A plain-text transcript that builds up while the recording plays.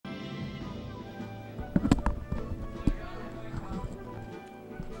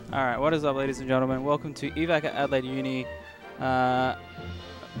Alright, what is up, ladies and gentlemen? Welcome to EVAC at Adelaide Uni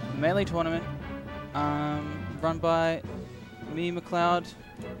Melee Tournament, run by me, McLeod,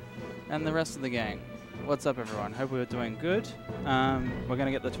 and the rest of the gang. What's up, everyone? Hope we're doing good. We're going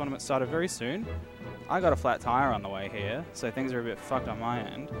to get the tournament started very soon. I got a flat tire on the way here, so things are a bit fucked on my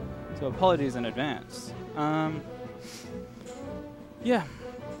end. So apologies in advance. Yeah,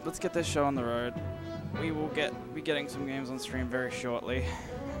 let's get this show on the road. We will be getting some games on stream very shortly.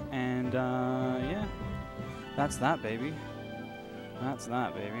 And, yeah. That's that, baby. That's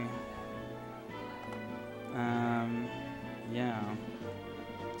that, baby. Yeah.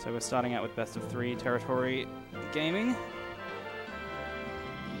 So we're starting out with best of 3 territory gaming.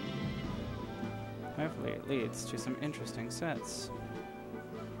 Hopefully it leads to some interesting sets.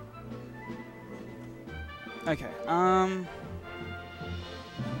 Okay,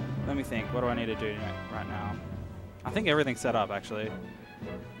 let me think. What do I need to do right now? I think everything's set up, actually.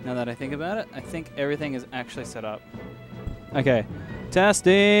 Now that I think about it, I think everything is actually set up. Okay,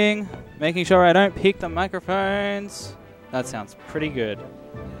 testing! Making sure I don't peak the microphones. That sounds pretty good.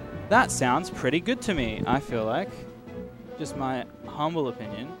 That sounds pretty good to me, I feel like. Just my humble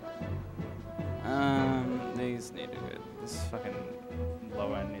opinion. These need to go. This fucking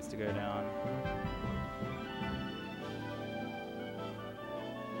low end needs to go down.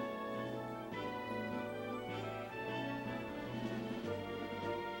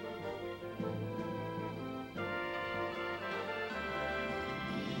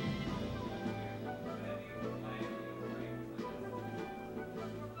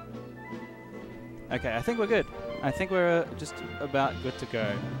 Okay, I think we're good. I think we're just about good to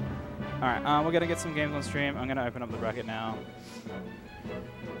go. Alright, we're going to get some games on stream. I'm going to open up the bracket now.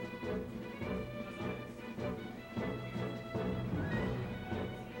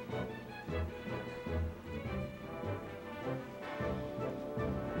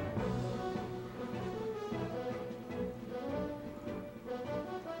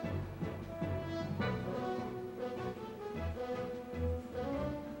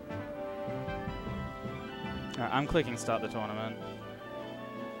 Alright, I'm clicking start the tournament.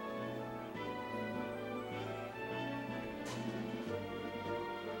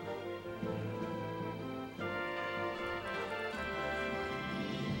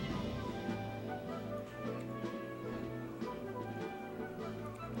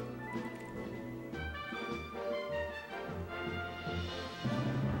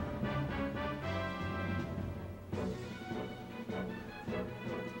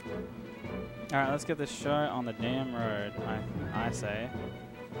 Alright, let's get this show on the damn road, I say.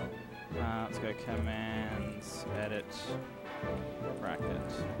 Let's go commands, edit, bracket.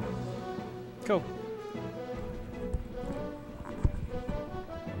 Cool.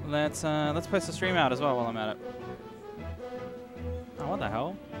 Let's post the stream out as well while I'm at it. Oh, what the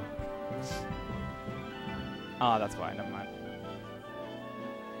hell? Ah, that's why, never mind.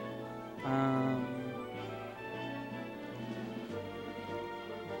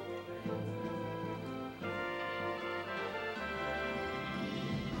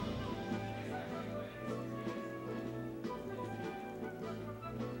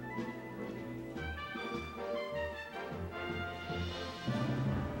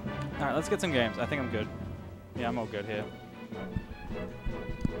 Alright, let's get some games. I think I'm good. Yeah, I'm all good here.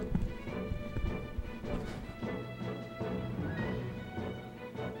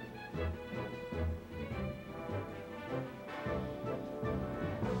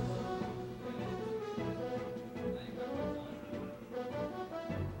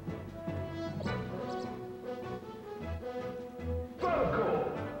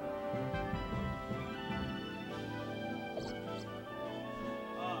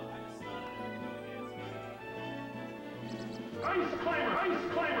 Ice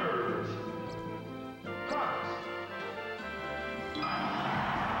climbers! Cox!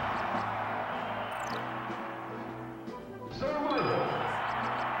 Survival!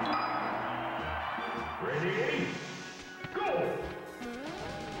 Ready? Go!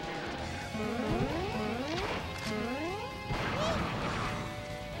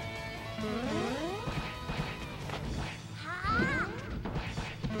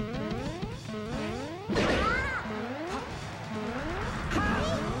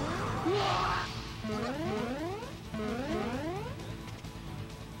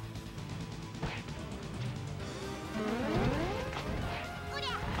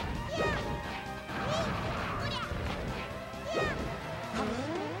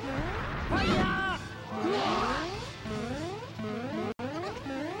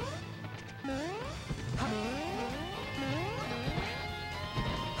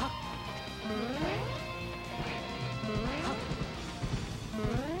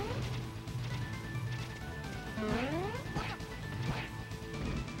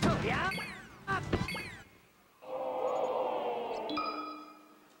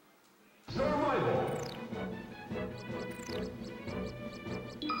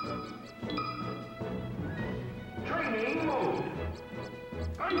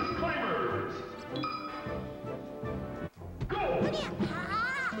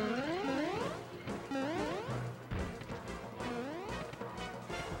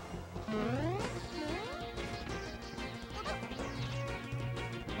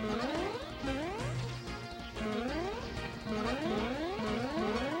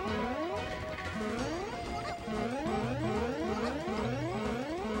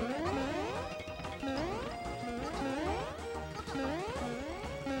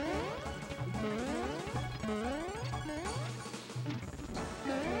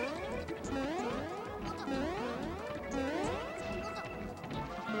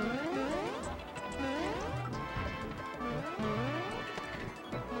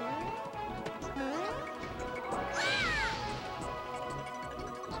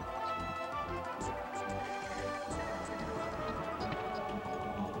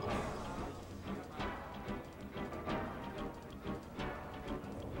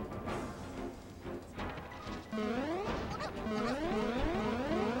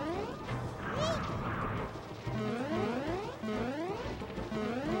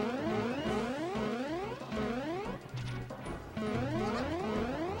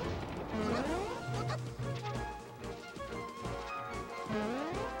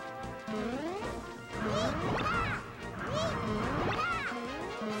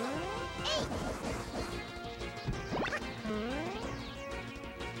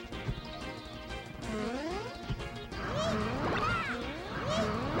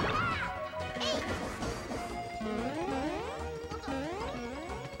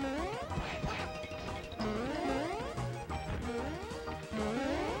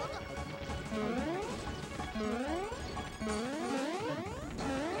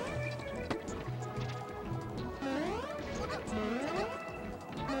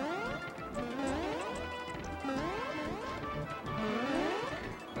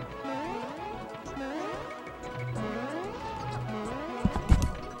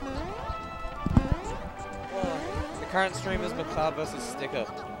 Current stream is McLeod versus Sticker.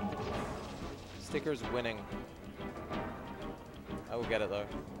 Sticker is winning. I will get it though.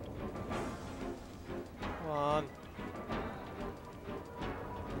 Come on.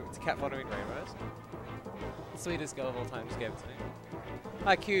 It's cat following rainbows. Sweetest girl of all time just gave it to me.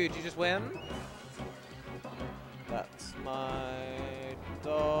 Hi Q, did you just win? That's my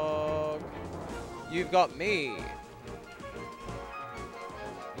dog. You've got me.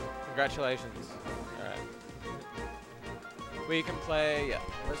 Congratulations. Alright. We can play, yeah,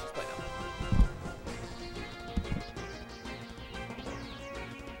 let's just play now.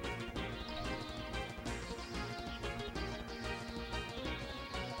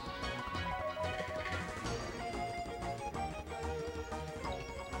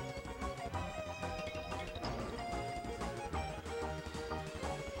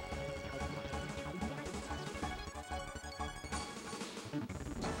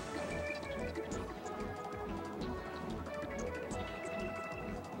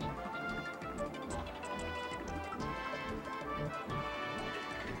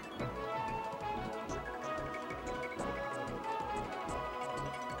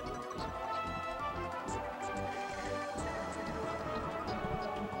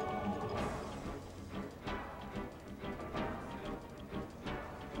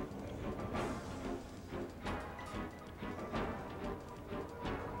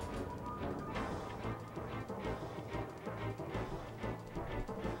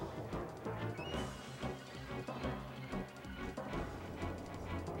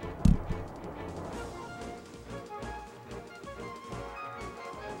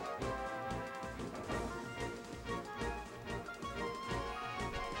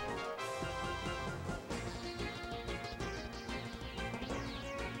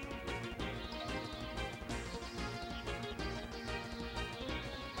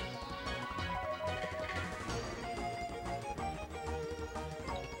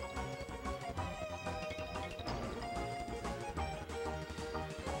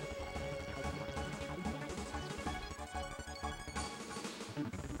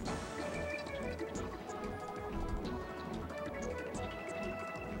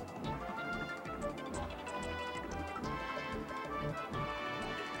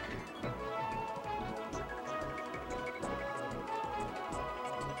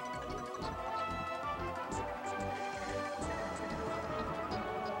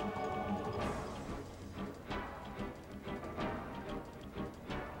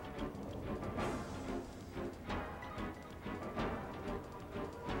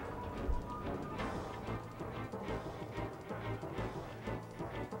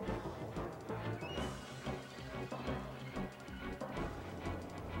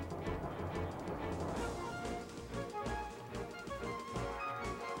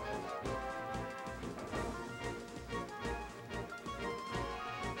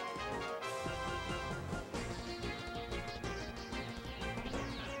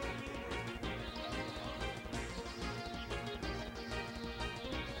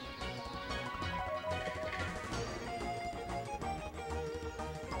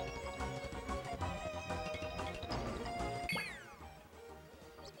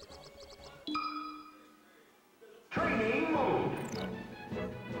 Training mode.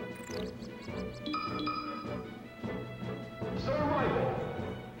 Survival.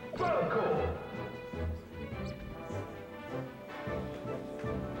 Vertical.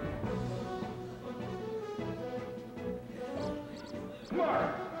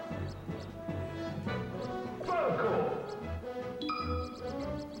 Mark. Vertical.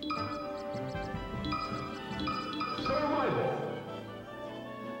 Survival.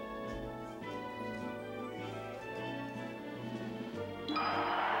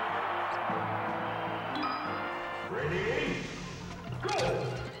 Ready? Go!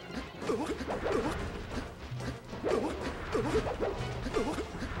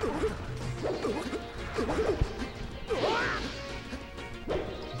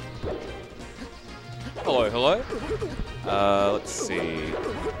 Hello, hello. Let's see.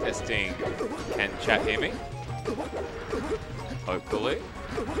 Testing. Can chat hear me? Hopefully.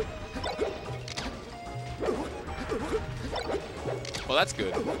 Well, that's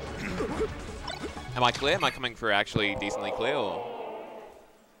good. Am I clear? Am I coming through actually decently clear, or?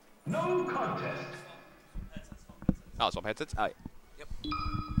 No contest. Oh, swap headsets? Oh, yeah. Yep.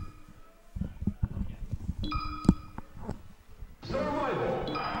 Survival.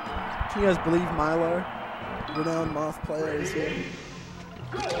 Can you guys believe Milo, renowned Moth player, is here?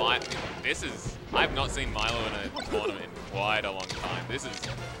 This is... I've not seen Milo in a tournament in quite a long time. This is...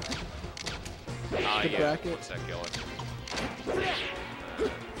 Ah, Good yeah. bracket. What's that going?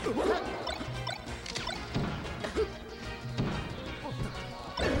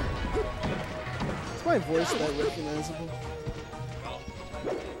 my voice that recognizable?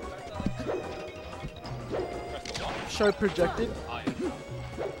 Show projected.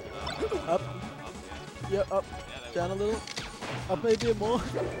 Up. Yep, up. Down a little. Up maybe a more.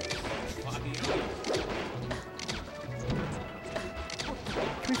 Can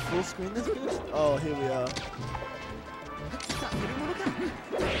we full screen this bitch? Oh, here we are.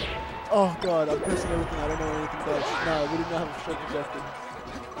 Oh god, I'm pressing everything. I don't know what anything does. No, we didn't have a show projected.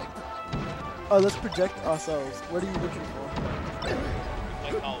 Oh, let's project ourselves. What are you looking for?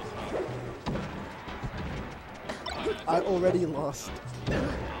 I already lost.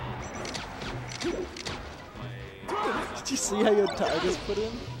 Did you see how your tag is put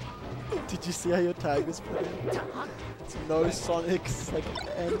in? Did you see how your tag is put in? It's no Sonics, like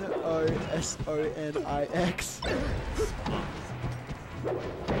NOSONIX.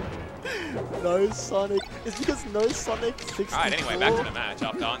 No Sonic. It's because no Sonic 64. Alright, anyway, back to the match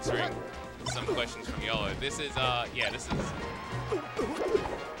after answering some questions from Yolo. This is, yeah, this is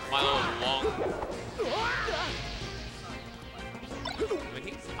my little long... I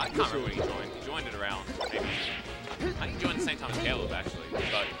mean, I can't remember when he joined. He joined it around, maybe... I think he joined at the same time as Caleb, actually,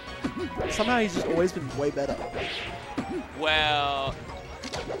 but... Somehow he's just always been way better. Well...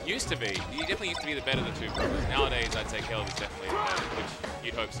 Used to be. He definitely used to be the better of the two brothers. Nowadays, I'd say Caleb is definitely the better, which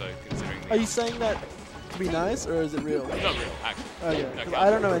you'd hope so, considering the... Are you saying that to be nice, or is it real? Not real, actually. Okay, No, 'cause I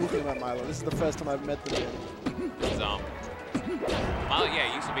don't know anything about Milo. This is the first time I've met the man. This is, Milo, yeah,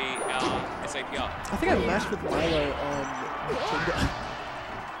 he used to be SAPR. I think I matched with Milo on Tinder.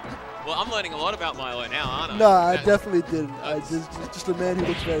 Well, I'm learning a lot about Milo now, aren't I? No, I That's- definitely didn't. I just a man who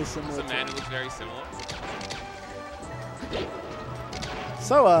looks very similar. It's a man who looks very similar.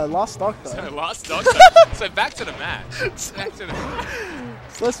 So, last stock though. So last stock. So back to the match. Back to the.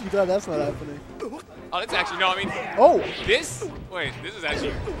 So let's be glad that's not happening. Oh, that's actually no. I mean, Oh, this. Wait, this is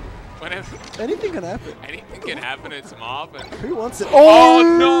actually. Whenever anything can happen. anything can happen, it's Marv. And Who wants it? Oh,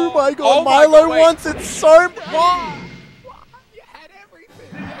 no. My God, Oh my Milo God, wait. wants it so much. you had everything.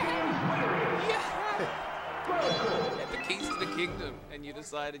 You had the keys to the kingdom, and you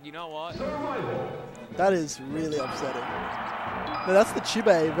decided, you know what? That is really upsetting. No, that's the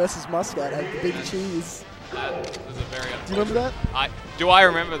Chibe versus Muscat at the Big Cheese. That was a very. Do you remember that? Do I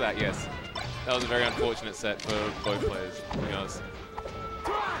remember that? Yes. That was a very unfortunate set for both players, to be honest.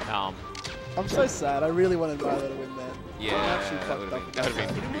 I'm so sad. I really wanted Milo to win that. Yeah, I'm actually that fucked would up.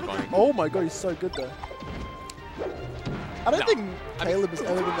 have been funny. Oh my God, he's so good though. I don't No, think I mean- Caleb has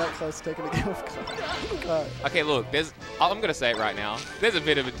ever been that close to taking a game off Kai. Okay, look, I'm gonna say it right now. There's a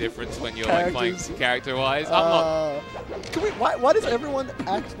bit of a difference when you're like playing Characters. character-wise. I'm not. Can we? Why does everyone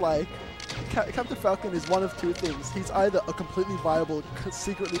act like Captain Falcon is one of two things? He's either a completely viable,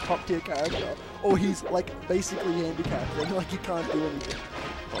 secretly top-tier character, or he's like basically handicapped and like he can't do anything.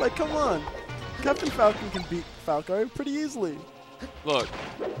 Like, come on, Captain Falcon can beat Falco pretty easily. Look,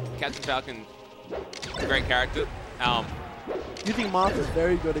 Captain Falcon, a great character. You think Marth is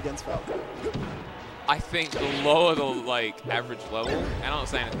very good against Falco? I think the lower the like average level, and I'm not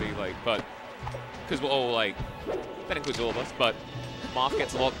saying it to be like, but because we're all like, that includes all of us, but Marth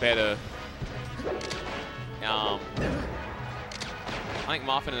gets a lot better. I think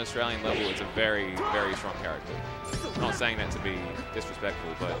Marth at an Australian level is a very, very strong character. I'm not saying that to be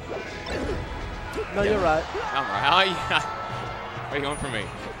disrespectful, but No, you're right. I'm right. Where are you going from me?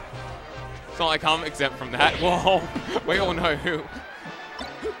 It's not like I'm exempt from that. Whoa, we all know who.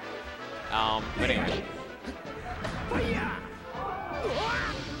 But anyway.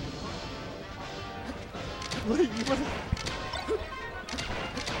 What are you?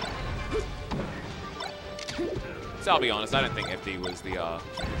 So I'll be honest, I don't think FD was the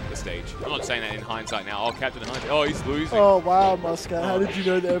stage. I'm not saying that in hindsight now. Oh, Captain Hunt. Oh, he's losing. Oh wow, Muscat! How did you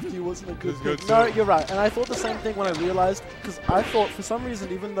know the FD wasn't a good Good pick? too. No, you're right, and I thought the same thing when I realized, because I thought for some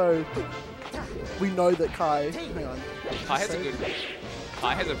reason, even though we know that Kai, hang on, Kai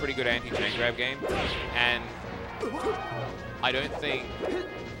has a pretty good anti-chain grab game, and I don't think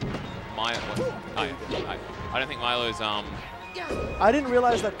I don't think Milo's I didn't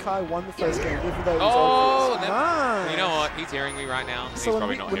realize that Kai won the first game, even though it was Oh, obvious. that, Nice. you know what? He's hearing me right now. He's So probably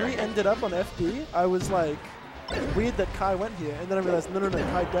when not we hearing me. ended up on FD, I was like, weird that Kai went here, and then I realized, no,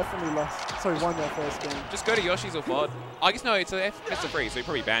 Kai definitely lost. Sorry, won that first game. Just go to Yoshi's or FOD. I guess no, it's a free, so he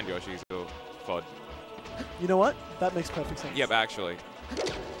probably banned Yoshi's or FOD. You know what? That makes perfect sense. Yep, actually.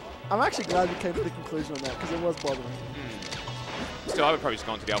 I'm actually glad we came to the conclusion on that, because it was bothering. Still, I would probably just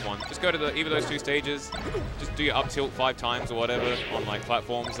go on to the other one. Just go to either of those two stages. Just do your up tilt 5 times or whatever on like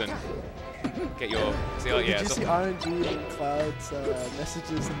platforms, and get your. See, like, Did yeah. you see RNG in Cloud's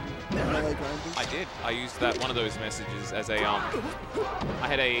messages in LA Grinders? I did. I used one of those messages as a I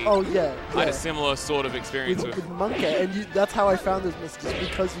had a. Oh yeah. I had a similar sort of experience with Monkey, and that's how I found those messages,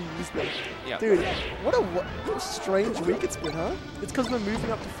 because you used them. Yeah. Dude, what a strange week it's been, huh? It's because we're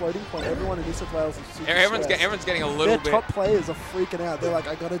moving up to floating point. Everyone in New South Wales is super Everyone's stressed. getting a little Their bit. top players are freaking out. They're like,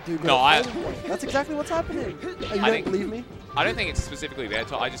 I gotta do good. No, at floating point. That's exactly what's happening. You don't believe me? I don't think it's specifically their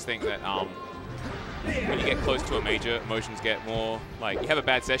top. I just think that when you get close to a major, emotions get more like you have a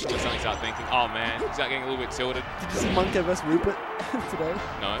bad session and suddenly start thinking, oh man, you start getting a little bit tilted. Did you see Monkey vs Rupert today?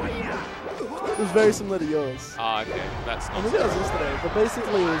 No. It was very similar to yours. Ah, okay, that's I not. think it was yesterday, but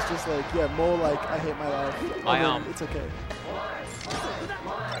basically it was just like, yeah, more like I hate my life. It's okay.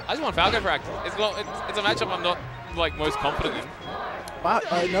 I just want Falco practice. It's a matchup I'm not like most confident in. Wow,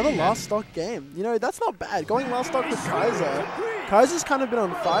 another last stock game. You know, that's not bad. Going last stock with Kaiser. Kaiser's kind of been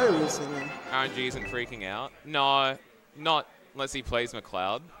on fire recently. RNG isn't freaking out. No, not unless he plays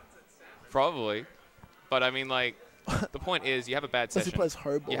McLeod. Probably. But I mean, like, the point is, you have a bad session. Unless he plays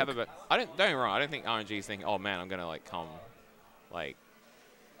Hobo. You have a bad. Don't get me wrong. I don't think RNG is thinking, oh man, I'm gonna like come, like,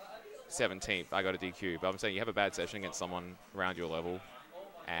 17th. I got a DQ. But I'm saying you have a bad session against someone around your level,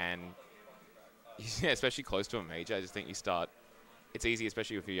 and yeah, especially close to a major. I just think you start. It's easy,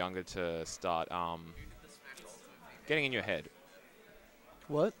 especially if you're younger, to start getting in your head.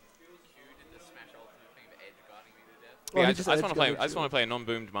 What? Yeah, I just want to play. I just want to play a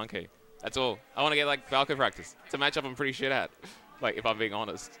non-boomed monkey. That's all. I want to get like Falco practice. It's a matchup I'm pretty shit at. Like if I'm being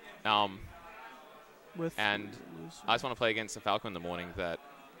honest. And I just want to play against a Falco in the morning that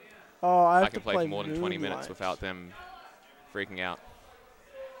I can play for more than 20 minutes without them freaking out.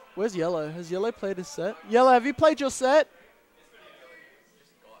 Where's Yellow? Has Yellow played his set? Yellow, have you played your set?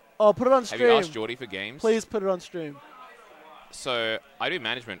 Oh, put it on stream. Have you asked Geordie for games? Please put it on stream. So I do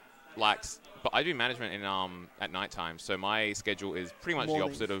management, but I do management in at night time. So my schedule is pretty much the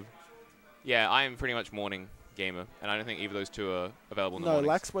opposite of. Yeah, I am pretty much morning gamer, and I don't think either of those two are available in the mornings. No,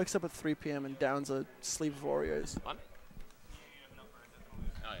 Lax wakes up at 3 p.m. and downs a sleeve of Oreos. Fun?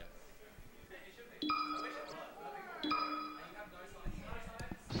 Oh yeah.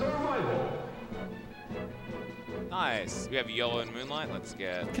 Survival. Nice. We have Yellow and Moonlight. Let's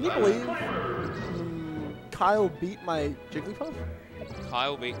get. Can you believe Kyle beat my Jigglypuff?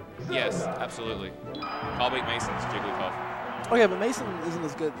 Kyle beat. Yes, absolutely. Kyle beat Mason's Jigglypuff. Okay, but Mason isn't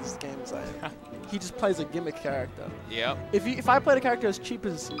as good at this game as I am. He just plays a gimmick character. Yep. If I played a character as cheap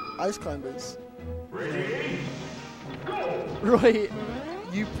as Ice Climbers. Ready? Go! Roy,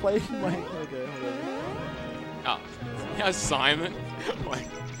 you played my. Okay, hold on. Oh. Yeah, Simon. Like,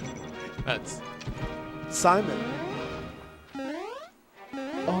 that's. Simon.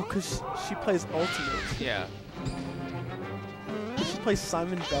 Oh, because she plays Ultimate. Yeah. She plays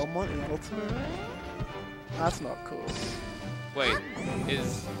Simon Belmont in Ultimate? That's not cool. Wait,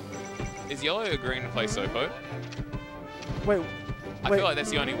 is Yellow agreeing to play Sopo? Wait. I feel like that's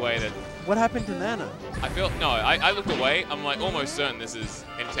the only way that. What happened to Nana? I looked away. I'm like almost certain this is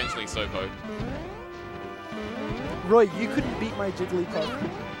intentionally Sopo. Roy, you couldn't beat my Jigglypuff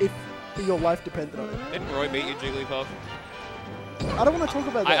if your life depended on it. Didn't Roy beat your Jigglypuff? I don't want to talk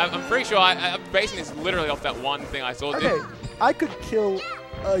about that. I'm pretty sure I'm basing this literally off that one thing I saw. Okay, I could kill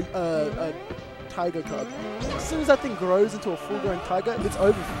a tiger cub. As soon as that thing grows into a full-grown tiger, it's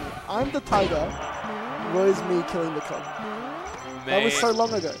over for me. I'm the tiger. Roy's me killing the cub. Man, that was so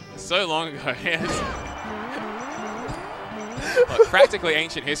long ago. So long ago, yes. Look, practically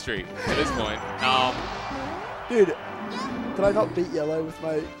ancient history at this point. Dude, did I not beat Yellow with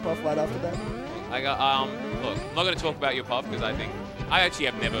my puff right after that? I got look, I'm not going to talk about your puff because I actually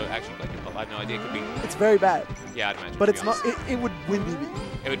have never actually played your puff. I have no idea. It could be. It's very bad. Yeah, I'd imagine. But it's not. It would win me.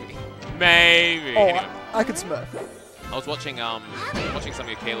 It would be. Maybe. Oh, anyway. I could smurf. I was watching some of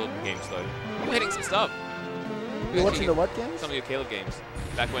your Caleb games though. You were hitting some stuff. You're watching the what games? Some of your Caleb games.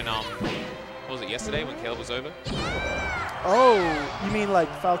 Back when what was it, yesterday when Caleb was over? Oh, you mean like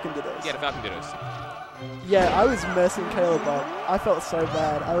Falcon Dittos? Yeah, the Falcon Dittos. Yeah, I was messing Caleb up. I felt so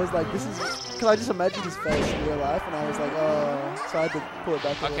bad. I was like, this is... Because I just imagined his face in real life, and I was like, oh... So I had to pull it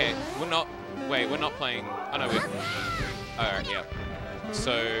back a Okay, little. we're not... Wait, we're not playing... Oh, no, we're... Alright, yeah.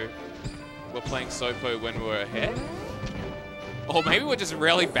 So, we're playing Sopo when we're ahead? Or maybe we're just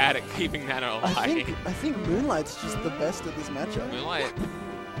really bad at keeping that alive. I think Moonlight's just the best at this matchup. Moonlight...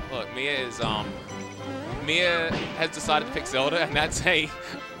 Look, Mia is, Mia has decided to pick Zelda, and that's a...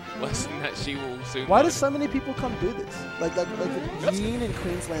 lesson that she will soon Why learn. does so many people come do this? Like Yeen in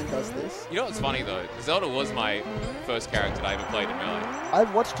Queensland does this. You know what's funny though? Zelda was my first character that I ever played in my life.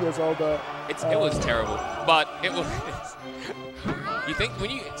 I've watched your Zelda. It was terrible, but it was. You think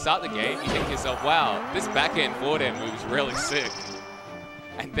when you start the game, you think to yourself, wow, this backhand forward air move is really sick.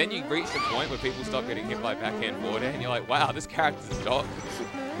 And then you reach the point where people stop getting hit by backhand forward air, and you're like, wow, this character's a dog.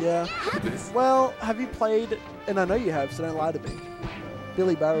 Yeah. Well, have you played, and I know you have, so don't lie to me,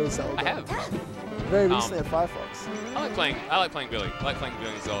 Billy Barrow's Zelda? I have. Very recently at Firefox. I like playing Billy. I like playing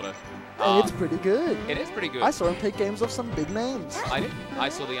Billy and Zelda. And it's pretty good. It is pretty good. I saw him take games off some big names. I did. I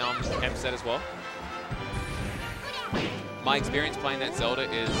saw the M set as well. My experience playing that Zelda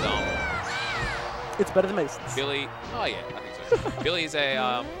is It's better than Mason's. Billy. Oh yeah, I think so. Billy is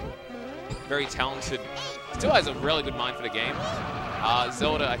a very talented. Still has a really good mind for the game.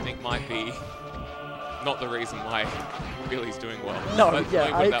 Zelda, I think, might be not the reason why Billy's doing well. No, Let yeah,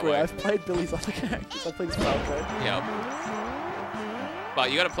 me put I it that agree. way. I've played Billy's other characters. I played Spalco. Yeah. But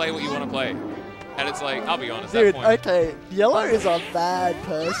you got to play what you want to play. And it's like, I'll be honest, Dude, that point. okay, Yellow is a bad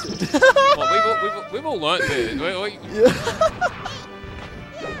person. Well, we've all learned this.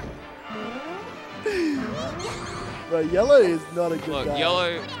 But Yellow is not a good Look, guy.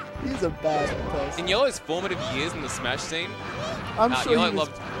 Yellow, He's a bad person. in Yellow's formative years in the Smash scene, I'm sure Yellow he was...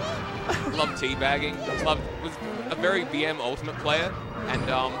 loved teabagging, was a very BM Ultimate player, and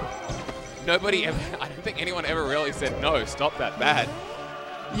nobody ever, I don't think anyone ever really said, no, stop that bad.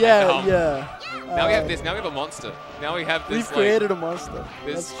 Yeah, And, yeah. Now we have this, now we have a monster. Now we have this, We've created a monster.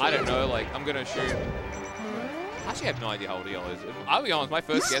 this, That's I don't true. know, like, I'm going to shoot. I actually have no idea how old Yellow is. I'll be honest, my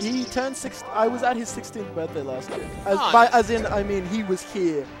first guess. He turned 6. I was at his 16th birthday last year. Oh, As in, I mean, he was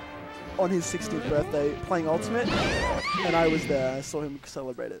here on his 16th birthday playing Ultimate, and I was there. I saw him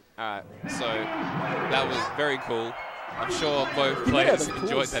celebrate it. Alright, so that was very cool. I'm sure both He made it players of enjoyed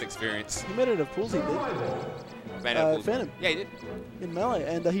pools. that experience. He made it of pools, he did. Phantom. Yeah, he did. In Melee,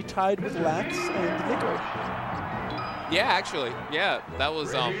 and he tied with Lax and Nico. Yeah, actually. Yeah, that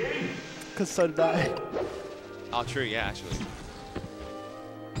was, Because so did I. oh, true, yeah, actually.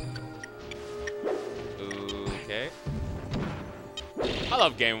 Okay. I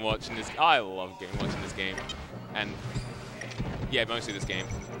love Game Watch in this. I love Game Watch in this game. And, yeah, mostly this game.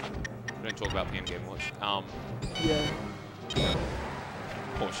 We don't talk about PM Game Watch. Yeah.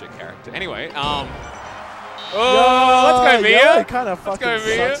 Poor shit character. Anyway, oh, Yo, let's go, Mia. Yellow kind of Let's fucking go,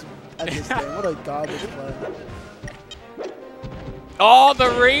 Mia. sucks at this game. What a garbage player. Oh, the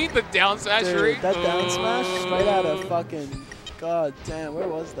read, the down smash read. Dude, that down smash straight out of fucking... God damn, where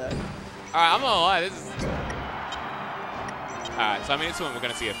was that? Alright, I'm gonna lie, this is... Alright, so I mean, it's when we're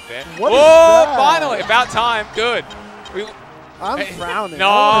gonna see a fair... What is Whoa, that? finally, about time, good. I'm Hey, frowning. no,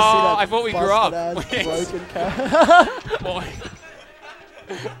 I I thought we grew up. busted-ass broken cat. Boy.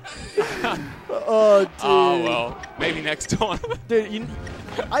 Oh, dude. Oh, well, maybe next time. Dude,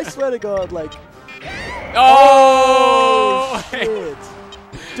 I swear to God, like... Oh! shit.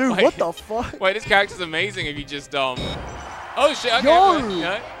 Dude, Wait. what the fuck? Wait, this character's amazing if you just, Oh, shit, okay. Yo! Well,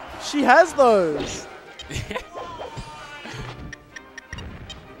 yeah. She has those.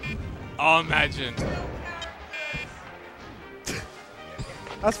 Oh, imagine.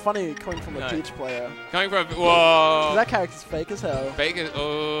 That's funny coming from a No. Peach player. Coming from, whoa. That character's fake as hell. Bacon,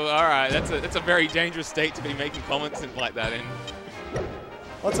 oh, all right. That's a very dangerous state to be making comments like that in.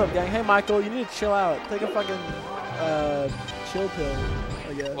 What's up, gang? Hey, Michael, you need to chill out. Take a fucking chill pill,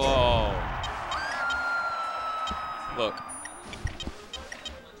 I guess. Whoa. Look.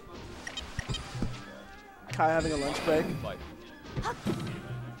 Kai having a lunch break. Like.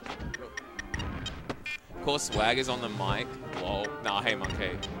 Of course, Swag is on the mic. Lol. Nah, hey,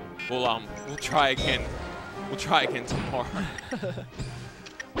 Monkey. We'll try again. We'll try again tomorrow.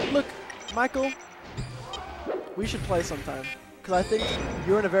 Look, Michael, we should play sometime. Because I think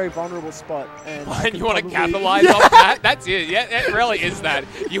you're in a very vulnerable spot. And I And could you want to probably- capitalize off that? That's it. Yeah, it really is that.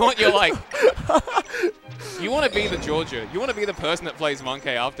 You want your like. You want to be the Georgia. You want to be the person that plays Monkey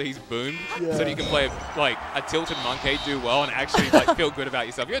after he's boomed, so that you can play like a tilted Monkey, do well, and actually like feel good about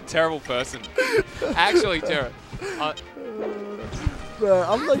yourself. You're a terrible person. Actually, terrible. Bro,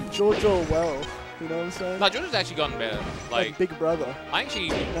 I'm like Georgia well. You know what I'm saying? No, Georgia's actually gotten better. Like Big Brother. I think she,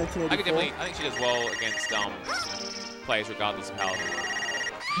 1984. I think she does well against players regardless of how.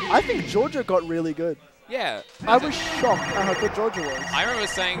 I think Georgia got really good. Yeah. I was shocked at how good Georgia was. I remember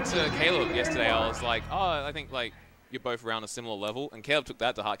saying to Caleb yesterday, I was like, oh, I think like you're both around a similar level, and Caleb took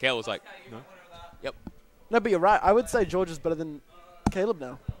that to heart. Caleb was like, no. Yep. No, but you're right. I would say Georgia's better than Caleb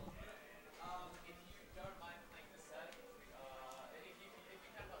now.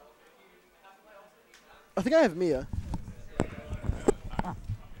 I think I have Mia.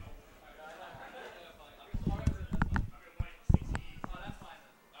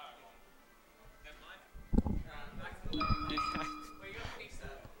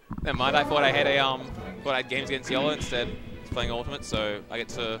 Never mind. I thought I had thought I had games against Yellow instead. playing Ultimate, so I get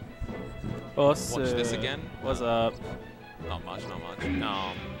to Awesome. watch this again. What's up? Not much, not much.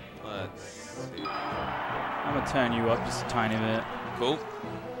 Let's see. I'm gonna turn you up just a tiny bit. Cool.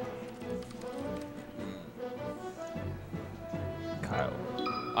 Kyle.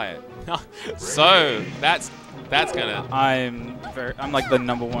 Oh yeah. So that's gonna. I'm like the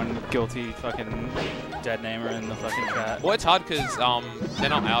 #1 guilty fucking dead namer in the fucking chat. Well, it's hard because they're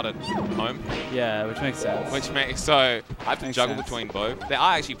not out at home. Yeah, which makes sense. So I have to Makes juggle sense. between both. There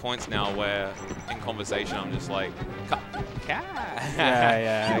are actually points now where in conversation I'm just like, yeah,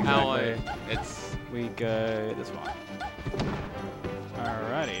 And I'm like, exactly. it's We go this one.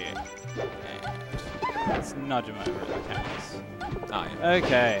 Alrighty. And let's nudge him over the cameras. oh yeah.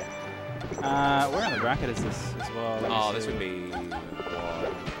 Okay. Where in the bracket is this as well? Let me Oh, this see. would be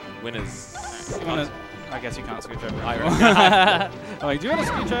winners. You wanna, I guess you can't scooch over. I anymore. reckon. I'm like, do you want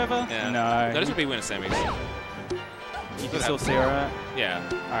to scooch over? Yeah. No. No, this would be winner semis. You can still see her, right? Yeah.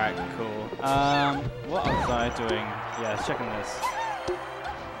 Alright, cool. What was I doing? Yeah, I was checking this.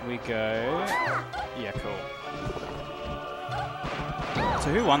 We go. Yeah, cool. So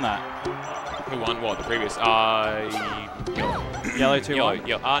who won that? Who won what? The previous? Yellow. Yellow 2-1?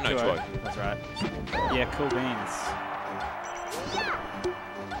 Yellow. No, 2-0. 2-0. That's right. Yeah, cool beans.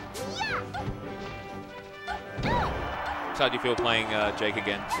 So how do you feel playing Jake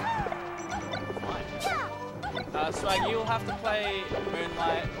again? Swag, you'll have to play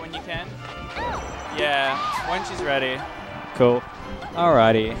Moonlight when you can. Yeah, when she's ready. Cool.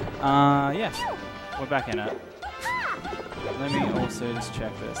 Alrighty. Yeah, we're back in it. Let me also just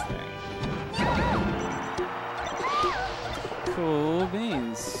check this thing. Cool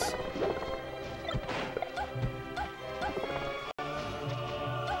beans.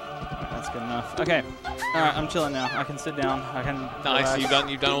 That's good enough. Okay. Alright, I'm chilling now. I can sit down. I can. Nice. relax.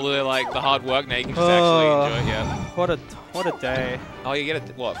 You've done all the the hard work. Now you can just actually enjoy it. Yeah. What a day. Oh, you get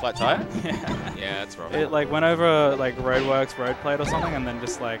a what? Flat tire? Yeah. Yeah, that's rough. It like went over like Roadworks road plate or something, and then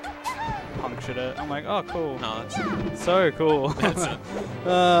just like punctured it. I'm like, oh, cool. No, that's So cool. that's it.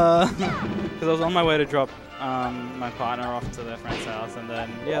 Because I was on my way to drop my partner off to their friend's house, and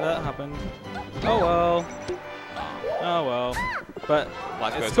then yeah, that happened. Oh well. Oh well. But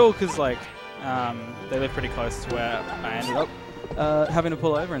Life it's goes cool because like they live pretty close to where I ended up having to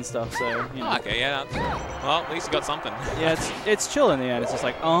pull over and stuff. So you know. Oh, okay, yeah. Well, at least you got something. Yeah, it's chill in the end. It's just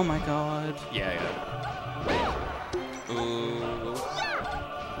like, oh my god. Yeah, yeah. Ooh.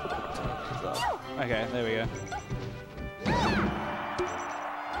 Okay, there we go.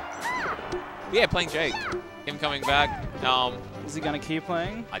 Yeah, playing Jake. Him coming back. Is he gonna keep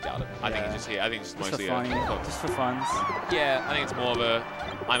playing? I doubt it. I think Yeah. it's just here. I think it's Just for mostly funny, a just for funs. yeah. I think it's more of a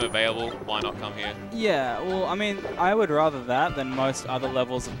I'm available. Why not come here? Yeah, well, I mean, I would rather that than most other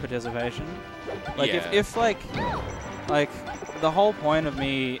levels of participation. Like, Yeah. if like the whole point of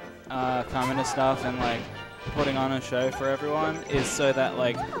me coming to stuff and like putting on a show for everyone is so that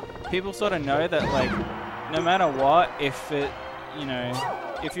like people sort of know that like no matter what, if it, you know,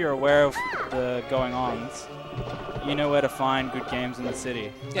 if you're aware of the going-ons, you know where to find good games in the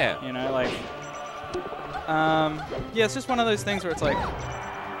city. Yeah. You know, like, yeah, it's just one of those things where it's like,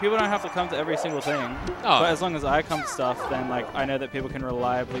 people don't have to come to every single thing. Oh. But as long as I come to stuff, then like I know that people can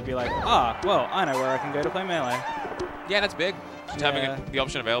reliably be like, ah, well, I know where I can go to play Melee. Yeah, that's big. Just Yeah. having the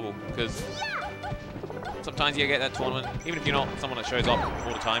option available because sometimes you get that tournament. Even if you're not someone that shows up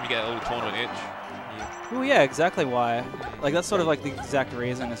all the time, you get a little tournament itch. Well, yeah, exactly why. Like that's sort of like the exact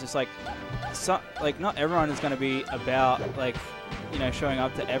reason. It's just like, like not everyone is going to be about like, you know, showing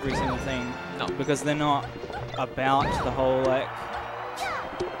up to every single thing. No. Because they're not about the whole like,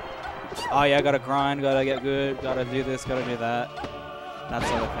 oh yeah, gotta grind, gotta get good, gotta do this, gotta do that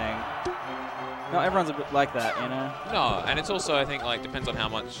sort of thing. Not everyone's a bit like that, you know. No, and it's also I think like depends on how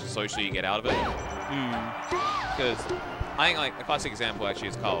much social you get out of it. Because I think like a classic example actually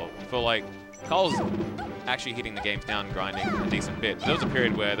is Carl. For like Carl's actually hitting the games down and grinding a decent bit. There was a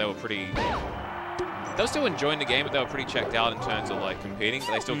period where they were they were still enjoying the game, but they were pretty checked out in terms of like competing.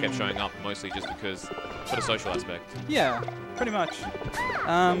 But they still kept showing up mostly just because for the social aspect. Yeah, pretty much.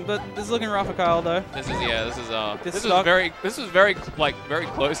 But this is looking rough for Kyle though. This was stock- very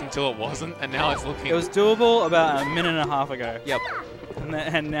close until it wasn't, and now it's looking. It was doable about a minute and a half ago. Yep.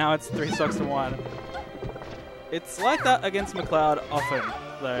 And now it's 3 stocks to 1. It's like that against McLeod often,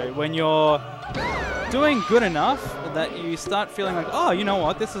 though. When you're doing good enough that you start feeling like, oh, you know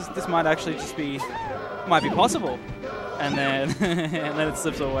what, this might actually just might be possible, and then and then it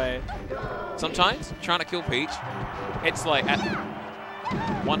slips away. Sometimes trying to kill Peach, it's like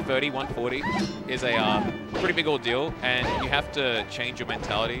 130, 140 is a pretty big ordeal, and you have to change your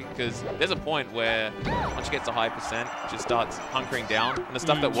mentality because there's a point where once you get to high percent, it just starts hunkering down, and the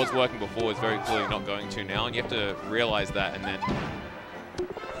stuff that was working before is very clearly not going to now, and you have to realize that and then...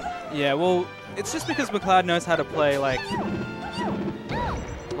 Yeah, well, it's just because McLeod knows how to play, like...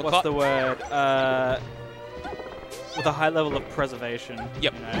 What's the word? With a high level of preservation.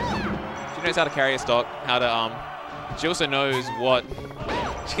 Yep. You know? She knows how to carry a stock, how to... She also knows what...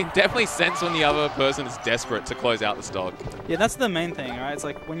 She can definitely sense when the other person is desperate to close out the stock. Yeah, that's the main thing, right? It's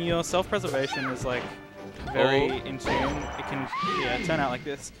like when your self-preservation is like very in tune, it can turn out like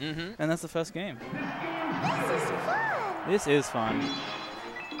this. And that's the first game. This is fun.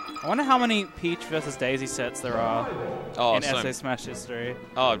 I wonder how many Peach versus Daisy sets there are in SA Smash history.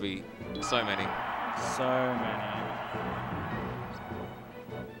 Oh, it'd be so many. So many.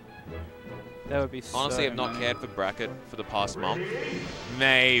 That would be Honestly, so I've not many. cared for bracket for the past month.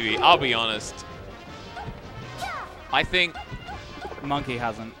 Maybe. I'll be honest. I think... Monkey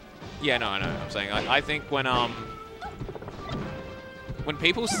hasn't. Yeah, no, I know. I'm saying I think when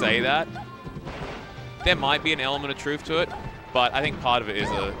people say that, there might be an element of truth to it, but I think part of it is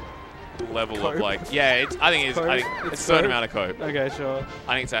a level Cope. of like, yeah, I think it's a certain amount of cope. Okay, sure.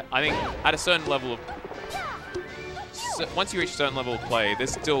 I think at a certain level of once you reach a certain level of play,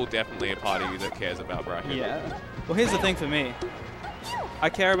 there's still definitely a part of you that cares about bracket. Yeah. Well, here's the thing for me. I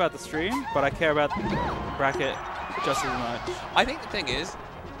care about the stream, but I care about bracket just as much. I think the thing is,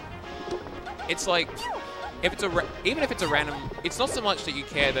 it's like, if it's even if it's a random, it's not so much that you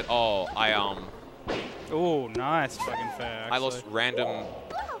care that, oh, Oh, nice fucking fair. I lost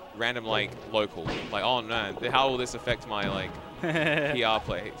random like local. Like, oh no, how will this affect my like PR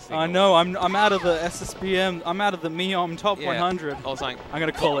play? I know, I'm out of the SSBM. I'm out of the Miom top 100. I was like, I'm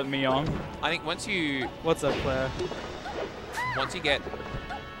gonna call it Miom. I think once you What's up, player? Once you get,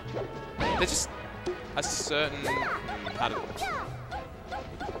 there's just a certain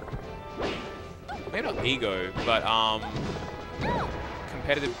maybe not ego, but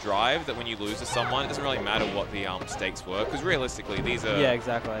competitive drive that when you lose to someone, it doesn't really matter what the stakes were, because realistically these are... Yeah,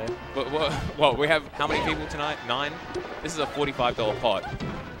 exactly. But well, we have how many people tonight? 9? This is a $45 pot.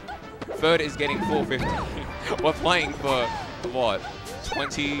 Third is getting $450. We're playing for, what,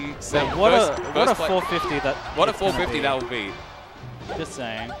 27? What a first 450 that... What a 450 that will be. Just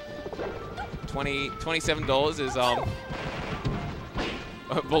saying. $27 is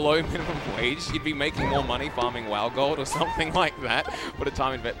below minimum wage. You'd be making more money farming WoW Gold or something like that. What a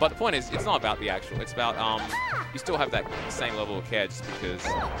time invest. But the point is, it's not about the actual. It's about you still have that same level of care just because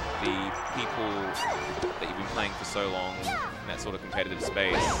the people that you've been playing for so long in that sort of competitive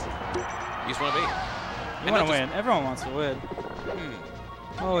space, you just want to be. You want to win. Everyone wants to win.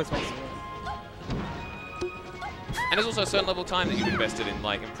 Always wants to win. And there's also a certain level of time that you've invested in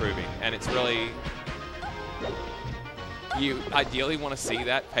like improving, and it's really. You ideally want to see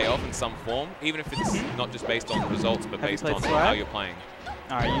that pay off in some form, even if it's not just based on results, but based on how you're playing.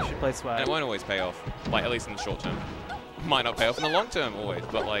 Alright, you should play Swag. And it won't always pay off, like at least in the short term. Might not pay off in the long term always,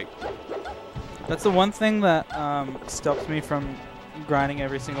 but like... That's the one thing that stops me from grinding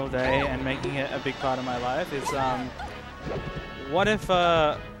every single day and making it a big part of my life is what if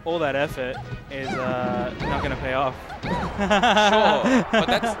all that effort is not going to pay off? Sure, but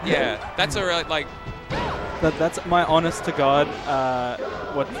that's a really, like... That's my honest to God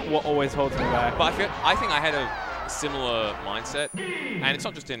what always holds me back. But I think I had a similar mindset, and it's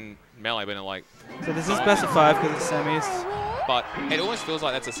not just in Melee, but in like... So this is best of 5 because it's semis. But it almost feels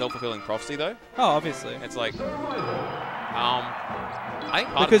like that's a self-fulfilling prophecy, though. Oh, obviously. It's like... I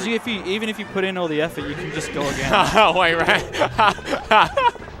think because even if you put in all the effort, you can just go again. Wait, right.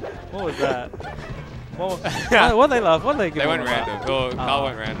 What was that? What they love? What they give? They went random. Oh, Carl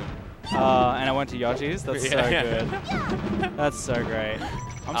went random. And I went to Yoshi's. That's so good. That's so great.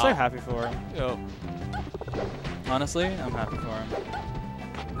 I'm so happy for him. Yep. Honestly, I'm happy for him.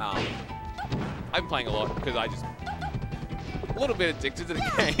 I'm playing a lot because I just a little bit addicted to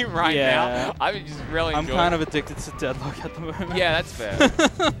the game right now. I'm just really enjoying it. I'm kind of addicted to Deadlock at the moment. Yeah, that's fair.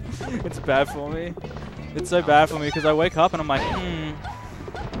 It's bad for me. It's so bad for me because I wake up and I'm like,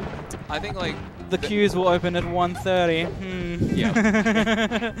 I think like the queues will open at 1:30.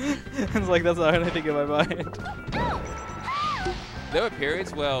 Yeah. It's like that's the only thing in my mind. There were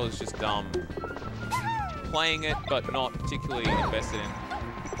periods where I was just playing it, but not particularly invested in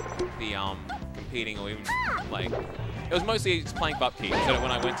the competing or even like. It was mostly just playing upkeep. So that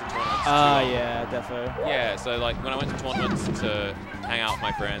when I went to tournaments. Yeah, defo. Yeah, so like when I went to tournaments to hang out with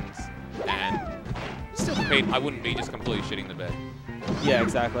my friends and still compete, I wouldn't be just completely shitting the bed. Yeah,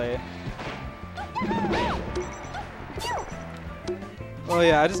 exactly. Well,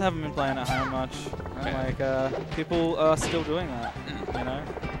 yeah, I just haven't been playing at home much. And, Okay. like, people are still doing that, you know?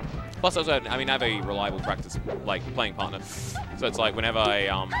 Plus, also, I mean, I have a reliable practice, like, playing partner. So it's like whenever I,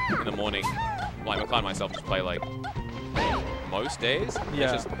 in the morning, like, McLeod and myself just play, like, most days.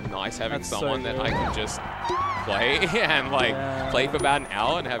 Yeah. It's just nice having That's so someone that good. I can just play and, like, Yeah. play for about an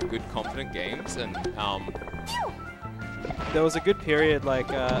hour and have good, confident games. And, There was a good period,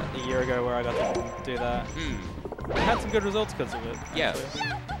 like, a year ago where I got to do that. I had some good results because of it. Yeah.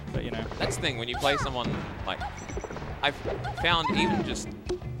 actually. But, you know. That's the thing, when you play someone, like, I've found even just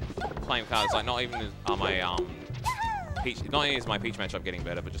playing cards, like, not even are my, Peach, not only is my Peach matchup getting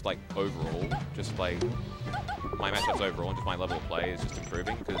better, but just, like, overall, just, like, my matchups overall and just my level of play is just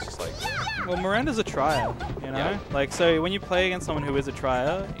improving, because it's just, like... Well, Miranda's a trier, you know? Yeah. Like, so when you play against someone who is a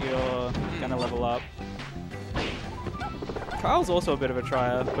trier, you're gonna level up. Kyle's also a bit of a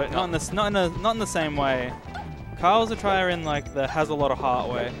trier, but not in the same way. Kyle's a trier in, like, the has a lot of heart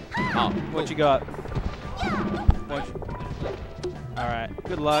way. Oh, What you got? Alright,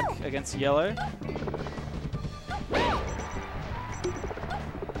 good luck against yellow.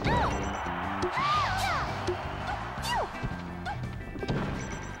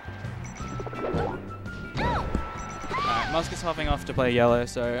 Alright, Musk is hopping off to play yellow,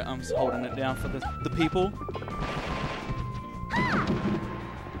 so I'm just holding it down for the people.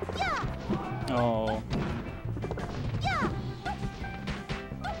 Oh.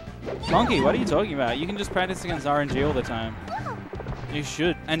 Monkey, what are you talking about? You can just practice against RNG all the time. You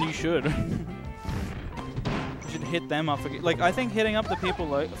should, and you should. You should hit them up for like, I think hitting up the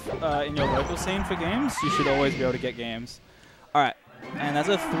people in your local scene for games, you should always be able to get games. Alright, and that's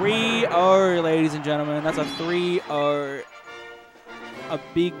a 3-0, ladies and gentlemen. That's a 3-0. A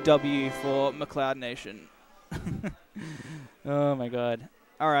big W for McLeod Nation. Oh my god.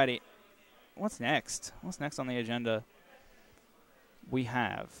 Alrighty. What's next? What's next on the agenda? We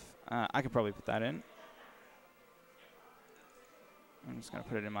have... I could probably put that in. I'm just going to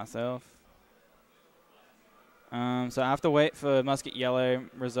put it in myself. So I have to wait for Musket Yellow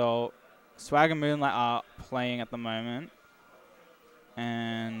result. Swag and Moonlight are playing at the moment.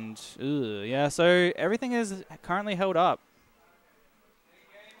 And, yeah, so everything is currently held up.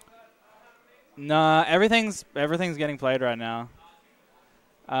 Nah, everything's getting played right now.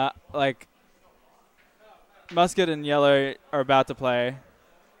 Like, Musket and Yellow are about to play.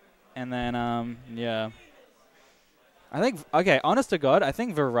 And then, yeah. I think, okay, honest to God, I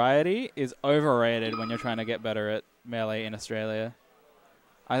think variety is overrated when you're trying to get better at Melee in Australia.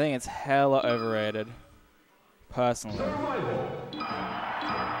 I think it's hella overrated, personally.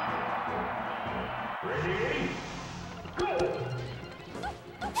 Ready? Go!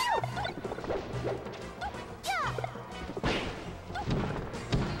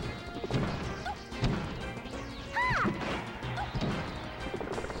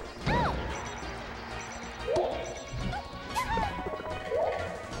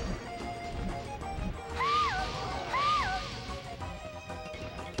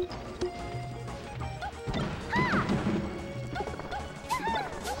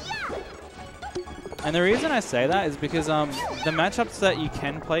 And the reason I say that is because the matchups that you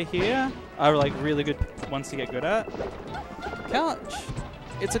can play here are like really good ones to get good at. Couch,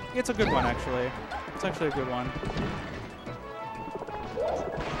 it's a good one actually. It's actually a good one.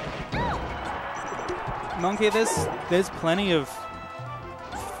 Monkey, there's plenty of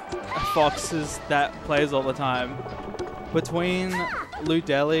foxes that plays all the time. Between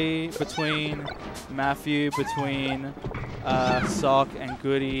Ludeli, between Matthew, between Sock and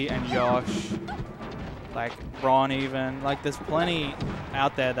Goody and Yosh, like Ron even, like there's plenty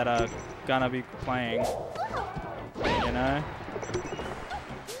out there that are gonna be playing, you know?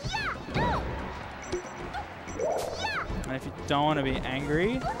 And if you don't want to be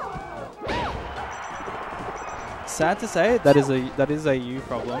angry, sad to say, that is a you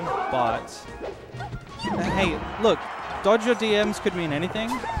problem, but hey, look, dodge your DMs could mean anything,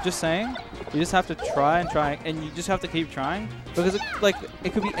 just saying. You just have to try, and you just have to keep trying, because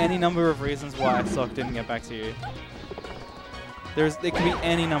it could be any number of reasons why Sock didn't get back to you. There could be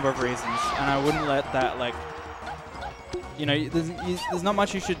any number of reasons, and I wouldn't let that, like, you know, there's not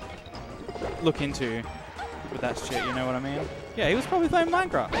much you should look into with that shit, you know what I mean? Yeah, he was probably playing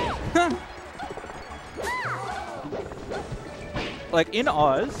Minecraft. Like, in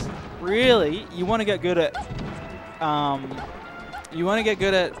Oz, really, you want to get good at,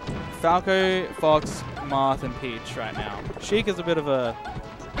 Falco, Fox, Marth, and Peach right now. Sheik is a bit of a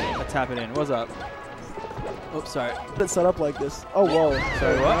tap it in. What's up? Oops, sorry. It's set up like this. Oh, whoa.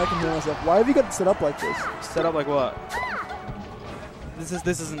 Sorry, what? I can hear myself. Why have you got it set up like this? Set up like what?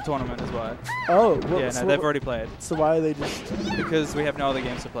 This isn't tournament, is why. Oh, well, Yeah, so no, they've already played. So why are they just? Because we have no other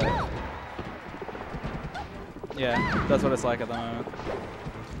games to play. Yeah, that's what it's like at the moment.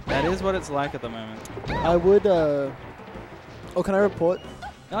 That is what it's like at the moment. I would. Oh, can I report?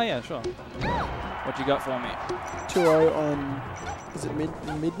 Oh yeah, sure. What you got for me? 2-0 on. Is it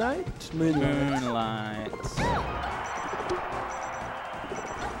midnight? Moonlight.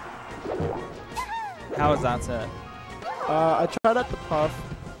 How is that set? I tried out the puff.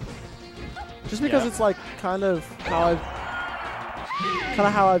 Just because Yeah. it's like kind of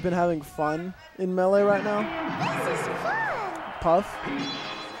how I've been having fun in Melee right now. Puff,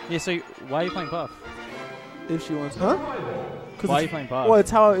 Yeah, so why are you playing Puff? if she wants, huh? Why are you playing Puff? Well, it's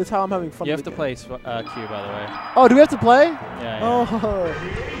how I'm having fun. You have with to the play Q, by the way. game. Oh, do we have to play? Yeah, yeah. Oh,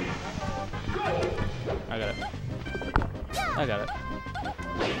 I got it.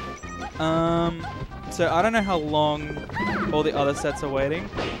 So I don't know how long all the other sets are waiting,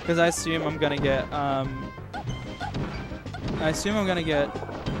 because I assume I'm gonna get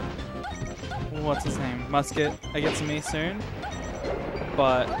what's his name? Musket against me soon,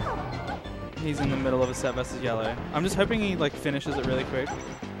 but he's in the middle of a set versus Yellow. I'm just hoping he like finishes it really quick,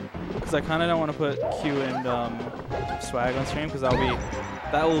 because I kind of don't want to put Q and Swag on stream, because that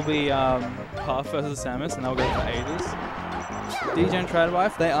will be Puff versus Samus, and that'll go for ages. DJ and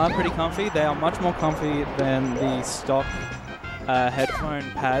Tradwife, they are pretty comfy. They are much more comfy than the stock headphone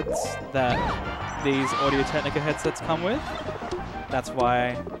pads that these Audio-Technica headsets come with. That's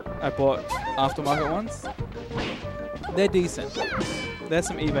why I bought aftermarket ones. They're decent. There's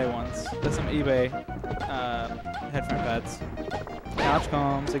some eBay ones. There's some eBay headphone pads. Couch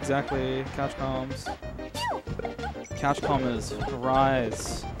comms, exactly. Couch comms. Couch commers,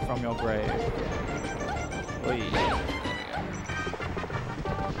 rise from your grave. Oi.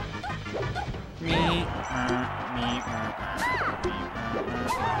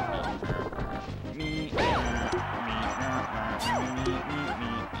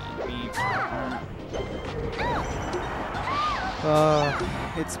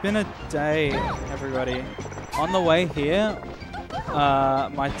 It's been a day, everybody. On the way here,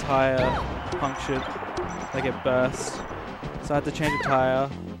 my tire punctured, like it burst, so I had to change a tire.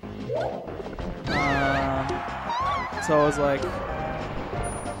 So I was like,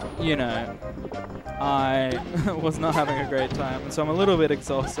 you know, I was not having a great time, and so I'm a little bit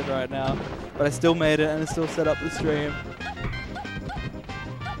exhausted right now, but I still made it and I still set up the stream.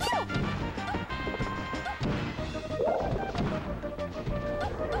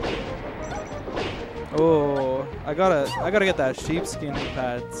 Oh, I gotta get that sheepskin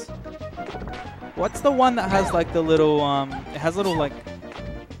pads. What's the one that has like the little it has little like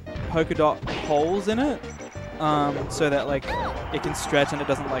polka dot holes in it, so that like it can stretch and it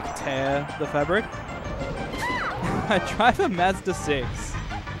doesn't like tear the fabric. I drive a Mazda 6,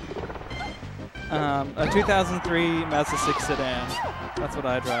 a 2003 Mazda 6 sedan. That's what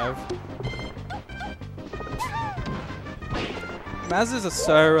I drive. Mazdas are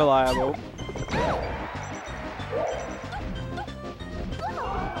so reliable.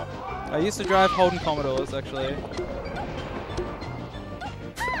 I used to drive Holden Commodores, actually.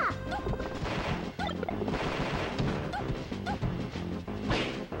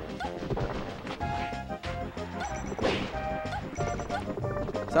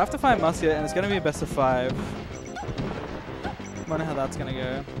 So I have to find Musket, and it's going to be a best of 5. Wonder how that's going to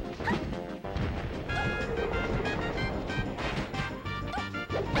go.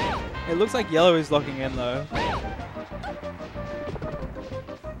 It looks like Yellow is locking in, though.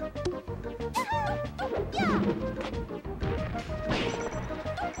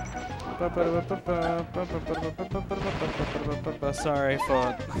 Sorry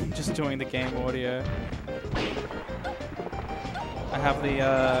for just doing the game audio. I have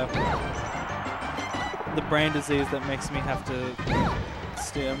the brain disease that makes me have to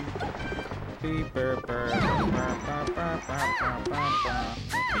stim.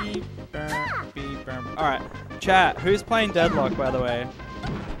 Alright, chat, who's playing Deadlock, by the way?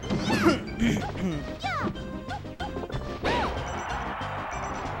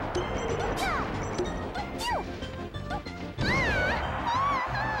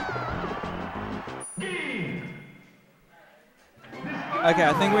 Okay,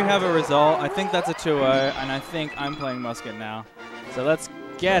 I think we have a result. I think that's a 2-0, and I think I'm playing Musket now. So let's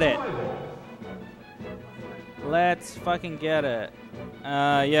get it. Let's fucking get it.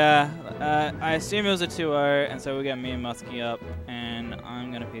 Yeah, I assume it was a 2-0, and so we get me and Muskie up, and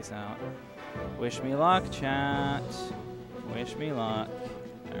I'm gonna peace out. Wish me luck, chat. Wish me luck.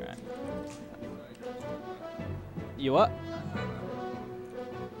 Alright. You what?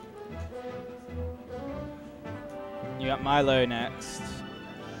 You got Milo next.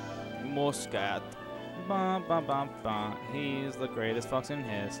 Muscat. Ba, ba, ba, ba. He's the greatest fox in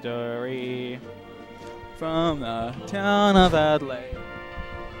history. From the town of Adelaide.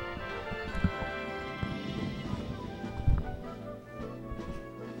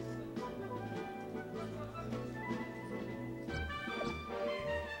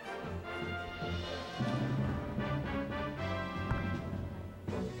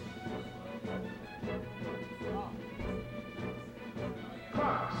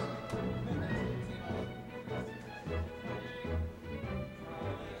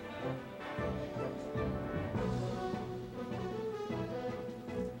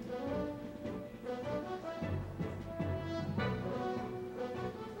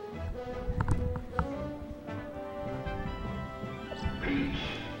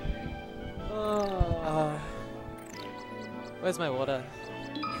 Where's my water?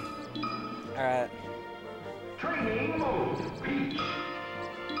 Alright. Training mode. Peach.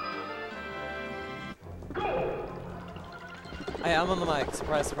 Go. Hey, I'm on the mic.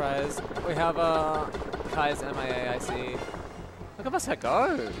 Surprise, surprise. We have Kai's MIA, I see. Look at Muscat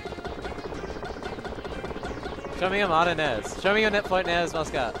go. Show me your Marta Nez. Show me your net float Nez,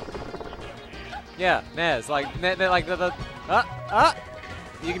 Muscat. Yeah, Nez. Like, like the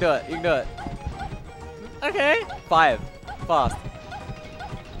You can do it. You can do it. Okay. 5. Fast.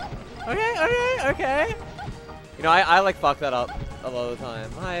 Okay. You know, I like fuck that up a lot of the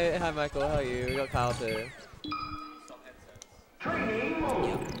time. Hi Michael, how are you? We got Kyle too. Training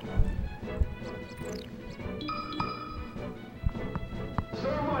mode.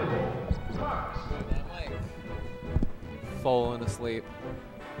 Survival. Fox. I'm like falling asleep.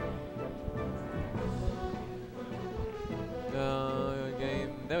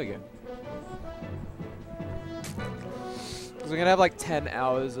 Game. There we go. We're gonna have like 10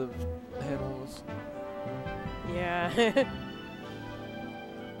 hours of handles. Yeah.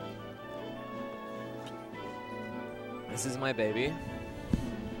 This is my baby.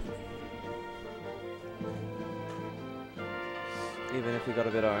 Even if we got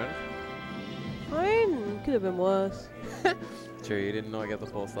a bit owned. Mine could have been worse. True, you didn't not get the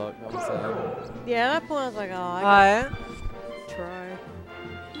full stock. That was sad. Yeah, at that point I was like, oh, I Hi. gotta try.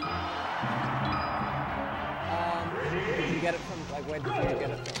 Did you get it from, like, where did you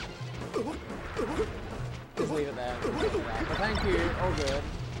get it from? Just leave it there. But thank you, all good.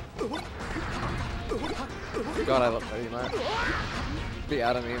 God, I love that emote. The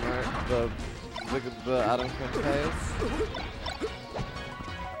Adam emote, the Adam Quinn face.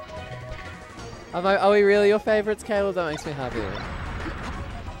 Are we really your favorites, Caleb? That makes me happy.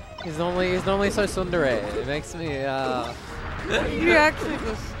 He's normally so tsundere. It makes me You actually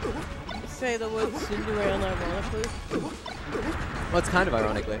just say the word tsundere unironically. Well, it's kind of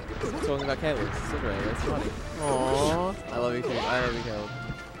ironically. Talking about Caleb. Tsundere, that's funny. Aww. I love you, Caleb. I love you, Caleb.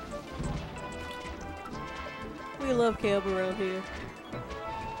 We love Caleb around here.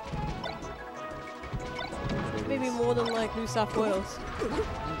 Maybe more than like New South Wales.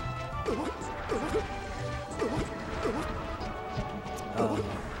 Oh.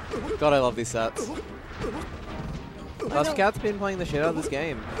 God, I love these sets. Muscat's been playing the shit out of this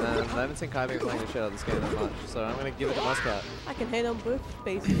game, and I haven't seen Kai be playing the shit out of this game that much, so I'm going to give it to Muscat. I can hit on both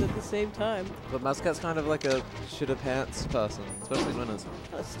bases at the same time. But Muscat's kind of like a shitter pants person, especially in winners.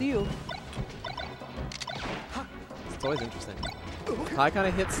 A steal. It's always interesting. Kai kind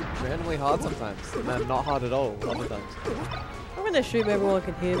of hits randomly hard sometimes, and then not hard at all other times. I'm gonna assume everyone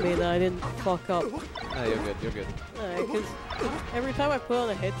can hear me and I didn't fuck up. No, you're good, you're good. Because every time I put on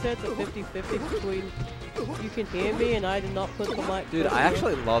a headset, it's a 50-50 between you can hear me and I did not put the mic. Dude, I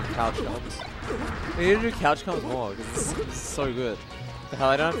actually love couch comms. We need to do couch comms more, because it's so good. The hell,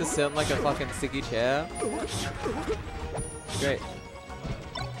 I don't have to sit in like a fucking sticky chair. Great.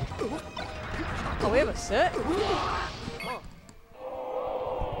 Oh, we have a set?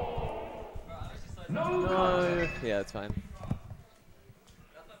 No. Yeah, it's fine.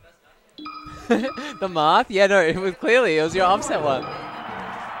 The math? Yeah, no, it was clearly, it was your upset one.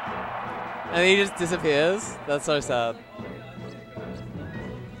 And then he just disappears. That's so sad.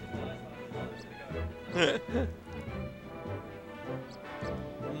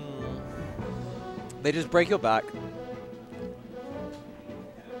 They just break your back.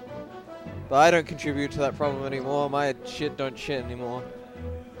 But I don't contribute to that problem anymore. My shit don't shit anymore.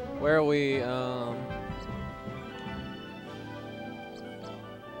 Where are we?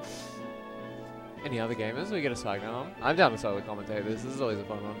 Any other gamers we get a side on? I'm down to solo commentate this. This is always a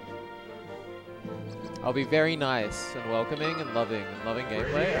fun one. I'll be very nice and welcoming and loving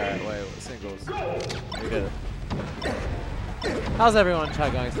gameplay. Alright, wait, singles. We did it. How's everyone in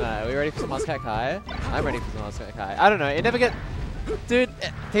chat going tonight? Are we ready for some Muscat Kai? I'm ready for some Muscat Kai. I don't know. It never get... Dude,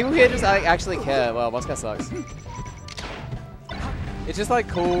 people here just like, actually care. Well, Muscat sucks. It's just like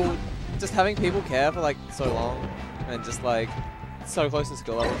cool just having people care for like so long. And just like so close to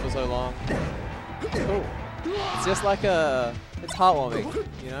skill level for so long. It's cool. It's just like a... It's heartwarming,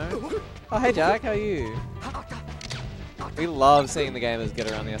 you know? Oh, hey Jack, how are you? We love seeing the gamers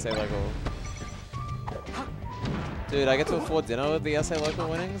get around the SA local. Dude, I get to afford dinner with the SA local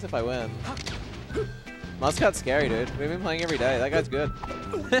winnings if I win. Muscat's scary, dude. We've been playing every day. That guy's good.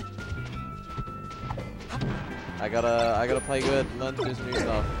 I gotta play good, learn to do some new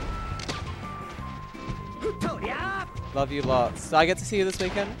stuff. Love you lots. So I get to see you this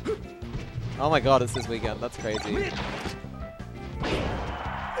weekend? Oh my god, it's this weekend. That's crazy.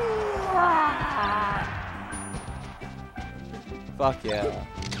 Fuck yeah.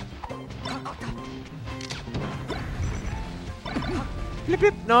 Blip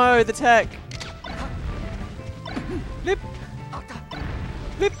blip! No, the tech! Blip!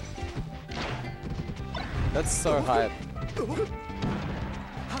 Blip! That's so hype.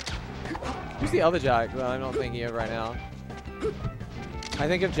 Who's the other Jack that I'm not thinking of right now? I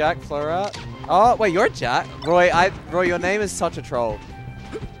think of Jack Florat. Oh, wait, you're Jack? Roy, your name is such a troll.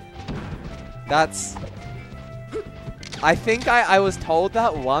 That's... I think I was told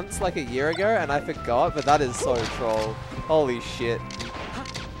that once, like a year ago, and I forgot, but that is so troll. Holy shit.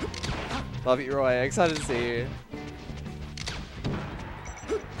 Love you, Roy. Excited to see you.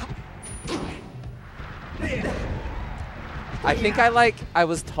 I think I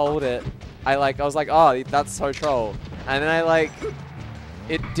was told it. I was like, oh, that's so troll. And then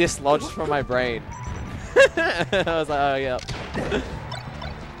it dislodged from my brain. I was like, oh, yeah.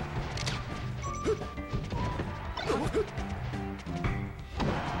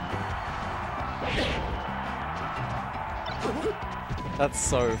 That's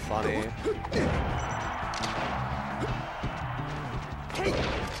so funny.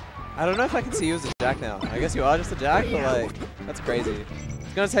 I don't know if I can see you as a Jack now. I guess you are just a Jack, but like, that's crazy.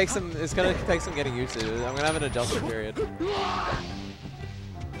 It's gonna take some getting used to. I'm gonna have an adjustment period.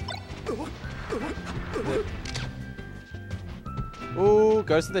 Ooh,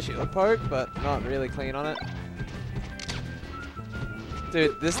 goes to the shield poke, but not really clean on it.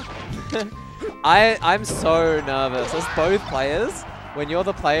 Dude, this... I'm so nervous. As both players, when you're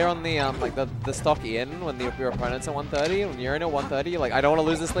the player on the the stock in, when your opponent's at 130, when you're in at 130, you're like, I don't want to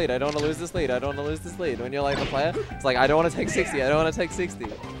lose this lead, I don't want to lose this lead, I don't want to lose this lead. When you're like the player, it's like, I don't want to take 60, I don't want to take 60.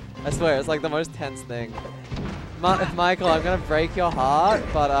 I swear, it's like the most tense thing. Michael, I'm going to break your heart,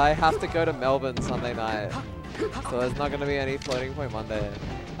 but I have to go to Melbourne Sunday night. So there's not going to be any floating point Monday.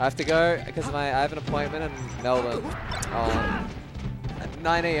 I have to go because I have an appointment in Melbourne at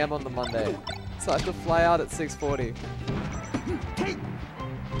 9 AM on the Monday. So I have to fly out at 6:40.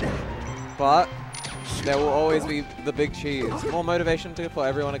 But there will always be the big cheese. More motivation for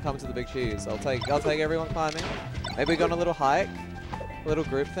everyone to come to the big cheese. I'll take everyone climbing. Maybe go on a little hike, a little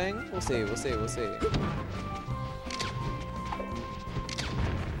group thing. We'll see. We'll see. We'll see.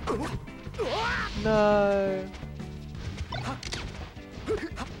 No.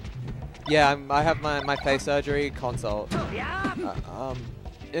 Yeah, I have my face surgery consult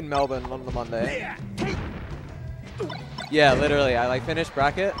in Melbourne on the Monday. Yeah, literally. I finished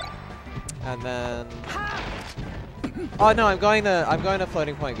bracket, and then. Oh no, I'm going to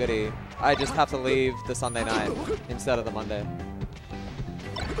floating point goodie. I just have to leave the Sunday night instead of the Monday.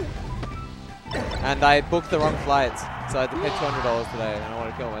 And I booked the wrong flights, so I had to pay $200 today, and I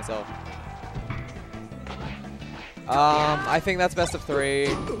want to kill myself. I think that's best of 3.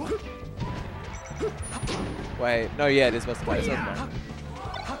 Wait, no, yeah, it is best of 5.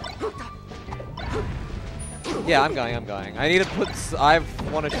 Yeah, I'm going. I need to put... I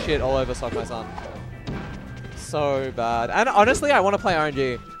want to shit all over Sock My Son. So bad. And honestly, I want to play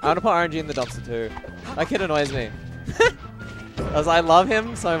RNG. I want to put RNG in the dumpster too. That kid annoys me. As I love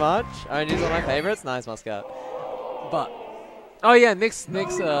him so much. RNG is one of my favorites. Nice, Muscat. But... Oh yeah, Nick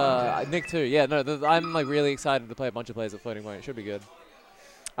too. Yeah, no, I'm really excited to play a bunch of players at floating point. It should be good.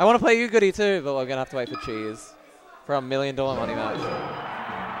 I want to play you goodie too, but we're gonna have to wait for cheese for a $1 million money match.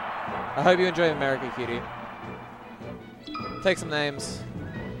 I hope you enjoy America, cutie. Take some names.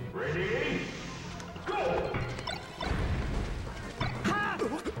 Ready? Go!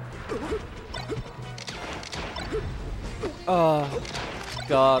 Oh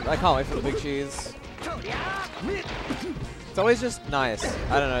god, I can't wait for the big cheese. It's always just nice.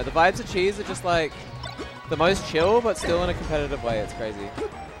 I don't know. The vibes of cheese are just like the most chill, but still in a competitive way. It's crazy.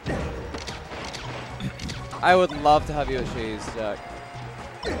 I would love to have you at cheese, Jack.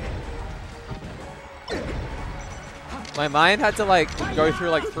 My mind had to like go through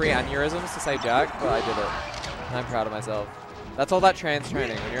like 3 aneurysms to say Jack, but I did it. And I'm proud of myself. That's all that trans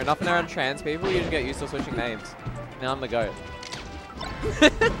training. When you're enough and around trans people, you just get used to switching names. Now I'm the GOAT.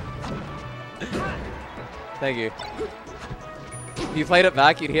 Thank you. If you played it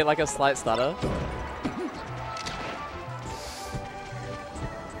back, you'd hear like a slight stutter.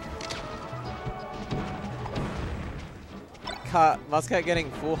 Muscat getting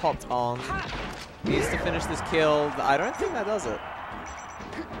full hopped on. Needs to finish this kill. I don't think that does it.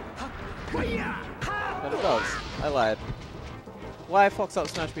 But it does. I lied. Why Fox Up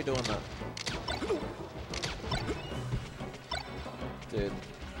Smash be doing that? Dude.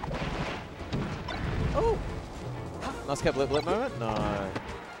 Oh! Muscat blip blip moment? No.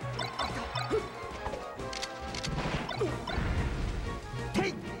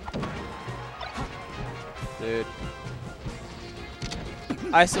 Dude.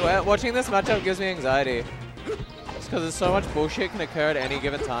 I swear, watching this matchup gives me anxiety. Just because there's so much bullshit can occur at any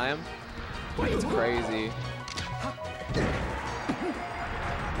given time. It's crazy.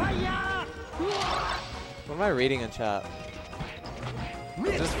 What am I reading in chat?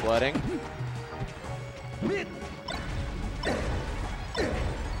 Just flirting?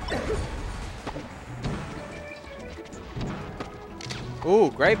 Ooh,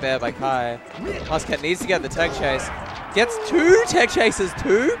 great bear by Kai. Muscat needs to get the tech chase. Gets 2 tech chases,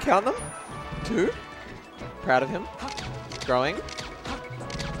 2, count them. 2. Proud of him. Growing.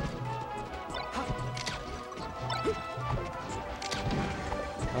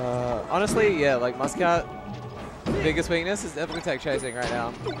 Honestly, yeah, like Muscat, biggest weakness is definitely tech chasing right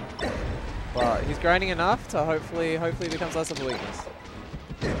now. But he's grinding enough to hopefully becomes less of a weakness.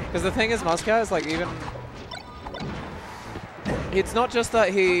 Because the thing is, Muscat is like even. It's not just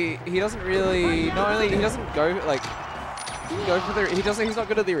that he doesn't really, not only he doesn't go like. He's not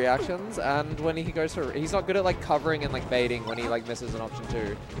good at the reactions, and when he goes for, he's not good at like covering and like baiting when he like misses an option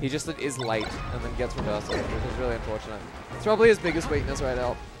 2. He just is late and then gets reversal, which is really unfortunate. It's probably his biggest weakness right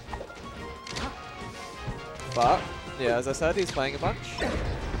now. But yeah, as I said, he's playing a bunch.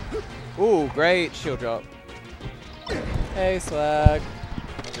 Ooh, great shield drop. Hey, Swag.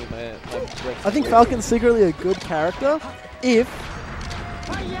 I think Falcon's secretly a good character if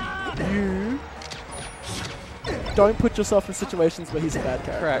you don't put yourself in situations where he's a bad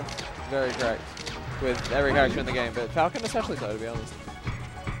character. Correct. Very correct. With every character in the game, but Falcon especially so, to be honest.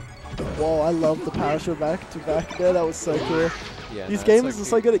 Whoa, I love the parachute back to back there. That was so cool. Yeah, These no, gamers are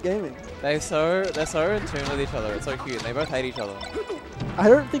so good at gaming. They're so in tune with each other. It's so cute. They both hate each other. I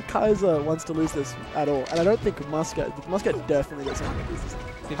don't think Kaiser wants to lose this at all, and I don't think Muscat definitely doesn't want to lose this.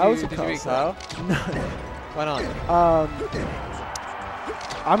 Did you beat Kyle? No. Why not?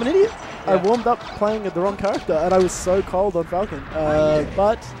 I'm an idiot. Yeah. I warmed up playing the wrong character, and I was so cold on Falcon.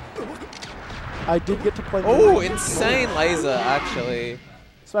 But I did get to play. Oh, insane laser, actually.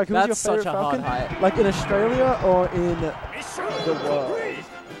 So, like, who's That's your favorite such a hard Falcon? height. Like in Australia or in the world?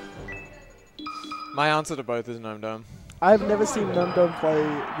 My answer to both is Gnome Dome. I've never seen Gnome Dome play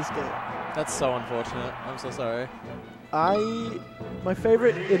this game. That's so unfortunate. I'm so sorry. My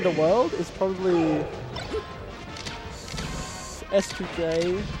favorite in the world is probably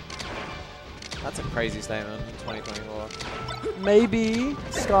S2J. That's a crazy statement in 2024. Maybe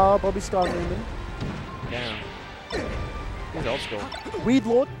Bobby Scar Newman. Damn. He's old school. Weed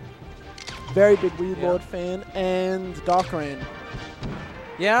Lord. Very big Weed Lord fan. And Darkran.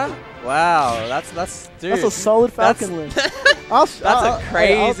 Yeah? Wow. That's dude. That's a solid Falcon win. That's a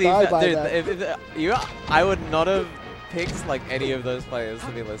crazy I'll die by dude. that. I would not have picked like any of those players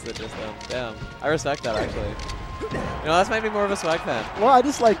to be listed just then. Damn. I respect that actually. You know, that's made me more of a Swag fan. Well, I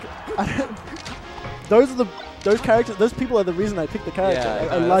just like those characters. Those people are the reason I picked the character.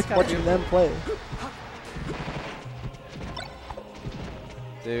 Yeah, I like watching them play.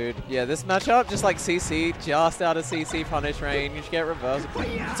 Dude, yeah, this matchup, just like CC, just out of CC punish range, you get reversal.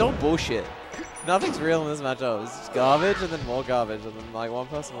 It's all bullshit. Nothing's real in this matchup. It's just garbage and then more garbage and then like one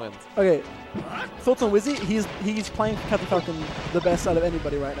person wins. Okay, thoughts on Wizzy? He's playing Captain Falcon the best out of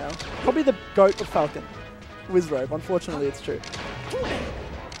anybody right now. Probably the GOAT of Falcon. Wizrobe, unfortunately it's true.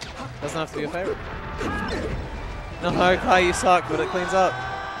 Doesn't have to be your favorite. No, Kai, you suck, but it cleans up.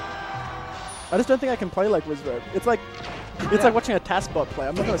 I just don't think I can play like Wizrobe. It's like watching a taskbot play.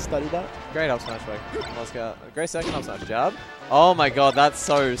 I'm not going to study that. Great up smash back. Muscat. Great second up smash jab. Oh my god, that's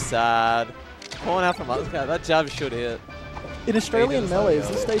so sad. Calling out from Muscat. That jab should hit. In Australian Melee, is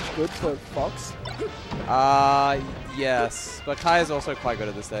this stage good for Fox? Yes. But Kai is also quite good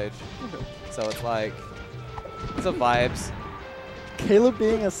at this stage. So it's like, it's a vibes. Caleb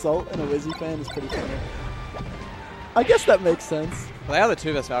being a Salt and a Wizzy fan is pretty funny. I guess that makes sense. Well, they are the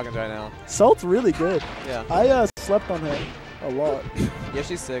 2 best Falcons right now. Salt's really good. Yeah. I slept on her a lot. Yeah,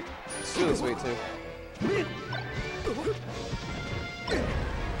 she's sick. She's really sweet too.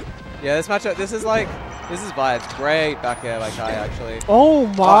 Yeah, this matchup, this is vibes. Great back air by Kai, actually. Oh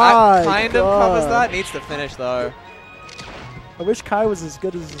my Kind of covers that. Needs to finish, though. I wish Kai was as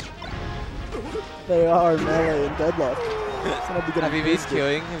good as they are in Melee and Deadlock. So I'd be getting Have you been boosted.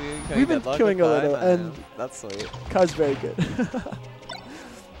 queuing? We've been queuing a little, and that's sweet. Kai's very good.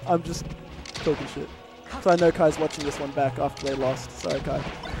 I'm just talking shit. So I know Kai's watching this one back after they lost. Sorry, Kai.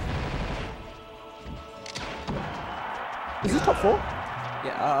 Is this top 4?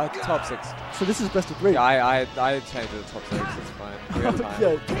 Yeah, top 6. So this is best of 3. Yeah, I changed it to top 6. It's fine. We have time.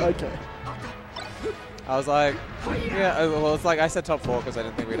 Yeah, okay. I was like, yeah, well, it's like I said top 4 because I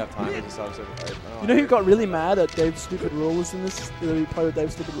didn't think we'd have time. So I was like, You know who got really mad at Dave's stupid rule was in this? He played with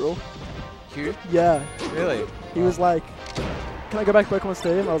Dave's stupid rule? Q? Yeah. Really? He was like, can I go back to Pokemon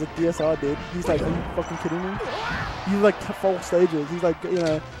Stadium? I was like, DSR, dude. He's like, are you fucking kidding me? He's like 4 stages. He's like, you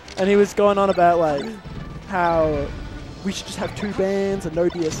know, and he was going on about like how we should just have 2 bands and no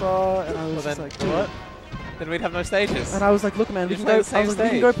DSR, and I was just like, what? Then we'd have no stages. And I was like, look, man, we can play go. the same I was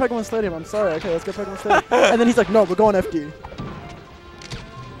like, we can go Pokemon Stadium. I'm sorry. Okay, let's go Pokemon Stadium. And then he's like, no, we're going FD.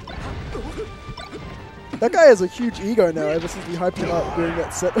 That guy has a huge ego now ever since we hyped him up during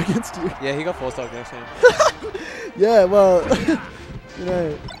that set against you. Yeah, he got 4-star next game. Yeah, well, you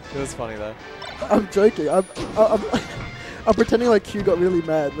know. It was funny though. I'm joking. I'm pretending like Q got really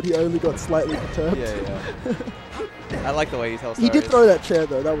mad, but he only got slightly perturbed. Yeah. I like the way he tells He stories. did throw that chair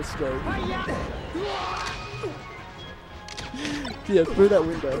though. That was scary. Yeah, through that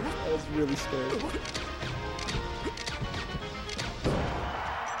window. That was really scary.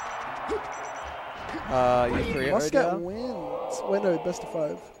 You 3 Muscat wins. Wait, no, best of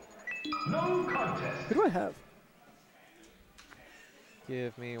 5. No contest. Who do I have?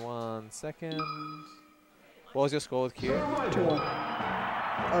 Give me 1 second. What was your score with Q? 2-1.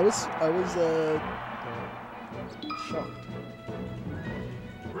 I was shocked.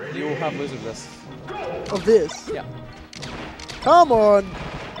 You will have loser of this. Of this? Yeah. Come on,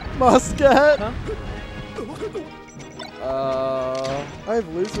 Muscat. Huh? I have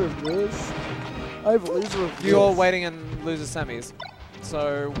loser of this. I have loser of this. You're waiting in loser semis.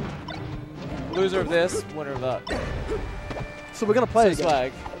 So, loser of this, winner of that. So we're gonna play So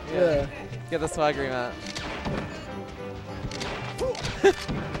again. swag. Yeah. Get the swag rematch.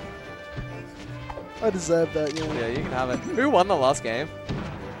 I deserve that, yeah. Yeah, you can have it. Who won the last game?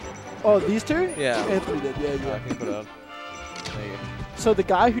 Oh, these 2? Yeah. Anthony did, yeah. Can you put it on? There you go. So the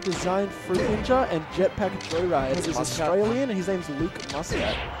guy who designed Fruit Ninja and Jetpack Joyride is Muscat. Australian, and his name's Luke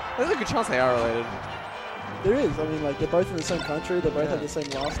Muscat. There's a good chance they are related. There is. I mean, like, they're both in the same country. They both have the same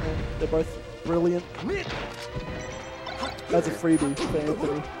last name. They're both brilliant. That's a freebie for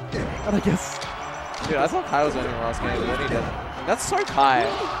Anthony. And I guess... Dude, I thought Kai was winning the last game, but then he didn't. That's so Kai.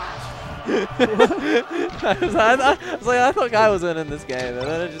 I was like, I thought Kai was winning this game, and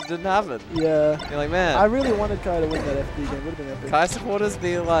then it just didn't happen. Yeah. You're like, man. I really wanted Kai to win that FD game. Would have been epic. Kai supporters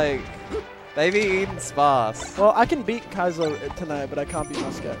be like, they be eating sparse. Well, I can beat Kaiser tonight, but I can't beat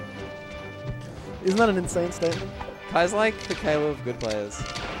Muscat. Isn't that an insane statement? Kai's like the Caleb of good players.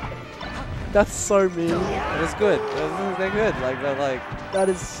 That's so mean. It is good. They're good. Like, they're like. That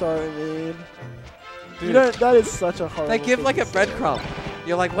is so mean. Dude, You don't. That is such a horrible. they give thing like to a say. breadcrumb.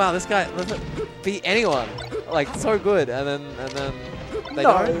 You're like, wow, this guy doesn't beat anyone. Like, so good, and then they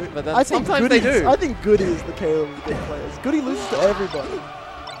No, don't. But then I think sometimes they Goody's- do. I think Goody is the Caleb of good players. Goody loses to everybody.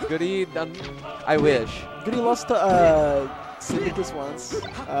 Goody, I wish. Goody lost to Syndicus once.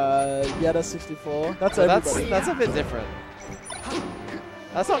 Yetta 64. That's But everybody. that's a bit different.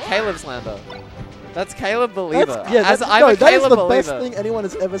 That's not Caleb slander. That's Caleb believer. That I'm a is Caleb the believer. best thing anyone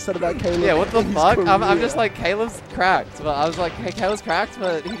has ever said about Caleb. Yeah, what the in his fuck? I'm career. just like, Caleb's cracked. But I was like, hey, Caleb's cracked,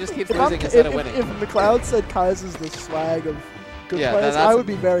 but he just keeps If, losing instead of winning. if McLeod said Kaiser's the swag of good Yeah, players, that's- I would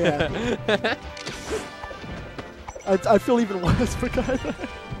be very happy. I feel even worse for Kaiser.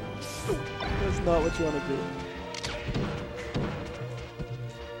 That's not what you want to do.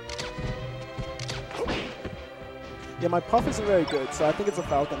 Yeah, my puff isn't very good, so I think it's a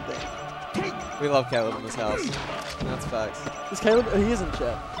Falcon thing. We love Caleb in this house. That's facts. Is Caleb? Oh, he is in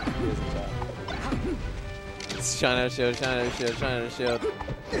chat. He is in chat. It's China shield, China shield, China shield.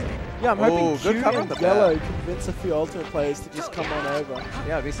 Yeah, I'm Ooh, hoping good Q cover and on the Yellow bat. convince a few ultimate players to just come on over.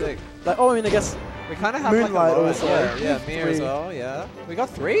 Yeah, it'd be sick. Like, oh, I mean, I guess We kind of have Moonlight like a low also. end. We Yeah, have Mir as 3. well, yeah. We got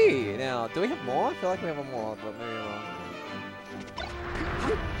 3 now. Do we have more? I feel like we have more, but maybe wrong.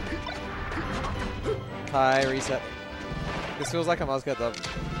 Kai, reset. This feels like a Muscat dub.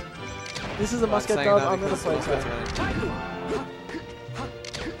 this is a Well, Muscat saying dub. that I'm gonna because play Muscat's Kai. winning.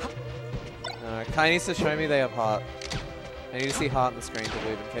 Kai needs to show me they have heart. I need to see heart on the screen to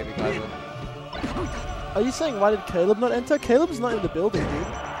believe in KB guys win. Are you saying why did Caleb not enter? Caleb's not in the building, dude.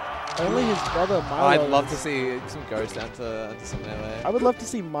 Only his brother Milo. I'd love to see some Ghost enter some melee. I would love to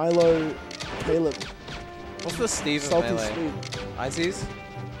see Milo, Caleb. What's the Steve of Salty melee? Steve. Ices?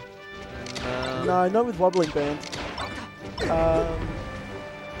 No, not with wobbling band.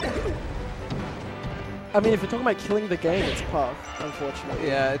 I mean, if you're talking about killing the game, it's Puff, unfortunately.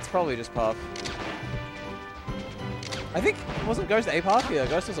 Yeah, it's probably just Puff. I think, wasn't Ghost a Puff? Yeah,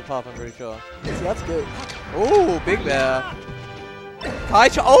 Ghost was a Puff, I'm pretty sure. So that's good. Ooh, Big Bear.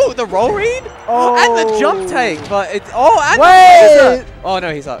 Oh, the roll read? Oh, and the jump take, but it's and wait! Oh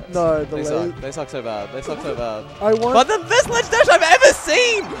no, he sucks. No, they suck. They suck so bad. They suck so bad. I want. But the best ledge dash I've ever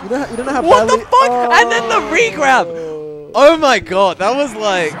seen. You don't know how. What the fuck? And then the re-grab. Oh my god, that was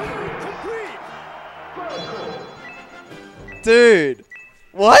like, dude,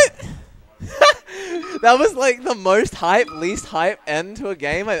 what? That was like the most hype, least hype end to a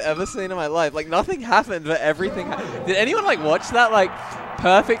game I've ever seen in my life. Like nothing happened, but everything happened. Did anyone like watch that like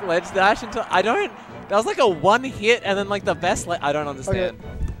perfect ledge dash until I don't? That was like a one hit and then like the best. I don't understand.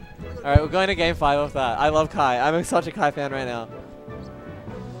 Okay. All right, we're going to game 5 of that. I love Kai. I'm such a Kai fan right now.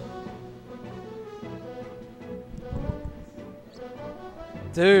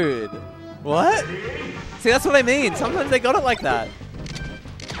 Dude, what? See, that's what I mean. Sometimes they got it like that.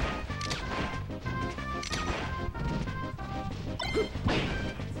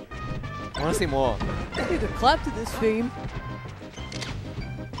 I want to see more. I need to clap to this theme.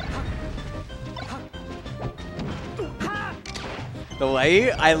 The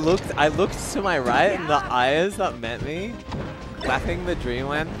way I looked to my right and the eyes that met me, clapping the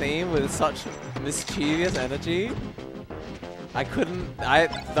Dreamland theme with such mischievous energy. I couldn't.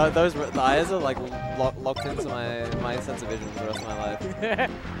 Those the eyes are like locked into my sense of vision for the rest of my life.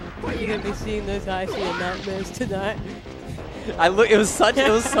 You're gonna be seeing those eyes in your nightmares tonight. It was so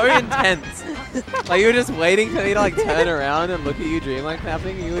intense. Like you were just waiting for me to like turn around and look at you Dreamland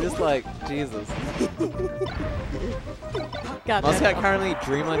clapping, and you were just like, Jesus. Muscat currently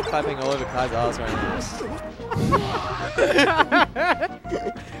Dreamland clapping all over Kai's ass right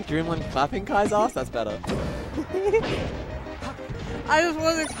now. Dreamland clapping Kai's ass? That's better. I just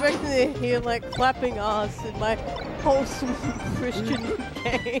wasn't expecting to hear like clapping ass in my wholesome Christian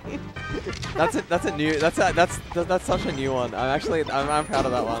game. That's such a new one. I'm proud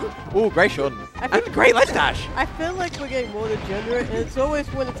of that one. Ooh, great short. And great ledge dash. I feel like we're getting more degenerate, and it's always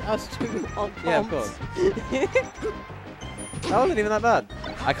when it's us two on Yeah, of course. That wasn't even that bad.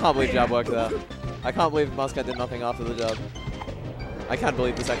 I can't believe jab worked there. I can't believe Muscat did nothing after the jab. I can't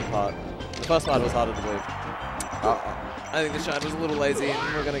believe the second part. The first part was harder to believe. I think the shine was a little lazy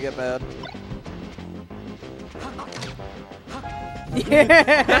and we're gonna get bad.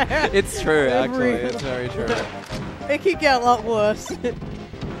 Yeah! It's true, actually. It's very true. It could get a lot worse.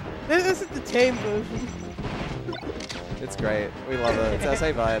 This is the tame version. It's great. We love it. It's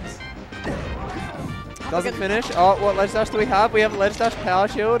SA vibes. Doesn't finish. Oh, what ledge dash do we have? We have ledge dash power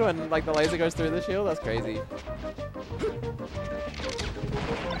shield when like the laser goes through the shield. That's crazy.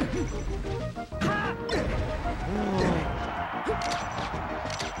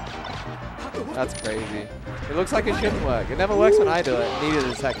 That's crazy. It looks like it shouldn't work. It never works when I do it. Need to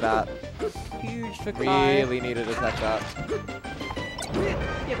detect that. Huge for Kai. Really need to detect that. Yeah,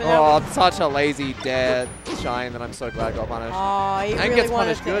 Oh, I'm such a lazy dead shine that I'm so glad got punished. Oh, he And really gets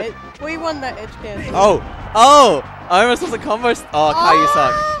wanted punished to good. We won that edge cancel. Oh! I almost was a combo. Oh, Kai, you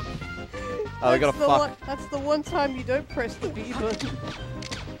suck. Oh, we got a fuck. That's the one time you don't press the B button.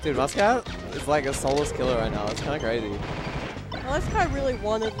 Dude, Muscat is like a soulless killer right now. It's kind of crazy. Unless Kai really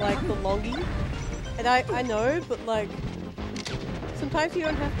wanted like the longie. And I know, but like sometimes you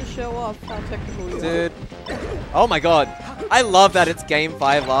don't have to show off how technical you are. Dude. Oh my god. I love that it's game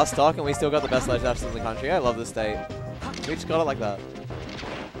 5 last stock and we still got the best ledge dashes in the country. I love this state. We just got it like that.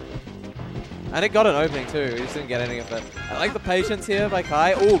 And it got an opening too. We just didn't get any of it. I like the patience here by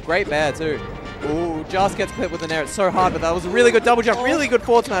Kai. Ooh, great bear too. Ooh, just gets clipped with the nair. It's so hard, but that was a really good double jump. Really good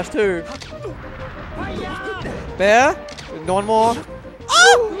forward smash too. Bear. One more.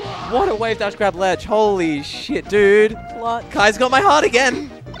 Oh! What a wave dash grab ledge. Holy shit, dude. Clutch. Kai's got my heart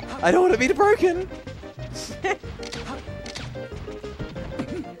again. I don't want to be broken.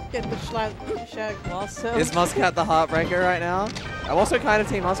 Get the shag glass sound. Is Muscat the heartbreaker right now? I'm also kind of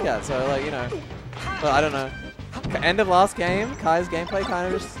team Muscat, so like, you know. But I don't know. End of last game, Kai's gameplay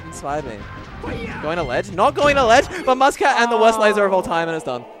kind of just inspired me. Going to ledge? Not going to ledge, but Muscat and the worst laser of all time and it's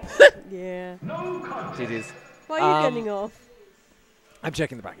done. Yeah. GG's. Why are you getting off? I'm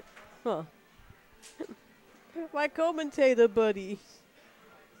checking the bracket. Huh. My commentator buddy.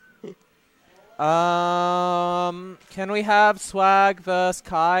 Can we have Swag versus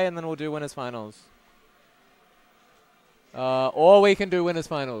Kai and then we'll do winners finals? Or we can do winners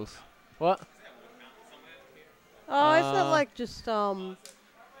finals. What? Oh, isn't it like just I'm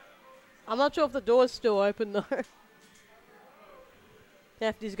not sure if the door's still open though.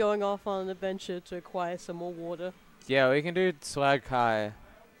 Hefty's going off on an adventure to acquire some more water. Yeah, we can do Swag Kai.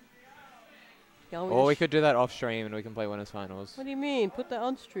 Yeah, Or we could do that off stream and we can play winners finals. What do you mean? Put that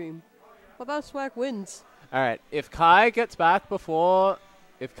on stream. What about Swag wins? Alright, if Kai gets back before...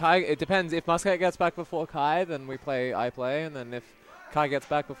 it depends. If Muscat gets back before Kai, then I play. And then if Kai gets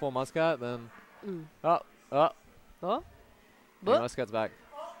back before Muscat, then... What? Yeah, Muscat's back.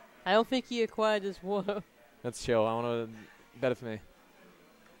 I don't think he acquired his water. That's chill. I want to... Better for me.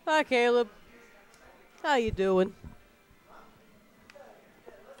 Hi, Caleb. How you doing?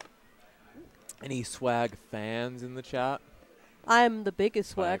 Any Swag fans in the chat? I'm the biggest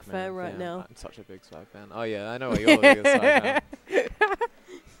Swag fan man, right yeah, now. I'm such a big Swag fan. Oh yeah, I know you're the biggest Swag fan.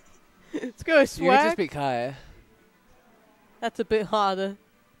 Let's go, You could Swag. just be Kai. That's a bit harder.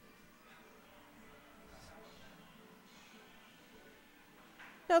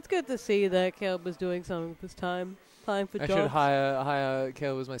 That's good to see that Caleb was doing something with his time. Applying for I jobs. should hire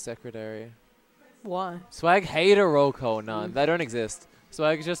Caleb as my secretary. Why? Swag hater roll call, none. They don't exist.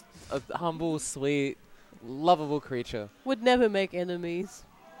 Swag is just a humble, sweet, lovable creature. Would never make enemies.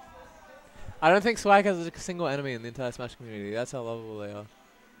 I don't think Swag has a single enemy in the entire Smash community. That's how lovable they are.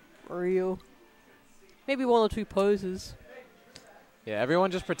 Real. Maybe one or two poses. Yeah,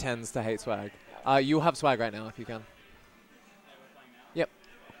 everyone just pretends to hate Swag. You have Swag right now if you can. Yep.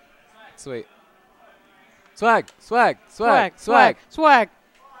 Sweet. Swag! Swag! Swag! Swag! Swag!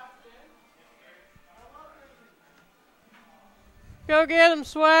 Go get him,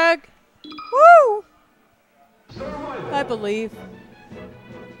 Swag! Woo! I believe.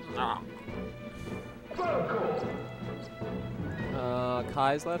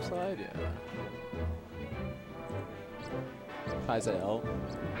 Kai's left side? Yeah. Kai's at L.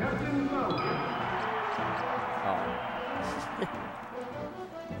 Oh.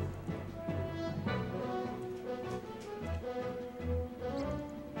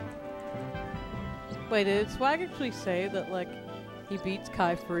 Wait, did Swag actually say that, like, he beats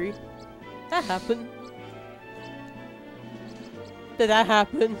Kai free? That happened. Did that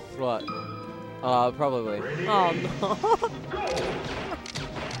happen? What? Probably. Oh no.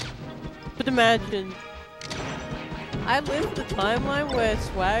 But imagine. I lived the timeline where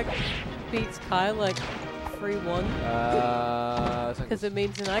Swag beats Kai like 3-1. Because it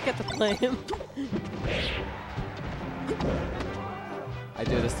means then I get to play him. I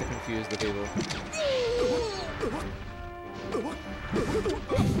do this to confuse the people.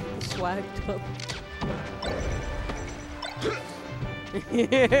 Swagged up.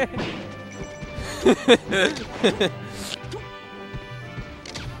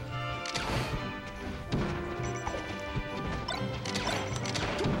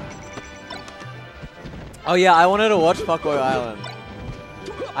 Oh yeah, I wanted to watch Fuckboy Island.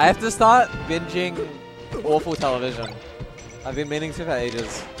 I have to start binging awful television. I've been meaning to for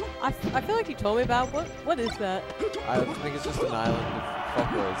ages. I feel like you told me about what is that? I think it's just an island of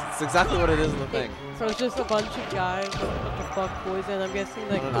fuckboys. It's exactly what it is in the thing. So it's just a bunch of guys with a bunch of fuckboys, and I'm guessing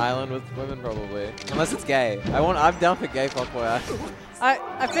like On an island with women, probably. Unless it's gay. I'm down for gay Fuckboy Island.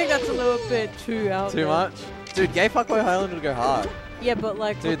 I think that's a little bit too out there. Too much? Dude, gay Fuckboy Island would go hard. Yeah, but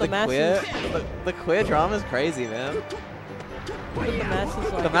like Dude, with the masses, the queer drama's crazy, man. with the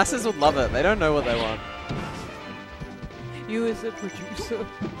masses, like The masses would love it. They don't know what they want. you as a producer.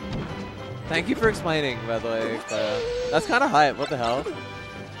 Thank you for explaining, by the way, Claire. That's kind of hype. What the hell?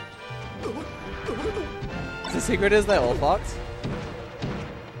 The secret is they're all fucked.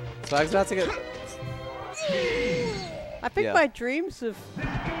 Swag's about to get... I think Yeah. my dreams of,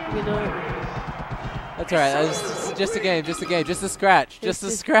 you know, That's alright. That's just a game. Just a game. Just a scratch. Just a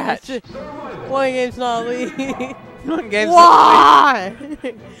scratch. one game's not league. One game's Why?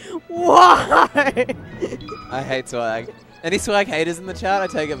 Why? I hate Swag. Any Swag haters in the chat? I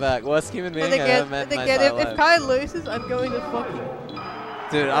take it back. Worst human being And I've ever met in my again, entire if life. Kai loses, I'm going to fucking.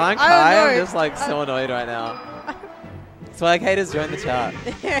 Dude, I'm I don't Kai. know. I'm just like so annoyed right now. Swag haters, join the chat.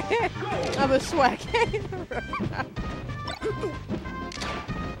 I'm a swag hater.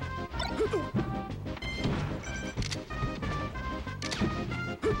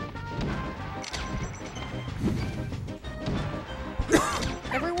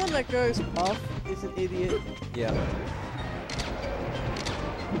 Everyone that goes off is an idiot. Yeah.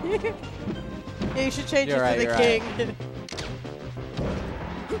 Yeah, you should change You're it right, to the you're king.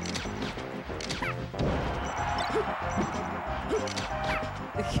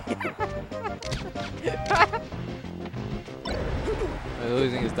 He's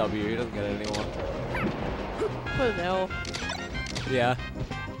losing his W. He doesn't get it anymore. Put an L. Yeah.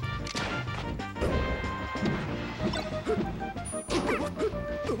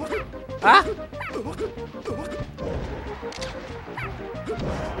 Ah!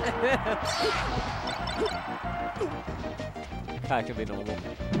 That can be normal.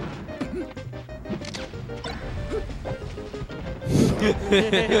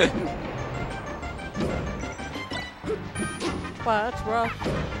 Wow, that's rough.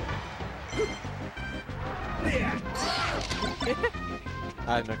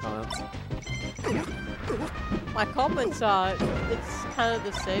 I have no comments. My comments are, it's kind of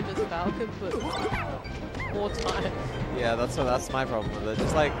the same as Falcon, but more time. Yeah, that's my problem with it.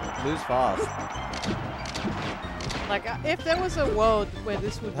 Just like lose fast. Like, if there was a world where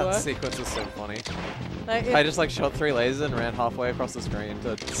this would That work, sequence is so funny. like, I just like shot 3 lasers and ran halfway across the screen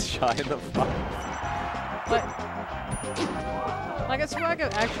to shine the fire. like it's where I've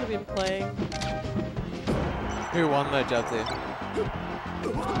actually been playing. Who won the jab team?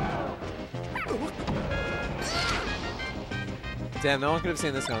 Damn, no one could have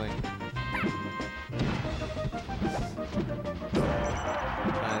seen this coming.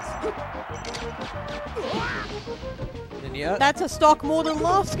 Nice. And yet, That's a stock more than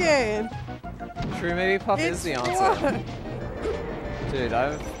last game. true, maybe Puff is It's the answer. what? Dude,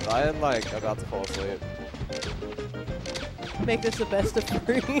 I'm like about to fall asleep. Make this the best of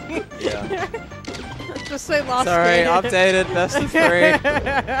 3. Yeah. Just say last Sorry, game. updated, best of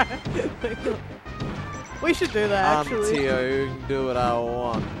 3. We should do that, I'm actually. Tio, you can do what I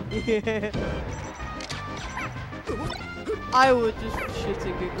want. Yeah. I would just shit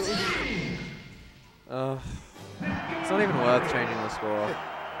and giggle. It's not even worth changing the score.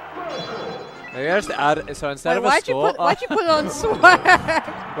 Maybe I just add, so instead of a why'd score... why'd you put on swag?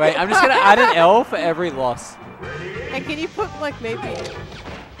 Wait, I'm just gonna add an L for every loss. And can you put, like, maybe...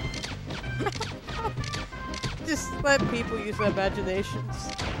 just let people use their imaginations.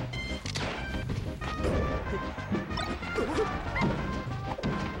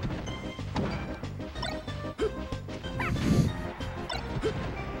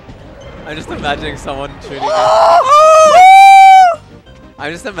 I'm just imagining someone tuning in.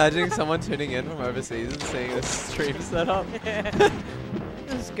 I'm just imagining someone tuning in from overseas and seeing this stream setup.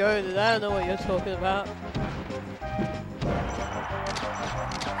 Just go, dude. I don't know what you're talking about.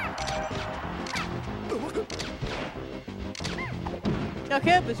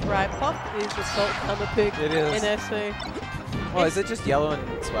 Okay, that's right. Pop is the salt hammer pick It is. in SA. Oh, is it just yellow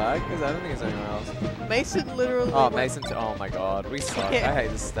and swag? Because I don't think it's anyone else. Mason literally. Oh, went- Mason. Oh my god, we suck. I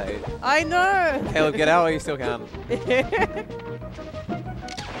hate this state. I know. Caleb, get out while you still can.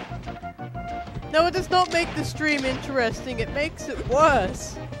 No, it does not make the stream interesting. It makes it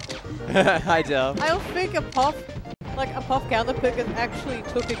worse. Hi, Del. I don't think a Puff counterpicker actually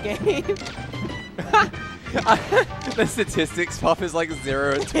took a game. The statistics Puff is like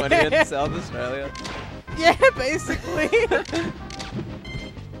 0 and 20 in South Australia. Yeah, basically.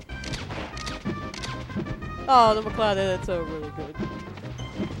 Oh, the McLeod edits are really good.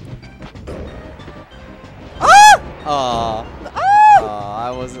 Oh, Ah!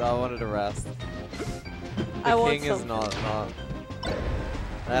 I wanted to rest. The I want king is something. not.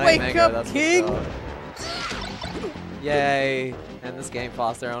 That Wake ain't mango, up, that's for king! sure. Yay! End this game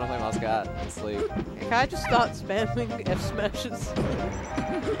faster. I want to play Muscat and sleep. Can I just start spamming F smashes?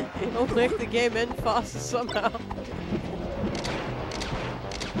 It'll make the game end faster somehow.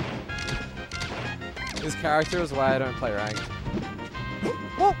 This character is why I don't play ranked.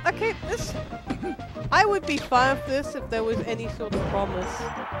 Well, okay, this... I would be fine with this if there was any sort of promise.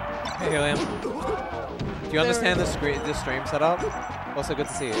 Hey, Liam. Do you understand the stream setup? Also, good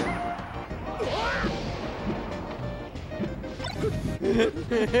to see you.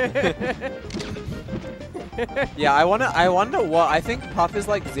 Yeah, I wonder what, I think Puff is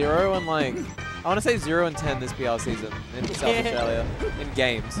like 0 and like, I want to say 0 and 10 this PL season in South Australia, in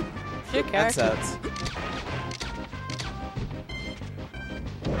games Shit and character. sets.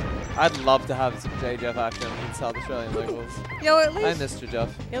 I'd love to have some JJF action in South Australian locals. Yo, at I least, miss JJF.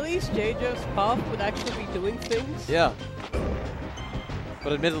 JJ's Puff would actually be doing things. Yeah.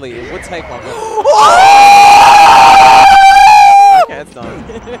 But admittedly, it would take longer. Okay, it's done.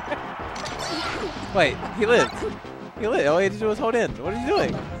 Wait, he lived. He lived. All he had to do was hold in. What are you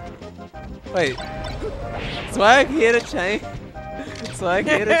doing? Wait. Swag here to change. Swag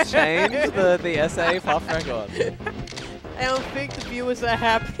here to change the SA Puff record. I don't think the viewers are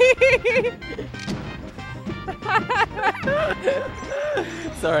happy.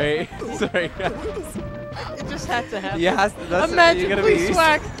 Sorry. Sorry, guys. It just just had to happen. Yes, that's Imagine, you're gonna please, be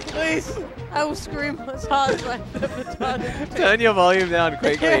Swag, please. I will scream as hard as I've ever done. Turn your volume down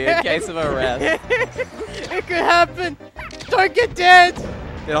quickly in case of arrest. It could happen. Don't get dead.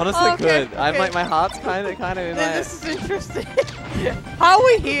 It honestly Okay, could. I'm okay. like, my heart's kind of in my. This is interesting. How are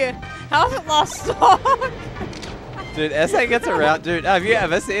we here? How's it last stock? Dude, SA gets around. Dude, have you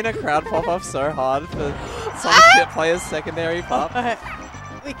ever seen a crowd pop off so hard for some shit player's secondary pop? Alright,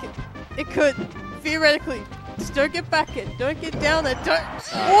 we can. It could theoretically. Just don't get back in. Don't get down there. Don't.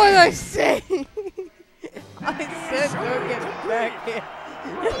 What did I say? I said don't get back in.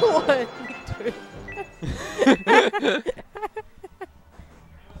 What did you do?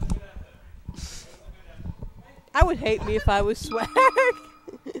 I would hate me if I was Swag.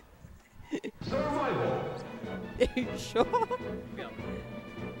 Survival. Are you sure?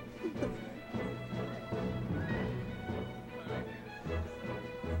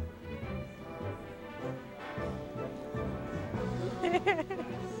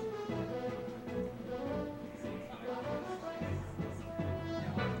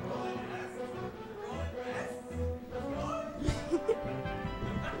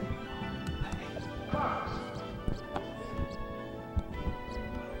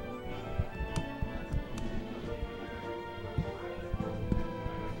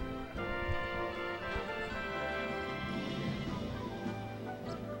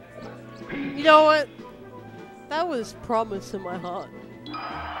 You know what? That was promise in my heart.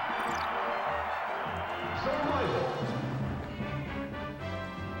 Survival.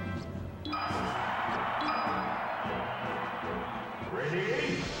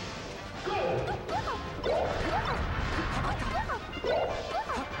 Ready? Go!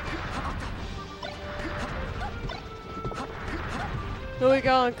 Here we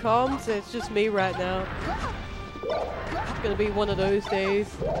go on comms. It's just me right now. It's gonna be one of those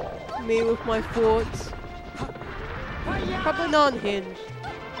days. Me with my thoughts. Probably not unhinged.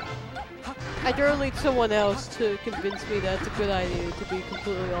 I don't need someone else to convince me that it's a good idea, to be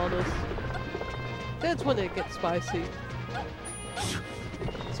completely honest. That's when it gets spicy.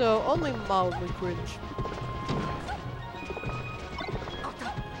 So, only mildly cringe.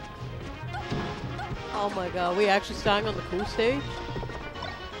 Oh my god, we actually starting on the cool stage?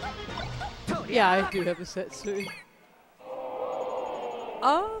 Yeah, I do have a set soon.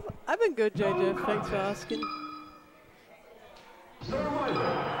 I've been good, JJ. Thanks for asking. Not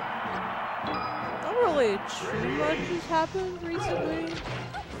really too much has happened recently.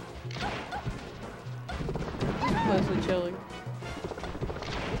 Just mostly chilling.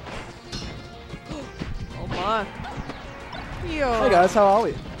 Oh my. Yo. Hey guys, how are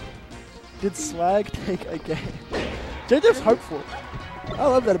we? Did Swag take a game? JJ's hopeful. I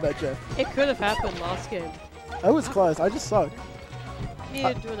love that about Jeff. It could have happened last game. I was close. I just suck.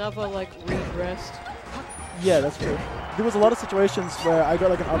 Needed to do another like read rest. Yeah, that's true. There was a lot of situations where I got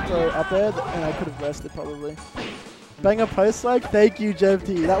like an up throw up there and I could have rested probably. Banger post Swag? Thank you, Jeff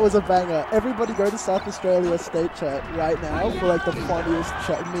T. That was a banger. Everybody go to South Australia State Chat right now for like the funniest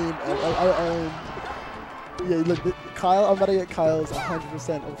chat meme ever. Yeah, look, Kyle, I'm about to get Kyle's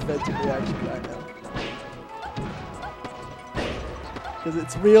 100% authentic reaction right now. Because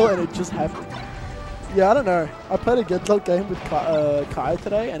it's real and it just happened. Yeah, I don't know. I played a Deadlock game with Kai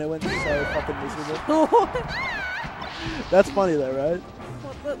today and it went so fucking miserable. That's funny though, right?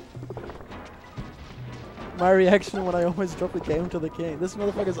 My reaction when I almost dropped the game to the king. This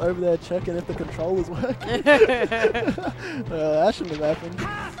motherfucker's over there checking if the controller's working. That shouldn't have happened.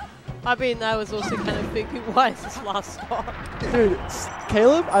 I mean, I was also kind of thinking, why is this last stop? Dude,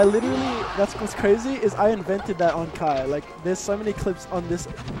 Caleb, I literally, that's what's crazy, is I invented that on Kai. Like, there's so many clips on this.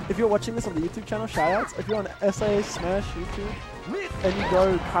 If you're watching this on the YouTube channel, shoutouts. If you're on SA Smash YouTube, and you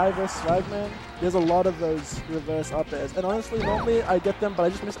go Kai vs Swagman, there's a lot of those reverse up airs. And honestly, normally I get them, but I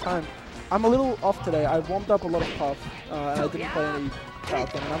just missed time. I'm a little off today. I warmed up a lot of Puff, and I didn't play any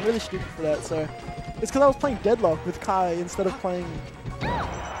Falcon, and I'm really stupid for that. So, it's because I was playing Deadlock with Kai instead of playing...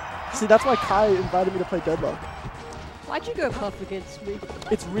 See, that's why Kai invited me to play Deadlock. Why'd you go Puff against me?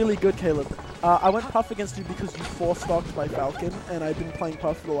 It's really good, Caleb. I went Puff against you because you 4-stocked my Falcon, and I've been playing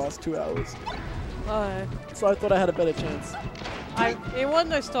Puff for the last 2 hours. Alright. So I thought I had a better chance. In one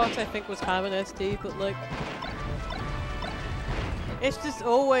of those stocks, I think was kind of an SD, but like... It's just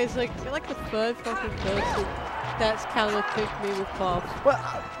always like, you're like the third fucking person that's counter-picked me with Puff.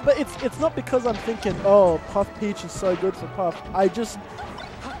 But it's not because I'm thinking, oh, Puff Peach is so good for Puff. I just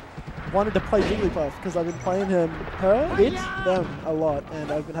wanted to play Jigglypuff because I've been playing them a lot, and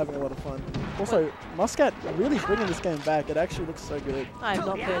I've been having a lot of fun. Also, Muscat really bringing this game back. It actually looks so good. I have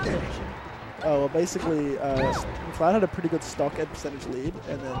not paid attention. Oh, well, basically, McLeod had a pretty good stock and percentage lead,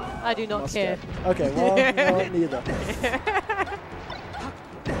 and then... I do not care. Okay, well, you know what, neither.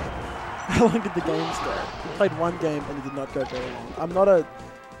 How long did the games go? We played one game and it did not go very long. I'm not a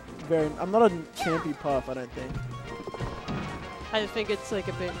campy puff, I don't think. I just think it's like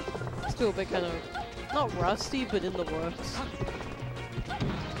still a bit kind of, not rusty, but in the works.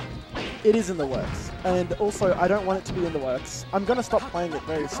 It is in the works, and also I don't want it to be in the works. I'm gonna stop playing it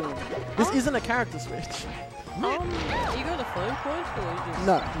very soon. This isn't a character switch. Are you going to phone point or you just...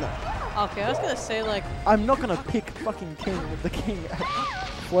 No. Okay, I was gonna say like... I'm not gonna pick fucking King with the King at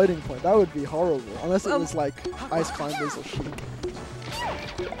floating point. That would be horrible, unless it was like Ice Climbers or Sheik.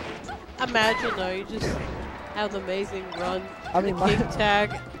 Imagine though, you just have an amazing run. I mean, the King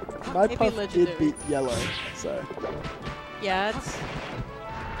tag. My Maybe puff legendary. did beat Yellow, so... Yeah, it's...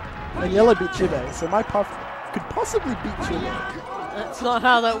 And Yellow beat Chibe, so my puff could possibly beat Chibe. That's not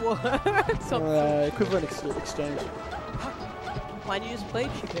how that works. Equivalent exchange. Why don't you just play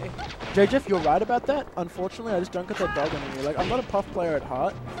Chibe? JJF, you're right about that. Unfortunately, I just don't get that dog in me. Like, I'm not a puff player at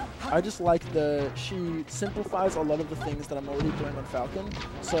heart. I just like she simplifies a lot of the things that I'm already doing on Falcon.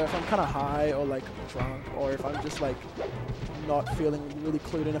 So if I'm kind of high or like drunk, or if I'm just like not feeling really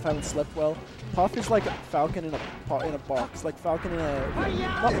clued in, if I haven't slept well, Puff is like Falcon in a box. Like Falcon in a,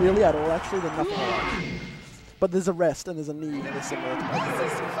 not really at all actually, there's nothing like. But there's a rest and there's a knee and there's similar to my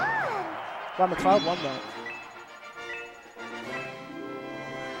Wow, McLeod won that.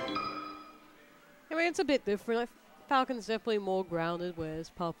 I mean, it's a bit different. Like, Falcon's definitely more grounded,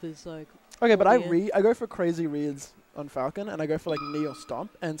 whereas Puff is like... Okay, but I go for crazy reads on Falcon, and I go for like knee or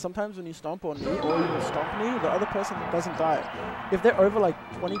stomp, and sometimes when you stomp or knee, or even stomp knee, the other person doesn't die. If they're over like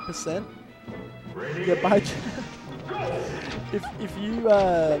 20%, yeah, bye. if you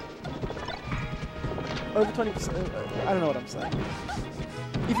over 20%, I don't know what I'm saying.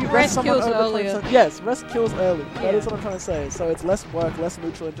 If you rest someone kills over earlier. 20%, yes, rest kills early. Yeah. That is what I'm trying to say. So it's less work, less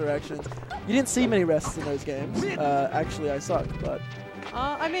neutral interactions. You didn't see many rests in those games. Actually, I suck, but...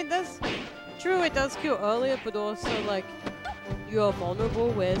 I mean, that's true, it does kill earlier, but also, like, you're vulnerable,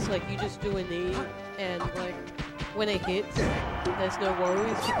 whereas, like, you just do a knee, and, like, when it hits, there's no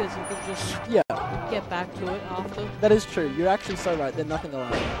worries, because you can just get back to it after. That is true. You're actually so right. They're nothing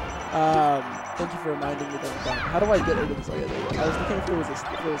alike. Thank you for reminding me that. How do I get rid of this? Okay, I was looking if there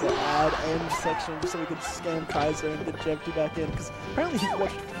was an add end section just so we could scam Kaiser and get Jebty back in, because apparently he's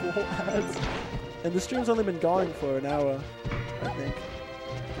watched 4 ads, and the stream's only been going for an hour, I think.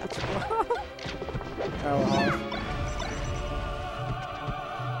 Hour and a half.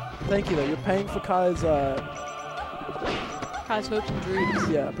 Thank you though. You're paying for Kai's hopes and dreams.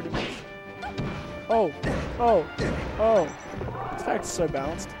 Yeah, pretty much. Oh. This character's so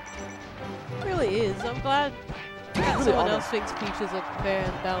balanced. It really is. I'm glad that really someone honest. else thinks Peach is a fair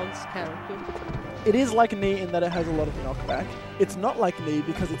and balanced character. It is like Knee in that it has a lot of knockback. It's not like Knee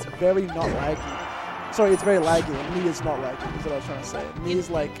because it's very not laggy. Sorry, it's very laggy, and Knee is not laggy, is what I was trying to say. Knee is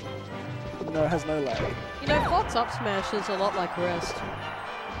like, no, it has no lag. You know, Fox Up Smash is a lot like Rest.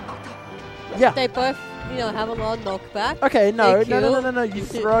 Yeah. They both, you know, have a lot of knockback. Okay, no. They You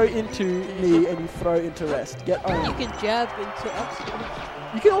throw into Knee and you throw into Rest. Get owned. You can jab into up smash.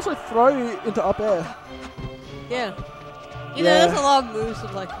 You can also throw into up air. Yeah. You know, there's a lot of moves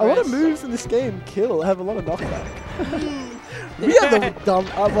with like Rest. A lot of moves in this game have a lot of knockback. We are the dumb.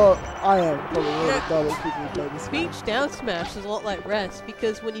 Well, I am probably one of the dumbest people who play this game. Peach down smash is a lot like Rest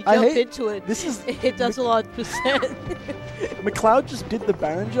because when you jump into it, it does a lot of percent. McLeod just did the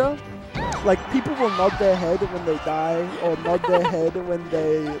Barringer. Like, people will nod their head when they die, or nod their head when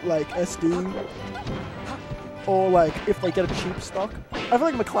they, like, SD, or, like, if they get a cheap stock. I feel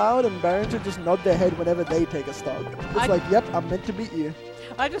like McLeod and Barringer just nod their head whenever they take a stock. It's like, yep, I'm meant to beat you.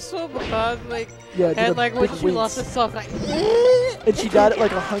 I just saw McLeod, like, and, like, when she lost her stock, like, and she died at,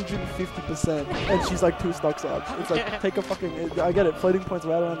 like, 150%, and she's, like, 2 stocks up. It's like, take a fucking, I get it, floating points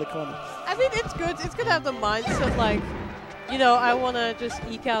right around the corner. I mean, it's good. It's good to have the mindset, like, you know, I want to just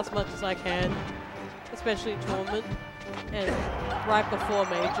eke out as much as I can, especially in tournament, and right before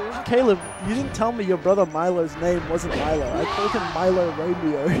major. Caleb, you didn't tell me your brother Milo's name wasn't Milo. I called him Milo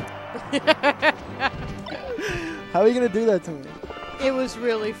Romeo. How are you going to do that to me? It was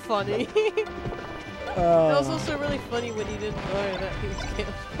really funny. It was also really funny when he didn't know that he was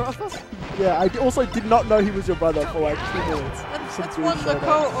Caleb's brother. Yeah, I also did not know he was your brother for like 2 minutes. That's one of the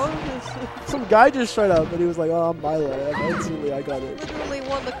co-owners. Some guy just showed up and he was like, oh, I'm Milo. And instantly I got it. Literally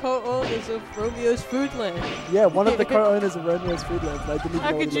one of the co-owners of Romeo's Foodland. Yeah, one of the co-owners of Romeo's Foodland. I didn't even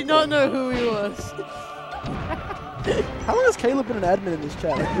How could you not know who he was? How long has Caleb been an admin in this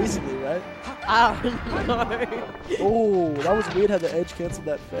chat? Like recently, right? I don't know. Oh, that was weird how the edge cancelled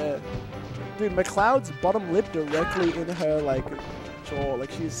that fair. Dude, McLeod's bottom lip directly in her like jaw.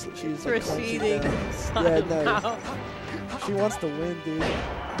 Like she's like, clenching Receding down. side Yeah, of no. mouth. She wants to win, dude.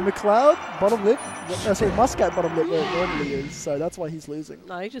 McLeod bottom lip. Sorry, Muscat bottom lip where it normally is. So that's why he's losing.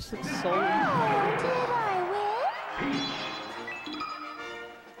 No, he just looks solid.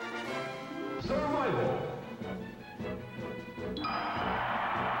 Survival.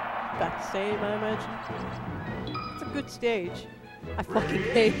 Backstage, I imagine. It's a good stage. I fucking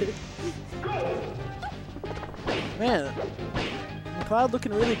hate it. Man, McLeod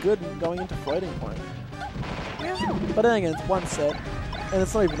looking really good going into floating point. Yeah. But then again, it's one set, and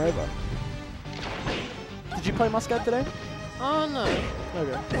it's not even over. Did you play Muscat today? Oh no.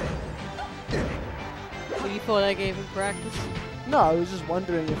 Okay. Well, you thought I gave him practice? No, I was just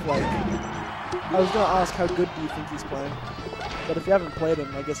wondering if, like, I was going to ask how good do you think he's playing? But if you haven't played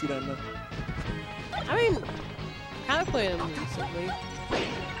him, I guess you don't know. I mean, kind of played him recently,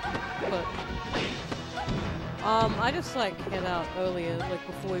 but I just like head out earlier, like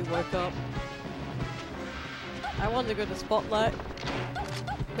before we woke up. I wanted to go to Spotlight.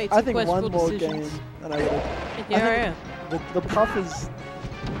 Made some I think one questionable more decisions. game, and I would have. And here I am. The puff is,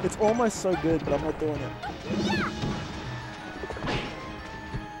 it's almost so good, but I'm not doing it.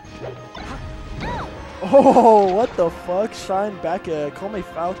 Oh, what the fuck? Shine back air. Call me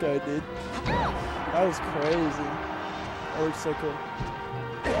Falco, dude. That was crazy. That looks so cool.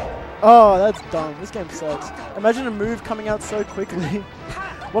 Oh, that's dumb. This game sucks. Imagine a move coming out so quickly.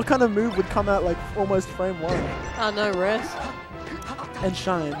 What kind of move would come out like almost frame 1? Oh, no rest. And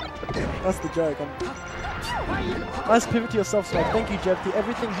shine. That's the joke. Nice pivot to yourself, Swag. Thank you, Jeffy.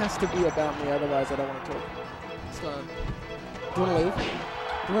 Everything has to be about me, otherwise I don't want to talk. It's fine. Do you want to leave? Do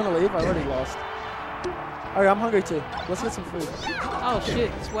you want to leave? I already lost. Alright, I'm hungry too. Let's get some food. Oh shit,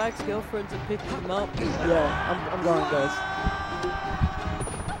 Swag's girlfriends are picking him up. Yeah, I'm going, guys.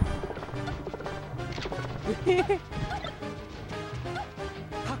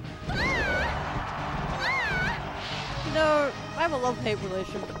 You know, I have a love-hate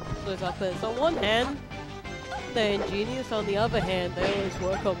relationship with those uppers. On one hand, they're ingenious. On the other hand, they always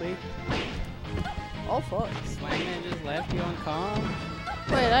work on me. Oh fuck. Swagman just left you on calm.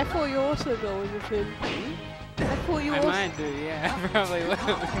 Wait, I thought you were also going with him. I thought you I also... might do, yeah, I probably will.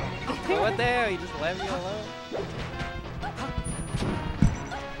 But what the hell? He just left me alone.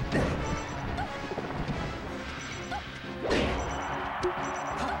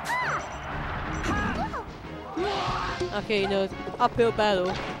 Okay, no, uphill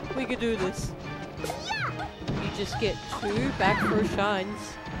battle. We could do this. You just get 2 back throw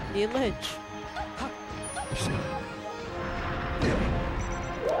shines near ledge.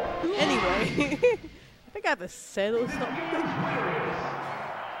 Anyway, I think I have a set or something.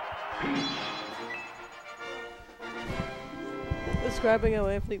 Describing how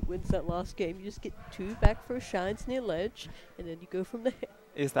Anthony wins that last game, you just get 2 back throw shines near ledge, and then you go from there.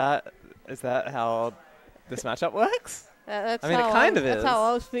 Is that how this matchup works? That's I mean, it how kind of That's is. how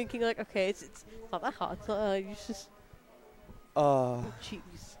I was thinking. Like, okay, it's not that hard. It's not, you just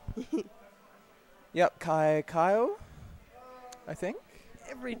cheese Yep, Kyle, I think.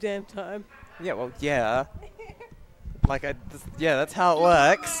 every damn time. Yeah, well, yeah. Like, yeah, that's how it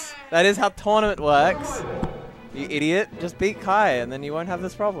works. That is how tournament works. You idiot. Just beat Kai, and then you won't have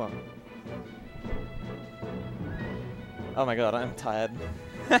this problem. Oh my god, I'm tired.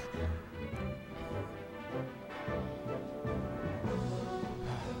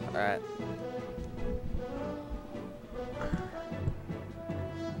 Alright.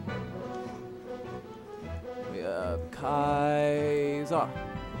 We have Kaiser.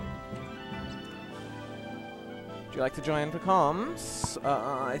 Would you like to join for comms?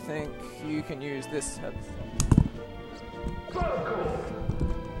 I think you can use this.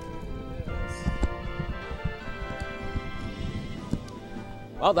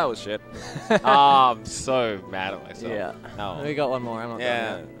 Well, that was shit. I'm so mad at myself. Yeah. No. We got one more. I'm not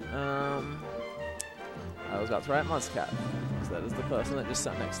Yeah. done yet. I was about to write Muscat, because that is the person that just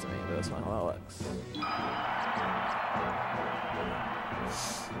sat next to me, but that's not how that works.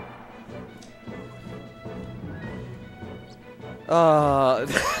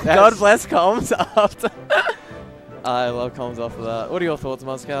 God bless comms after. I love comms after that. What are your thoughts,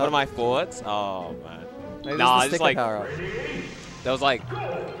 Muscat? What are my thoughts? Oh, man. Maybe Nah, just the just like, power up. there was like,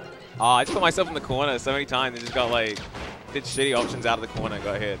 I just put myself in the corner so many times and just got like, did shitty options out of the corner and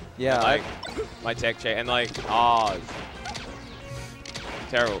got hit. Yeah. And, like, my tech check and like,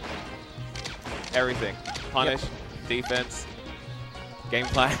 terrible. Everything. Punish, defense, game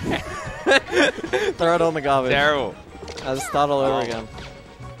plan. Throw it on the garbage. Terrible. I just start all over again.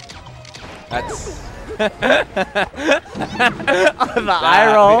 That's The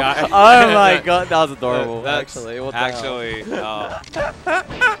eye roll. Oh my god, that was adorable. That's actually, what the hell? actually.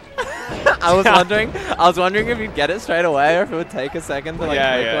 I was wondering if you'd get it straight away or if it would take a second to like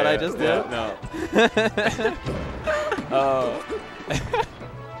make what I just did. No. Oh.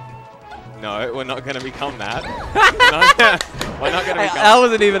 No, we're not going to become that. We're not going to become. I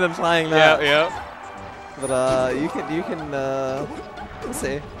wasn't even implying that. Yeah. But you can. We'll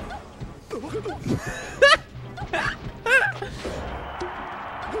see.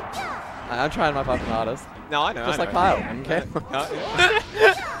 I'm trying my fucking hardest. No, I know. Just I like know. Kyle. Okay.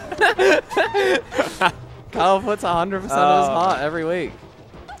 Kyle puts 100% of his heart every week.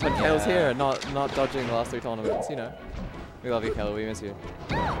 When Kale's here, not dodging the last 3 tournaments. You know, we love you, Kale. We miss you.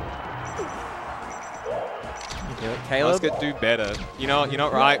 Caleb, Let's do better. You know,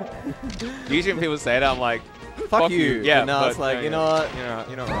 right? Usually when people say that, I'm like, fuck you. Yeah, but now it's like, you know what?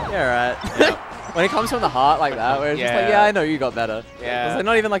 You're not right. Yeah, right. When it comes from the heart like that, where it's just like, yeah, I know you got better. Yeah. It's like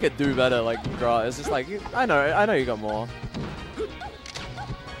not even like a do better, like draw. It's just like, I know you got more.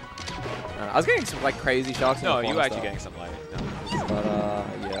 I was getting some like crazy shocks. No, you were actually getting some like. No. But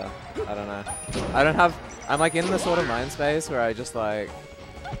yeah, I don't know. I'm like in the sort of mind space where I just like.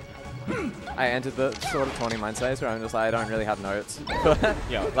 I entered the sort of 20 mind space where I'm just like, I don't really have notes.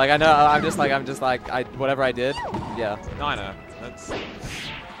 Yeah. Like I know, I'm just like, whatever I did, yeah. No, I know. That's.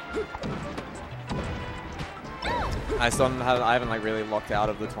 I haven't like really locked out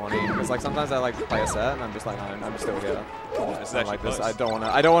of the 20 because like sometimes I like to play a set and I'm just like, I'm still here. It's I'm like this. close.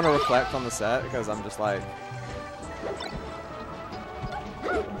 I don't wanna reflect on the set because I'm just like.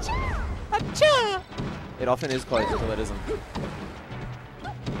 It often is close until it isn't.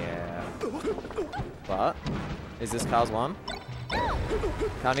 Yeah. But is this Carl's one?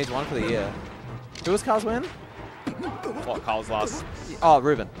 Carl needs one for the year. Who was Carl's win? What, Carl's last? Oh,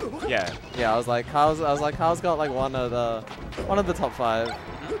 Ruben. Yeah. Yeah, I was like, Carl's got like one of the top 5.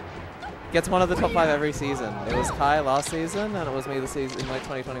 Gets one of the top 5 every season. It was Kai last season, and it was me the season in like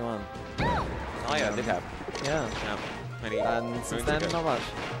 2021. Oh yeah, it did happen. Yeah. Yeah. And since then, not much.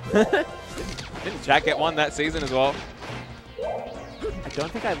 Didn't Jack get one that season as well? I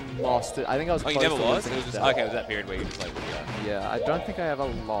don't think I lost it. I think I was. Oh, you close never to lost? losing It was just to Jack. okay. It was that period where you just like Yeah, I don't think I ever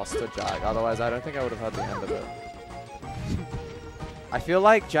lost to Jack. Otherwise, I don't think I would have had the end of it. I feel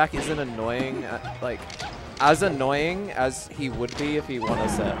like Jack isn't annoying, like, as annoying as he would be if he won a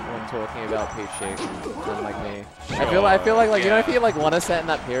set when talking about Peach Shake and like me. I feel like you know, if he like won a set in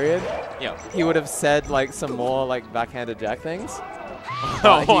that period, he would have said like some more like backhanded Jack things.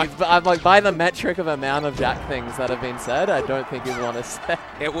 But I'm like, by the metric of amount of Jack things that have been said, I don't think he'd won a set.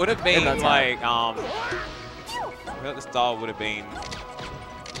 It would have been like the style would have been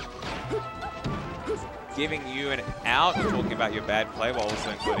giving you an out and talking about your bad play while also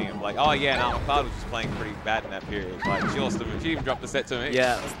including him. Like, oh yeah, no, McLeod was just playing pretty bad in that period. Like, she lost him. She even dropped the set to me.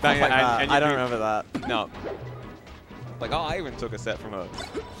 Yeah, Bang, like that. and I don't remember that. No. Like, oh, I even took a set from her.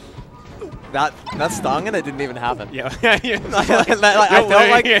 That stung and it didn't even happen. Yeah. I felt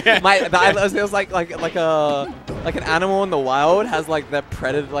like it was like an animal in the wild has like their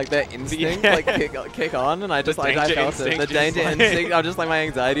predator, like their instinct, like kick on, and I just like I felt it. The danger instinct. I'm just like my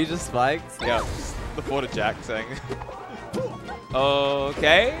anxiety just spikes. Yeah. The thought of Jack saying,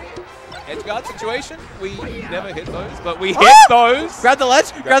 "Okay, edge guard situation. We never hit those, but we hit those. Grab the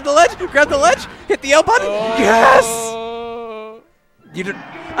ledge. Grab the ledge. Grab the ledge. Hit the L button. Yes. You did.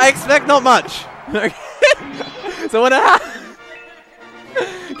 I expect not much. So when I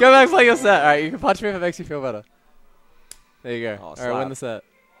go back to play your set. All right, you can punch me if it makes you feel better. There you go. All right, win the set.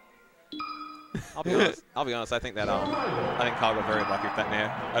 I'll be honest. I think that Carl got very lucky with that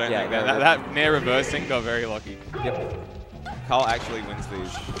nair. I don't think that nair reversing got very lucky. Yep. Carl actually wins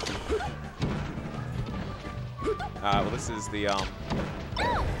these. Well, this is the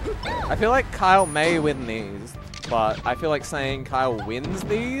I feel like Kyle may win these, but I feel like saying Kyle wins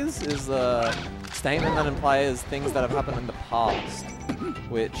these is a statement that implies things that have happened in the past,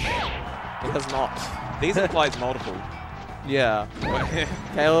 which it has not. These implies multiple. Yeah.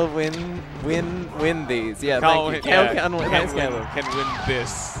 Caleb win these. Yeah, Kyle thank you. Kyle can win. Thanks, Caleb. Can win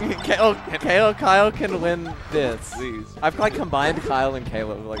this. Kyle can win this. These. I've like combined Kyle and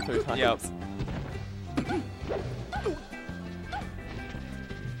Caleb like 3 times. Yep.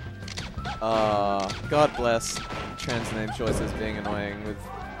 God bless trans name choices being annoying with.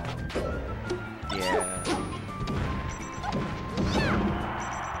 Yeah.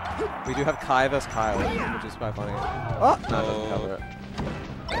 We do have Kai vs Kyle, which is quite funny. Oh! No, it doesn't cover it.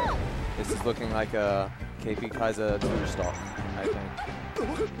 This is looking like a KP Kaiser 2 stock, I think.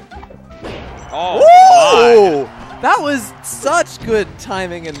 Oh! That was such good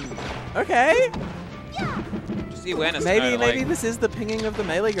timing and okay. Just the awareness. Maybe to know, maybe like, this is the pinging of the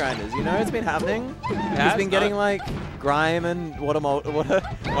melee grinders. You know, it's been happening. has, He's been getting no. like grime and what are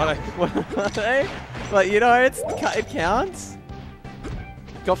they? But you know, it counts.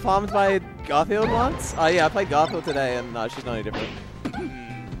 Got farmed by Garfield once. Oh yeah, I played Garfield today, and no, she's not any different.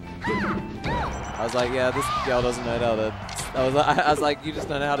 I was like, yeah, this girl doesn't know how to. I was like, you just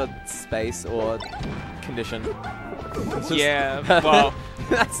don't know how to space or condition. It's just- Yeah, well,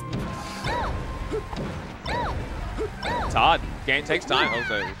 that's it's hard. Game takes time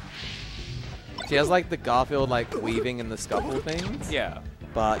also. she has like the Garfield like weaving and the scuffle things. Yeah.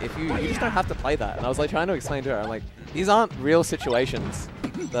 But if you just don't have to play that. And I was like trying to explain to her, I'm like, these aren't real situations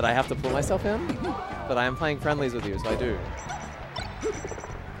that I have to put myself in, but I am playing friendlies with you, so I do.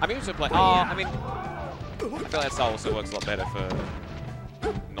 I mean, also play. I mean, I feel like that style also works a lot better for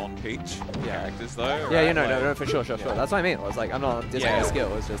non-peach characters, though. Yeah, right? you know, Like, no, for sure. That's what I mean. I was like, I'm not dissing the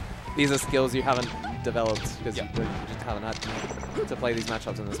skill. It's just these are skills you haven't developed because you just haven't had to play these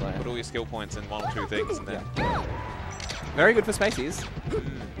matchups in this way. Put all your skill points in one or two things, and then Very good for spacies.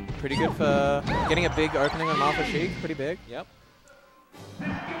 Pretty good for getting a big opening on Martha Sheik. Pretty big. Yep.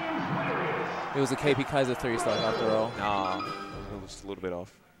 It was a KP Kaiser 3-stock after all. It was a little bit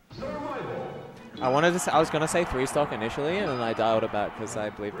off. I was gonna say 3-stock initially, and then I dialed it back because I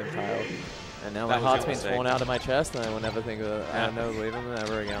believed in Kyle. And now my That was heart's your been mistake. torn out of my chest, and I will never think of it. I will never believe him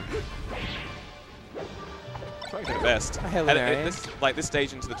ever again. Probably for the best. Hail At Mary. this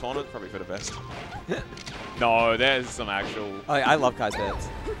stage into the tournament, probably for the best. No, there's some actual. Oh, yeah, I love Kai's bits.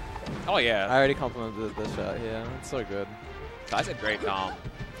 Oh yeah. I already complimented the shot. Yeah, it's so good. Guys had great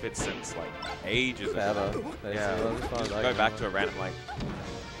fits since like ages ago. Forever. Yeah. Well, as far as Just I go can back to a remember.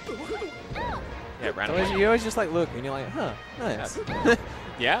 random random. You always just like look and you're like, huh, nice.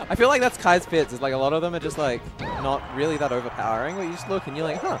 Yeah. I feel like that's Kai's fits. It's like a lot of them are just like not really that overpowering, but you just look and you're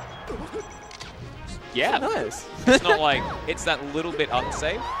like, huh, Yeah. nice. It's not like it's that little bit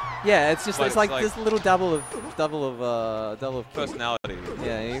unsafe. Yeah, it's just But it's like it's this little double of Personality.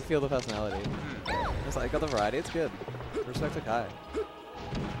 Yeah, you feel the personality. It's like got the variety. It's good. Respect to Kai.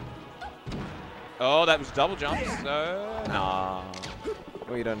 Oh, that was double jumps. So nah.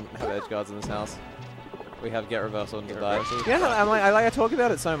 We don't have edge guards in this house. We have get reversal and Get die. reversal. Yeah, I talk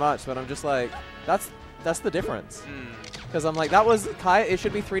about it so much, but I'm just like, that's the difference. Because I'm like, that was Kai. It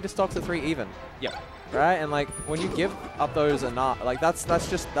should be 3 to stocks to 3 even. Yep. Right, and like when you give up those enough, like that's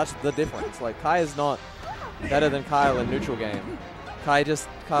the difference. Like Kai is not better than Kyle in neutral game. Kyle just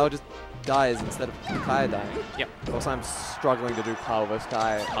dies instead of Kai dying. Yep. Also, I'm struggling to do Kyle versus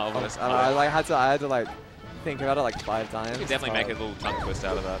Kai. Kyle versus I Kyle. had to like think about it like 5 times. You could definitely make a little tongue twist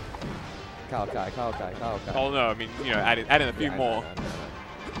out of that. Kyle Kai. Oh no, I mean, you know, add in a few Yeah, I more. know.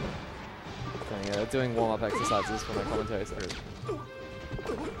 Yeah, doing warm-up exercises for my commentary series.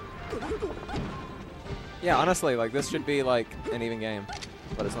 Yeah, honestly, like this should be like an even game,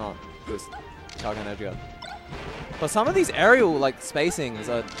 but it's not. Because Kyle can't edge guard. But some of these aerial like spacings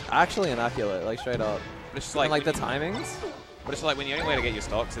are actually immaculate, like straight up. But it's just And, like, like the timings, but it's like when the only way to get your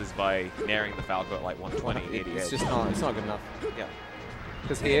stocks is by naring the Falco at like 120 near the it's edge. just not. It's not good enough. Yeah.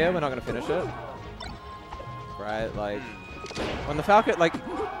 Because here we're not gonna finish it. Right, like when the Falco, like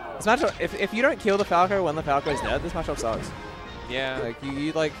this matchup, if you don't kill the Falco when the Falco is dead, this matchup sucks. Yeah. Like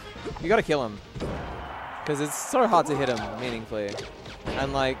you gotta kill him. Because it's so hard to hit him meaningfully.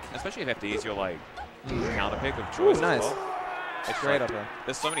 And like, Especially if FD is your like counter pick of choice. ooh, nice. As well. It's Great like, up there.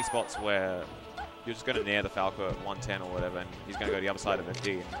 There's so many spots where you're just going to nair the Falco at 110 or whatever, and he's going to go to the other side of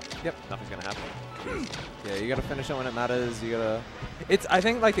FD, and Yep. nothing's going to happen. Yeah, you gotta finish it when it matters. You gotta. I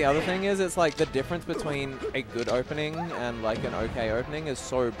think like the other thing is it's like the difference between a good opening and like an okay opening is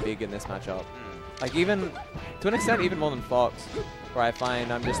so big in this matchup. Like even, to an extent, even more than Fox, where I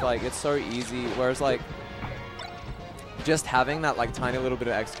find I'm just like, it's so easy. Whereas like, just having that like tiny little bit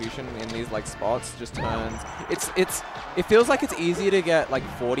of execution in these like spots just turns, it feels like it's easier to get like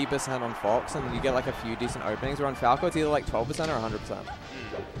 40% on Fox and you get like a few decent openings, where on Falco it's either like 12% or 100%.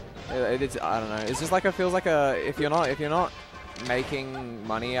 It's, I don't know, it's just like, it feels like if you're not making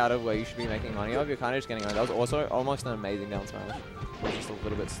money out of where you should be making money of, you're kind of just getting on. That was also almost an amazing down smash. It was just a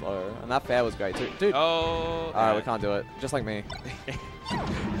little bit slow. And that fair was great too. Dude. Oh. Alright, we can't do it. Just like me.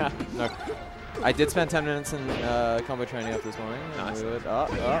 No. I did spend 10 minutes in combo training up this morning. And Nice. we would, no,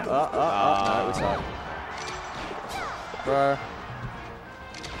 we suck. Bro.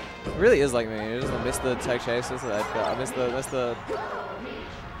 It really is like me. You just miss the tech chases. I miss the.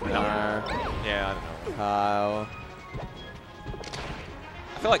 No. Yeah, I don't know. Kyle.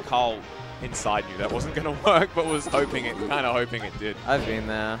 I feel like Carl inside knew that wasn't going to work, but was kind of hoping it did. I've been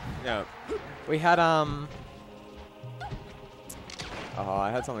there. Yeah. We had Oh,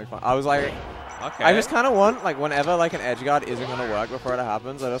 I had something fun. I was like, Okay. I just kind of want, like, whenever, like, an edge guard isn't going to work before it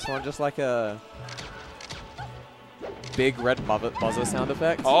happens, I just want just, like, a big red buzzer sound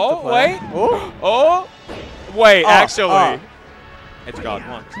effect. Oh, wait. Oh. Oh. Wait, Oh, actually. oh. Edge guard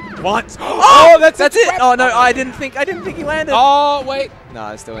once. Oh, that's it. Oh, no, I didn't think he landed. Oh, wait. No,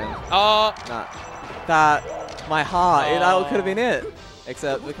 it's still in. Oh. Nah. That, my heart, that could have been it.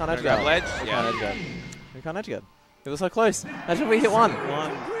 Except we can't edge guard. Ledge? We Yeah. can't edge guard. We can't edge guard. It was so close. Imagine if we hit one.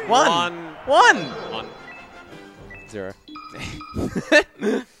 One. 0.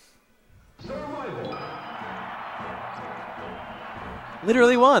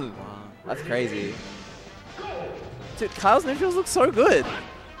 Literally 1. That's crazy. Dude, Kyle's neutrals look so good.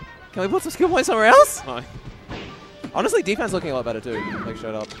 Can we put some skill points somewhere else? Honestly, defense looking a lot better too. Like,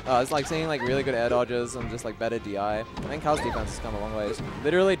 straight up. It's like seeing like really good air dodges and just like better DI. I think Kyle's defense has come a long way. It's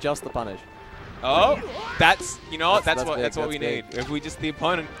literally just the punish. Oh, that's, you know what? That's That's what we big. need. If we just, the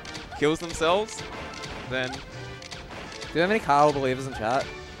opponent kills themselves, then. Do you have any Kyle believers in chat?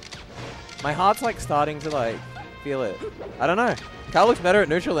 My heart's like starting to like feel it. I don't know. Kyle looks better at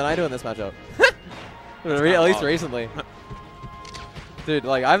neutral than I do in this matchup. At least recently. Dude,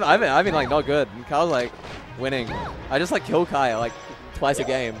 like I've been like not good, and Kyle's like winning. I just like kill Kyle like twice a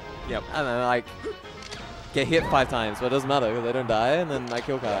game. Yep. And then like get hit 5 times, but it doesn't matter because they don't die, and then I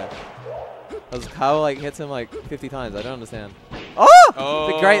kill Kyle. Because Kyle like hits him like 50 times. I don't understand. Oh!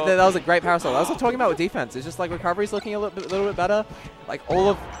 That was a great parasol. That's what I'm talking about with defense. It's just like recovery's looking a little bit better. Like all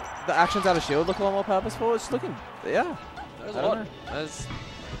of the actions out of shield look a lot more purposeful. It's just looking, yeah. There's I a don't lot. know. There's.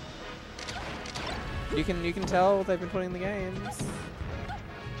 You can tell what they've been putting in the games.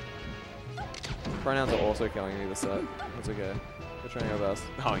 Pronouns are also killing me this set. It's okay. We're trying our best.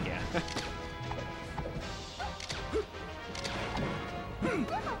 Oh, yeah.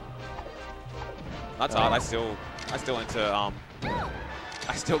 That's hard. I still enter,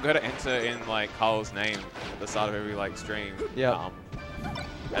 I still gotta enter in like Carl's name at the start of every like stream. Yeah.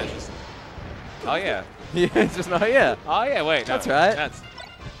 And it's just, oh yeah. Yeah, it's just not, yeah. Oh yeah, wait. No, That's right. That's,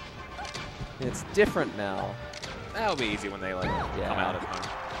 It's different now. that'll be easy when they like come out at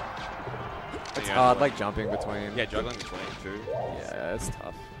home. It's Yeah, hard, like jumping between. Yeah, juggling between too. Yeah, it's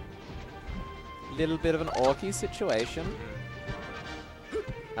tough. Little bit of an orky situation.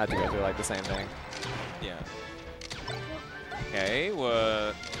 I had to go through like the same thing. Yeah. Okay,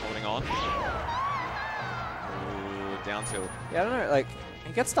 we're holding on. Ooh, down tilt. Yeah, I don't know, like,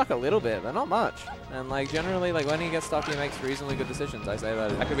 he gets stuck a little bit, but not much. And like generally, like when he gets stuck, he makes reasonably good decisions. I say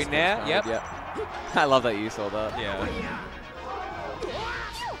that. That could be Nair, yep. Yeah. I love that you saw that. Yeah.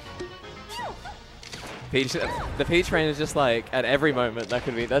 Peach, the Peach train is just like at every moment that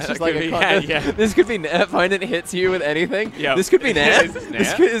could be. That's just That like could a be, con- yeah. This could be Nair. Opponent hits you with anything. Yep. This could be Nair. Is this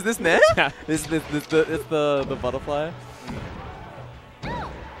Nair? Is this Nair? It's the butterfly.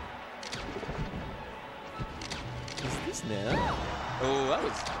 Is this Nair? Oh, that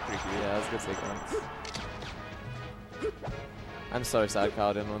was pretty good. Yeah, that was a good sequence. I'm so sad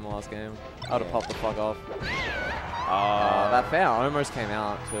Kyle didn't win the last game. I would have popped the fuck off. That fair almost came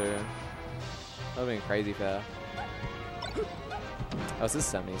out too. That would have been crazy fair. Oh, this is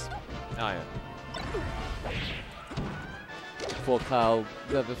semis. Oh, yeah.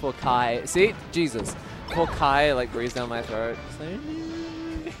 Before Kai, see? Jesus. Before Kai, like, breathes down my throat.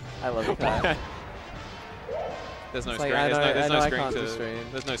 I love you, Kai. There's no It's screen. like, There's no I screen can't to. do stream.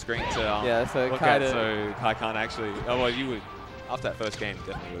 There's no screen to. Yeah, so look Kai at, so Kai can't actually. Oh well, you would. After that first game,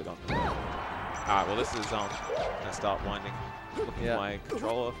 definitely would have gone. All right. Well, this is gonna start winding. Looking Yeah. at my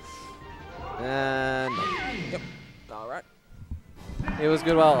controller. And yep. All right. It was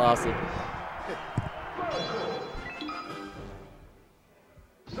good while it lasted.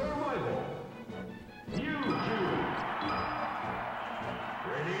 Survival. You two.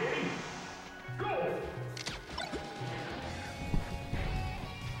 Ready? Go!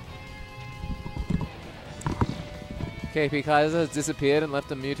 KP Kaiser has disappeared and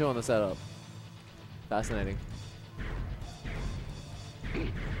left a Mewtwo on the setup. Fascinating.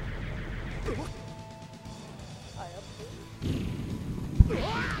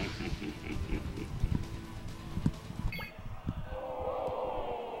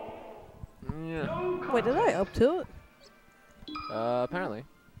 Yeah. Wait, did I up tilt? Apparently.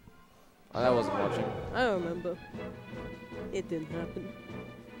 I wasn't watching. I don't remember. It didn't happen.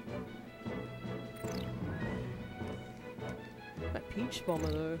 That peach bomber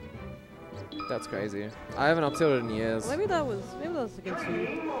though. That's crazy. I haven't up tilted in years. Maybe that was against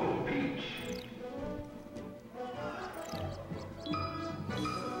you.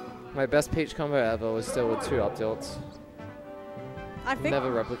 My best Peach combo ever was still with 2 up tilts. I think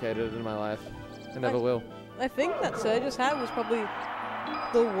Never replicated it in my life. I never will. I think that Surge's hat was probably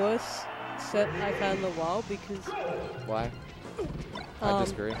the worst set I've had in a while because Why? I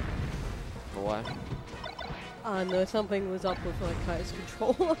disagree. But why? I know something was up with like Kai's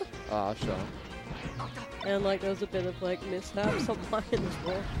controller. Ah, sure. And like there was a bit of like mishaps on mine as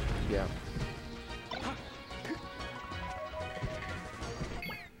well. Yeah.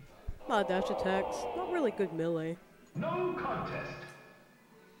 Dash attacks, not really good melee. No contest.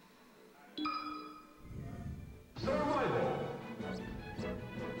 Survival.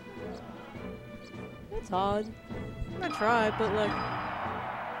 It's hard. I tried, but like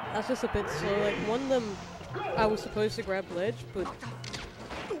that's just a bit slow. Like one of them, I was supposed to grab ledge, but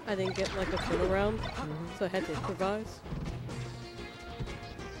I didn't get like a turnaround, so I had to improvise.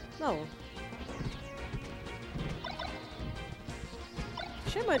 No.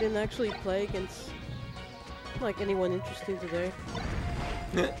 Shame I didn't actually play against like anyone interesting today.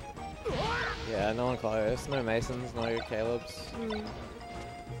 Yeah, no one close. No Masons, no Caleb's.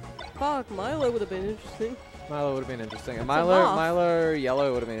 Fuck, Milo would have been interesting. Milo would have been interesting. And It's a buff. Milo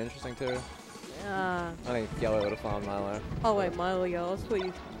Yellow would have been interesting too. Ah. I think Yellow would have found Milo. Oh wait, Milo Yellow. That's what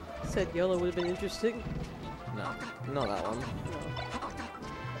you said. Yellow would have been interesting. No, not that one.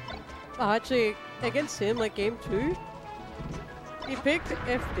 Oh, actually, against him, like game 2, he picked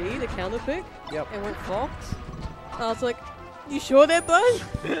FD, the counter pick, Yep. and went Fox. I was like, you sure there, bud?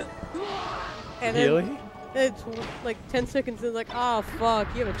 And then Really? it's like 10 seconds in, like, ah, fuck,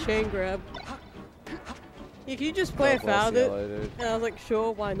 you have a chain grab. You can just play God bless without it. Yellow, dude. And I was like,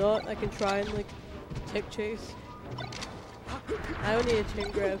 sure, why not? I can try and like tech chase. I don't need a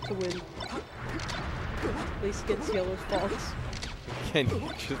chain grab to win. At least against Yellow's Fox. Can you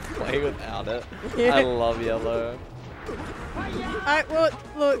just play without it? Yeah. I love Yellow. Well,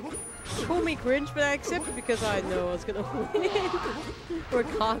 look, call me cringe, but I accept it because I know I was gonna win,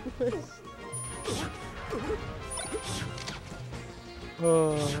 regardless.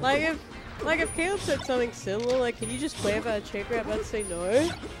 Like if Caleb said something similar, like, can you just play without a chain grab? I'd say no.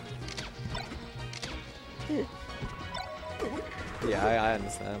 Yeah, I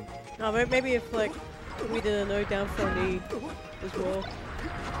understand. No, but maybe if like we did a no down for a knee as well.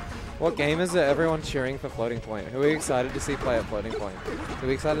 What game is it? Everyone cheering for floating point. Who are you excited to see play at floating point? Who are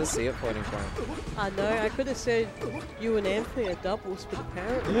you excited to see at floating point? I know, I could have said you and Anthony are doubles, but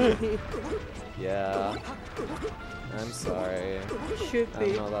apparently Yeah. I'm sorry. should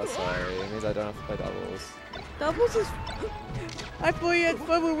be. I'm not that sorry. It means I don't have to play doubles. Doubles is. I thought you had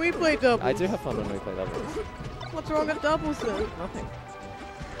fun when we play doubles. I do have fun when we play doubles. What's wrong with doubles then? Nothing.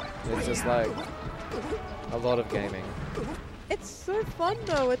 It's just like a lot of gaming. It's so fun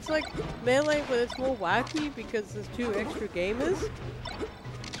though. It's like melee, but it's more wacky because there's 2 extra gamers.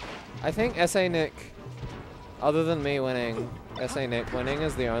 I think SA Nick, other than me winning, SA Nick winning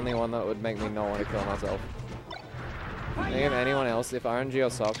is the only one that would make me not want to kill myself. I think if anyone else, if RNG or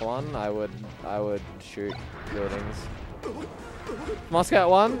Sock won, I would shoot buildings. Muscat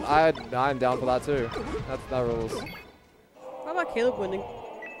won, I'm down for that too. That rules. How about Caleb winning?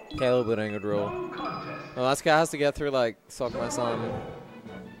 Caleb winning would rule. Well, that guy has to get through like Sock My Son,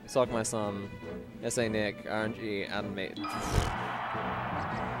 SA Nick, RNG, and me.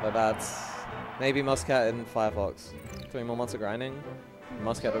 But that's maybe Muscat and Firefox. 3 more months of grinding.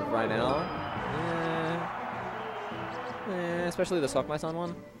 Muscat right now. Especially the Sock My Son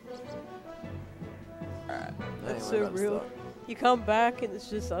one. Alright. That's so real. You come back and it's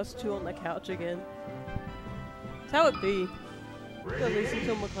just us 2 on the couch again. That's how it be. At least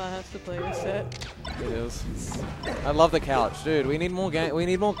until McClay has to play a set. It is. I love the couch, dude. We need more game. We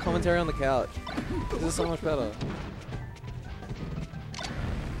need more commentary on the couch. This is so much better.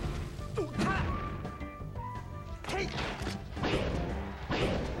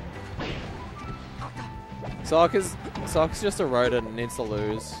 Sock's just a rodent and needs to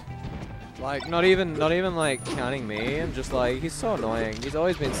lose. Like not even like counting me. I'm just like he's so annoying. He's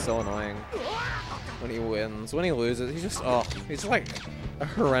always been so annoying. When he wins, when he loses, he's just like a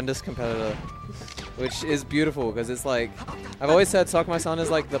horrendous competitor, which is beautiful because it's like I've always said Sock My Son is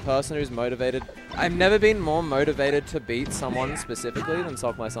like the person who's motivated. I've never been more motivated to beat someone specifically than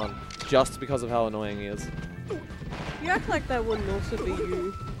Sock My Son, just because of how annoying he is. You act like that wouldn't also be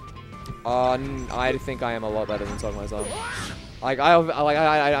you. I think I am a lot better than Sock My Son. Like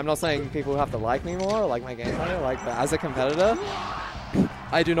I'm not saying people have to like me more, or like my gameplay, like but as a competitor.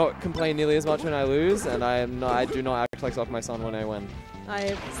 I do not complain nearly as much when I lose, and I do not act like Sock My Son when I win.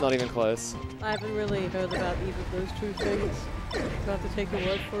 It's not even close. I haven't really heard about either of those 2 things, so I have to take your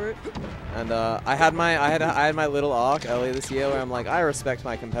word for it. And I had my little arc earlier this year where I'm like, I respect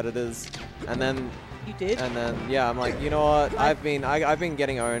my competitors, and then You did? and then yeah, I'm like, you know what? I've been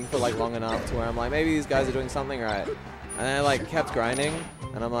getting owned for like long enough to where I'm like, maybe these guys are doing something right. And then I like kept grinding,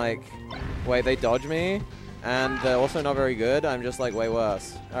 And I'm like, wait, they dodge me? And they're also not very good. I'm just like way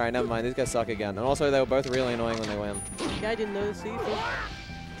worse. Alright, never mind. These guys suck again. And also, they were both really annoying when they win. Yeah, I didn't notice either.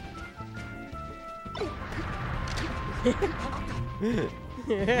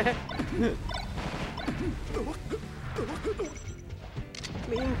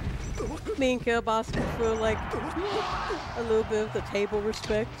 Me and Caleb asking for like a little bit of the table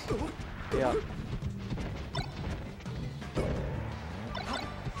respect. Yeah.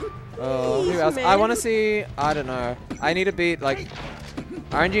 Oh, who else? I want to see. I don't know. I need to beat like.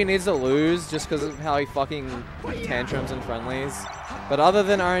 RNG needs to lose just because of how he fucking tantrums in friendlies. But other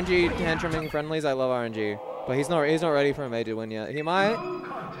than RNG tantruming friendlies, I love RNG. But he's not ready for a major win yet. He might.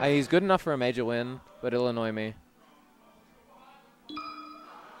 He's good enough for a major win, but it'll annoy me.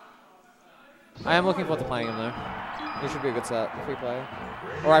 I am looking forward to playing him though. This should be a good set if we play.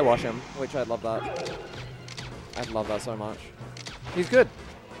 Or I wash him, which I'd love that. I'd love that so much. He's good.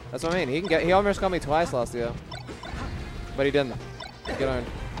 That's what I mean. He can get. He almost got me twice last year, but he didn't. Get owned.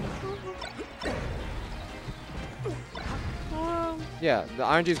 Yeah, the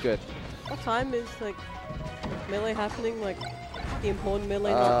RNG's good. What time is like melee happening? Like the important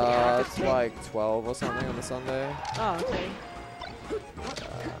melee, not the bracket It's thing? like 12 or something on the Sunday. Oh, okay.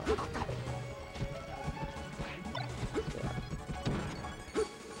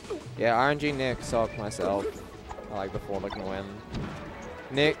 Yeah, RNG Nick, Sock, myself. I like the four that can win.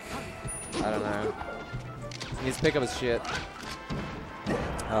 Nick, I don't know. He needs to pick up his shit.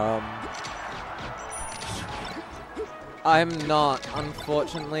 I'm not,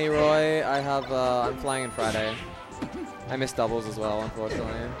 unfortunately, Roy. I have, I'm flying in Friday. I missed doubles as well,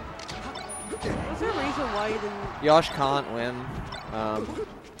 unfortunately. Was there a reason why you didn't? Yosh can't win.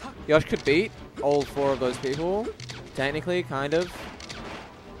 Yosh could beat all four of those people, technically, kind of.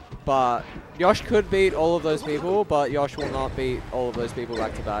 But Yosh could beat all of those people, but Yosh will not beat all of those people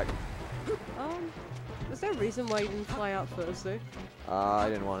back to back. Was there a reason why you didn't fly out Thursday? I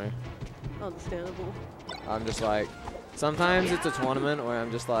didn't want to. Understandable. I'm just like, sometimes it's a tournament where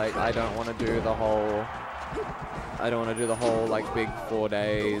I'm just like, I don't want to do the whole, like big 4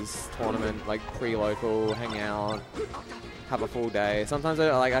 days tournament, like pre-local, hang out, have a full day. Sometimes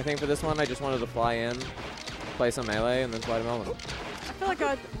I think for this one I just wanted to fly in, play some melee, and then fly to Melbourne. I feel like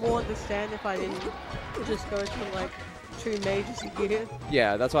I'd more understand if I didn't just go to like 2 majors a year.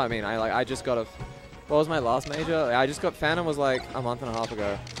 Yeah, that's what I mean. I just got a. What was my last major? I just got Phantom was like a month and a half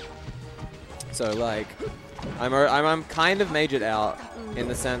ago. So like, I'm kind of majored out in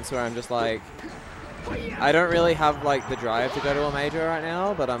the sense where I'm just like, I don't really have like the drive to go to a major right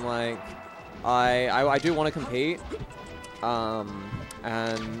now, but I'm like, I do want to compete. But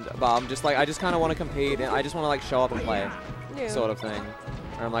I'm just like, I just kind of want to compete and I just want to like show up and play, sort of thing.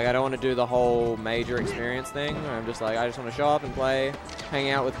 And I'm like, I don't want to do the whole major experience thing. Where I'm just like, I just want to show up and play, hang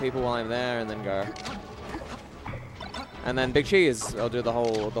out with people while I'm there, and then go. And then Big Cheese, I'll do the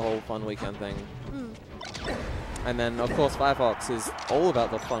whole fun weekend thing. And then of course Firefox is all about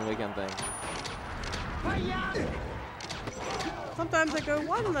the fun weekend thing. Sometimes I go,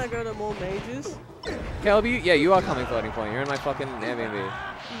 why don't I go to more majors? Caleb, you are coming floating point. You're in my fucking Airbnb.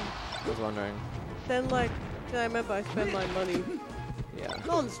 I was wondering. Then like, I remember I spent my money. Yeah. Not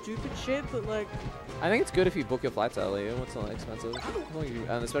on stupid shit, but like. I think it's good if you book your flights early. It's not expensive.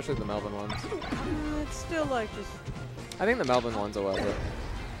 And especially the Melbourne ones. It's still like just. I think the Melbourne ones are worth it.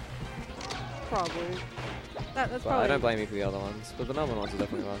 Probably. That's But probably. I don't blame you for the other ones. But the Melbourne ones are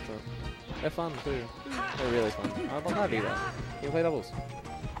definitely worth it. They're fun too. They're really fun. I'll have you that. You can play doubles.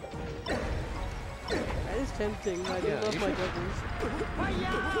 That is tempting. I do Yeah, love you my should.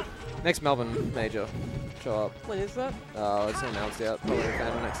 doubles. Next Melbourne major. Show up. When is that? It's announced yet. Probably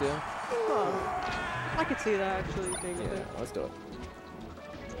Phantom next year. Oh, I could see that actually being a Yeah, bit. let's do it.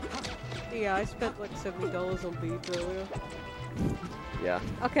 Yeah, I spent like $70 on beads earlier. Yeah.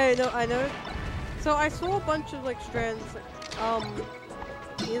 Okay, no, I know. So I saw a bunch of like strands.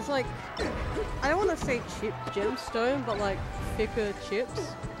 It's like, I don't want to say chip gemstone, but like thicker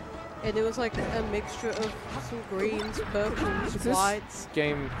chips. And it was like a mixture of some greens, purples, Is this whites.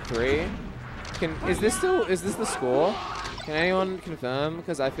 game 3? Is this the score? Can anyone confirm?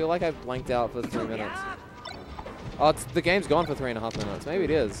 Because I feel like I've blanked out for 3 minutes. Oh, the game's gone for 3.5 minutes. Maybe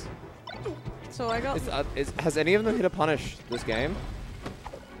it is. So I got. Has any of them hit a punish this game?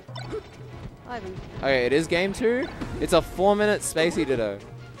 I haven't. Okay, it is game 2. It's a 4-minute Spacey Ditto.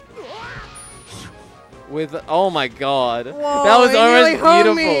 With, oh my god. Whoa, that was really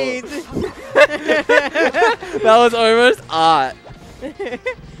almost beautiful. That was almost art. The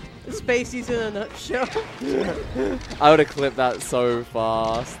Spacey's in a nutshell. I would have clipped that so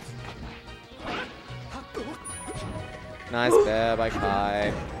fast. Nice bear by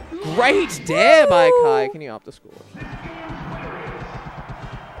Kai. Great dare by Kai. Can you up the score?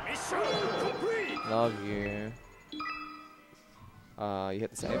 Love you. You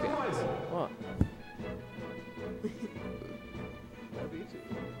hit the save yet. What?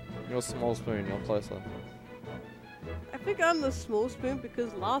 You're small spoon, you're closer. I think I'm the small spoon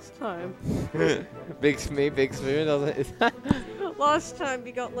because last time. Big spoon, doesn't it? Last time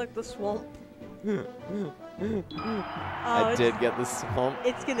you got like the swamp. I did get the swamp.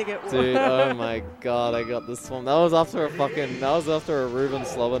 It's gonna get worse. Dude, oh my god, I got the swamp. That was after a Reuben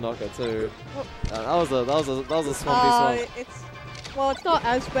slobber knocker too. That was a swampy swamp. It's not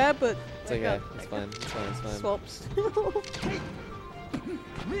as bad, but It's okay. It's fine. It's fine. It's fine. swamps.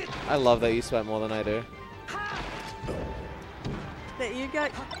 I love that you sweat more than I do. That you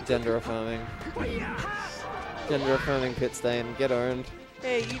got. Gender affirming. Gender affirming pit stain. Get owned.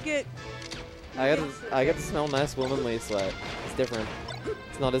 Hey, you get. I get to smell nice womanly sweat. It's different.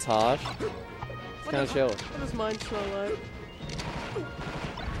 It's not as harsh. It's kind of chill. What does mine smell like?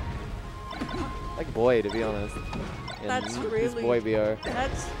 Like boy, to be honest. That's It's really. boy BO.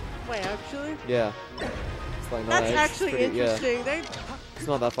 That's. Wait, actually. Yeah. It's like That's it's actually pretty- yeah. interesting. It's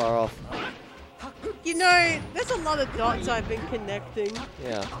not that far off. You know, there's a lot of dots I've been connecting.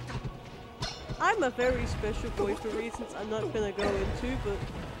 Yeah. I'm a very special boy for reasons I'm not gonna go into, but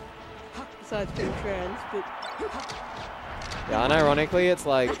besides being trans, but Yeah, and ironically, it's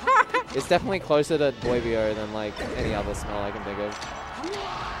like, it's definitely closer to boy BO than like any other smell I can think of.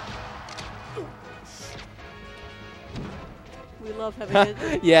 we love having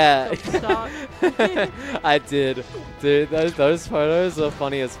it. Yeah. Start. I did. Dude, those photos are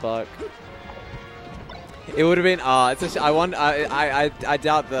funny as fuck. It would have been it's I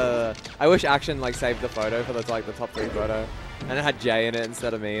doubt I wish Action like saved the photo for the like the top 3 photo and it had Jay in it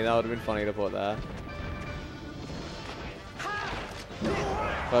instead of me. That would have been funny to put there.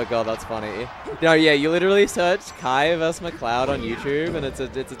 Oh god, that's funny. No, yeah, you literally search Kai vs McLeod on YouTube and it's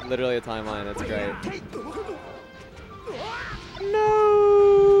literally a timeline. It's great. No.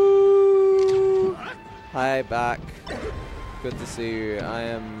 Hi, back. Good to see you. I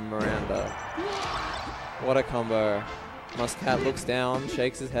am Miranda. What a combo. Muscat looks down,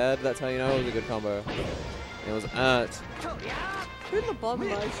 shakes his head. That's how you know it was a good combo. It was earned. Who in the bottom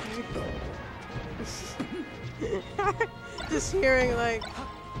lies you? Just hearing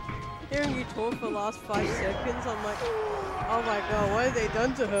you talk for the last 5 seconds, I'm like, oh my god, what have they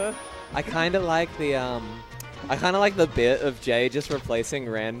done to her? I kind of like the bit of Jay just replacing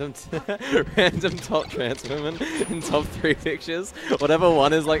random random top trans women in top 3 pictures. Whatever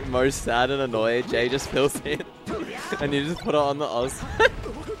one is like most sad and annoyed, Jay just fills in, and you just put it on the Oz.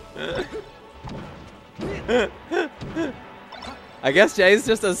 I guess Jay's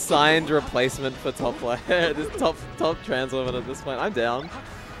just a signed replacement for top player, this top trans woman at this point. I'm down.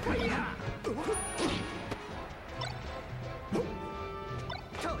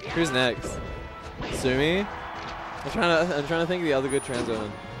 Who's next? Sumi? I'm trying to think of the other good trans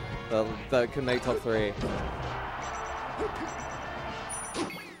women that could make top 3.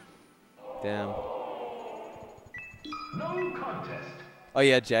 Damn. No contest. Oh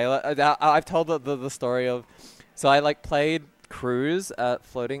yeah, Jayla. I've told the story of. So I like played Cruise at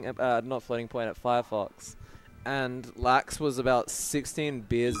not floating point at Firefox, and Lax was about 16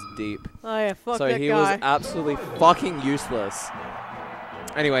 beers deep. Oh yeah, fuck So that he guy. was absolutely fucking useless.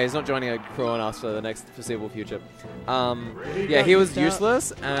 Anyway, he's not joining a crew on us for the next foreseeable future. Yeah, he was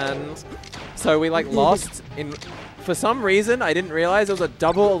useless, and so we like lost in. For some reason, I didn't realize it was a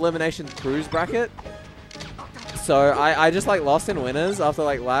double elimination cruise bracket. So I just like lost in winners after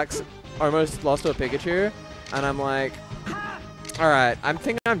like Lax almost lost to a Pikachu, and I'm like, all right, I'm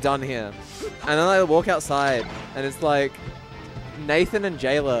thinking I'm done here. And then I walk outside, and it's like Nathan and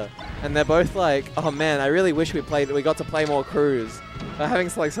Jayla, and they're both like, oh man, I really wish we got to play more crews. We're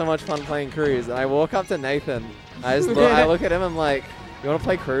having like so much fun playing crews. And I walk up to Nathan, I look at him, I'm like, you want to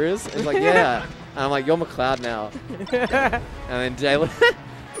play crews? And he's like, yeah. And I'm like, you're McLeod now.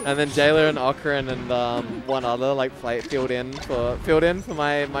 And then Jayla and Okran and one other like filled in for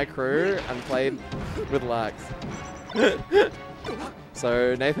my crew and played with Lax.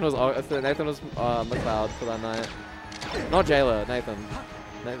 So Nathan was McLeod for that night. Not Jayla, Nathan.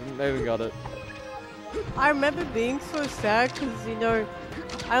 Nathan got it. I remember being so sad because, you know,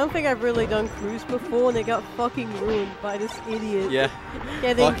 I don't think I've really done cruise before and it got fucking ruined by this idiot. Yeah.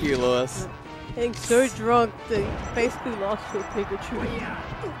 Fuck you, Lewis. Getting so drunk that he basically lost to a Pikachu.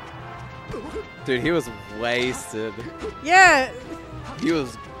 Dude, he was wasted. Yeah! He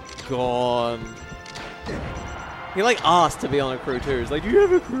was gone. He like asked to be on a crew too. He's like, do you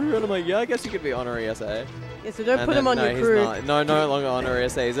have a crew? And I'm like, yeah, I guess you could be honorary SA. Yeah, so don't And put him then- on no, your he's crew. not. No longer on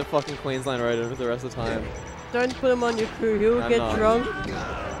RSA. He's a fucking Queensland Roader for the rest of the time. Don't put him on your crew. He'll I'm get not. drunk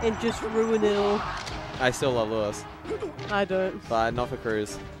and just ruin it all. I still love Lewis, I don't. but not for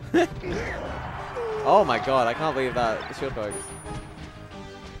Cruz. Oh my god, I can't believe that. The shield poke.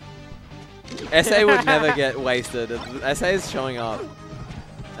 SA would never get wasted. SA is showing up.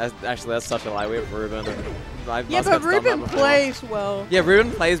 Actually, that's such a lie. We have Ruben. And Yeah, but Ruben plays well. Yeah,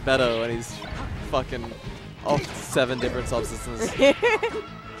 Ruben plays better when he's fucking off 7 different substances.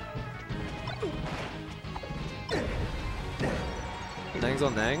 Nangs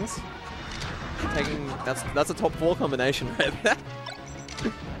on Nangs. Taking that's a top 4 combination right there.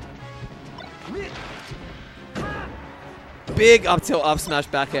 Big up tilt up smash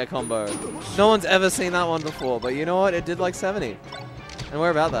back air combo. No one's ever seen that one before, but you know what? It did like 70. And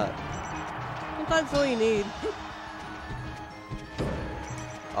we're about that. Sometimes all you need.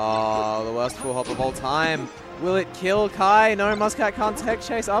 Oh, the worst full hop of all time. Will it kill Kai? No, Muscat can't tech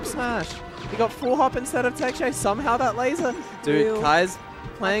chase up smash. He got full hop instead of tech chase. Somehow that laser. Dude, Real. Kai's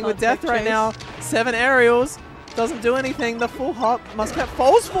playing with Can't death tech right chase. now. 7 aerials. Doesn't do anything. The full hop. Muscat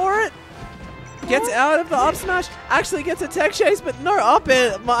falls for it. Gets out of the up smash. Actually gets a tech chase, but no up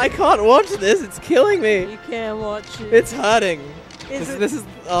it. I can't watch this. It's killing me. You can't watch it. It's hurting. Is it- This is.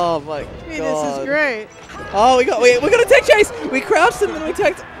 Oh my god. This is great. Oh, we got a tech chase. We crouched him and we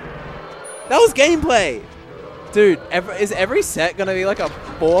teched. That was gameplay. Dude, is every set gonna be like a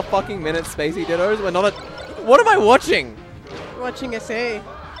 4 fucking minute Spacey Dittos? We're not a. What am I watching? Watching SA.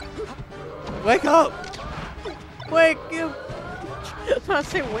 Wake up. Wake up. I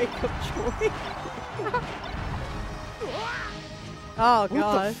say wake up, Joy. Oh, What the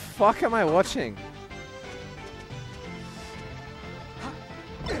God. fuck am I watching?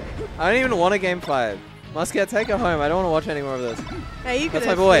 I don't even want a game 5. Muscat, take her home. I don't want to watch any more of this. Hey, you can That's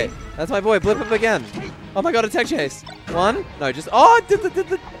my boy. That's my boy. Blip up again. Oh my god, a tech chase. 1? No, just. Oh, did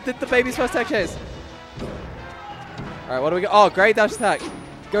the baby's first tech chase. Alright, what do we got? Oh, great dash attack.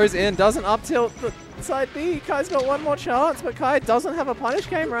 Goes in, doesn't up tilt the side B. Kai's got one more chance, but Kai doesn't have a punish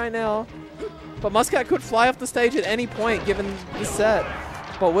game right now. But Muscat could fly off the stage at any point given the set.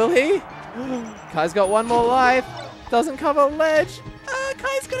 But will he? Kai's got one more life. Doesn't cover ledge.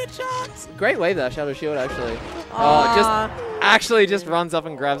 Kai's got a chance. Great wave there, Shadow Shield, actually. Just runs up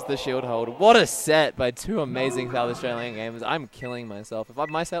and grabs the shield hold. What a set by 2 amazing South Australian gamers. I'm killing myself. If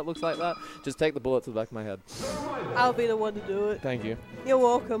my set looks like that, just take the bullet to the back of my head. I'll be the one to do it. Thank you. You're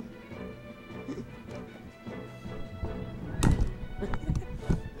welcome.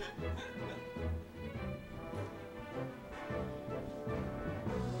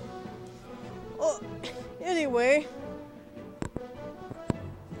 Oh, anyway.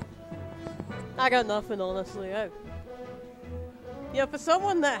 I got nothing, honestly. Yeah, for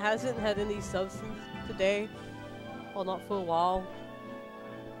someone that hasn't had any substance today, or not for a while,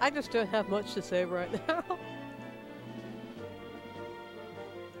 I just don't have much to say right now.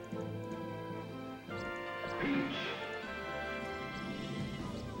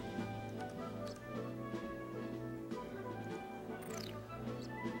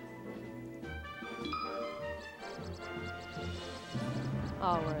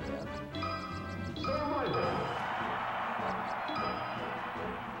 Oh, right, yeah.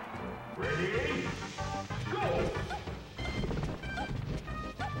 Ready? Go!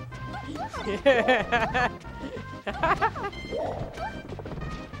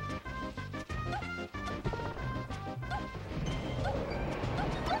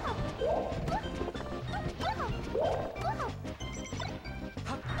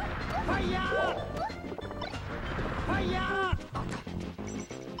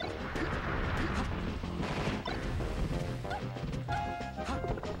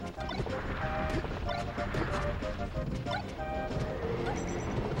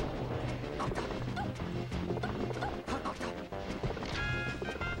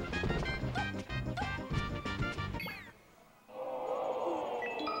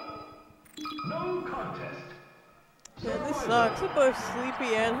 No contest. Man, this sucks. I'm both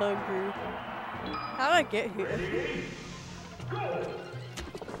sleepy and hungry. How'd I get here?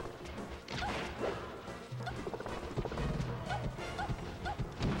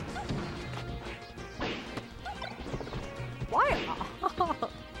 Why?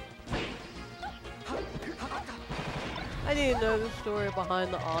 I didn't know the story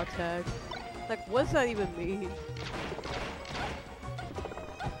behind the R tag. Like, what does that even mean?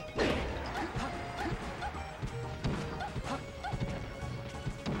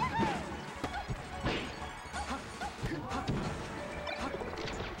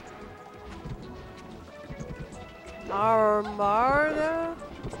 Armada?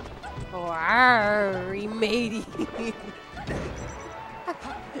 Oh, arr, he made it.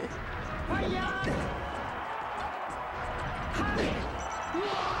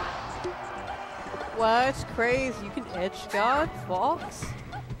 Wow, it's crazy. You can edge guard Fox?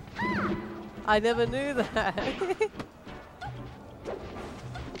 I never knew that.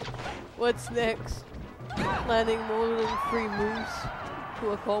 What's next? Landing more than 3 moves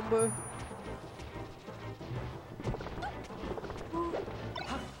to a combo.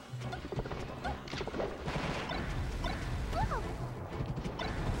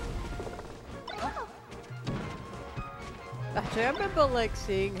 Actually, I remember like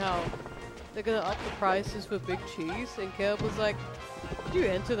seeing how they're gonna up the prices for Big Cheese, and Caleb was like, "Did you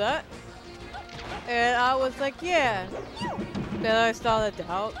enter that?" And I was like, "Yeah." Then I started to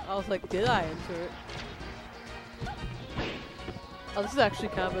doubt. I was like, "Did I enter it?" Oh, this is actually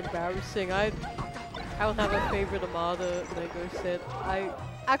kind of embarrassing. I don't have a favorite Armada Lego set. I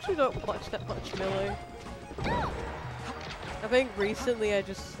actually don't watch that much Melee. I think recently I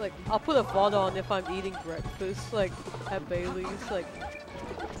just like I'll put a VOD on if I'm eating breakfast like at Bailey's, like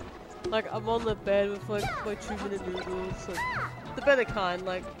I'm on the bed with like my 2-minute noodles, like the better kind,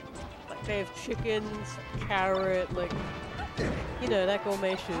 like they have chickens, carrot, like you know, that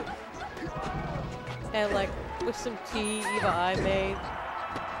gourmet shit. And like with some tea either I made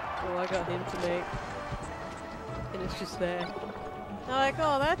or I got him to make, and it's just there. I'm like,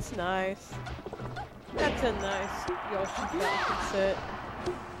 oh, that's nice. That's a nice Yoshi Falcon set.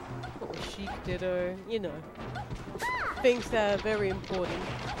 Or Sheik Ditto, you know. Things that are very important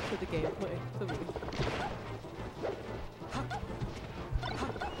to the gameplay for me.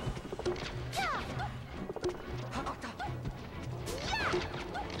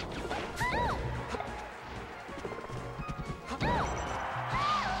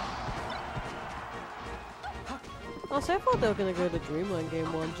 Also, I thought they were gonna go to Dreamland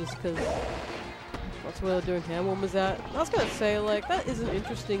Game 1 just because that's where they're doing Hand Warmers at. I was gonna say, like, that is an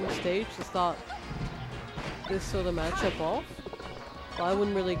interesting stage to start this sort of matchup off. But I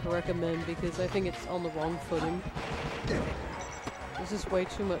wouldn't really recommend because I think it's on the wrong footing. There's just way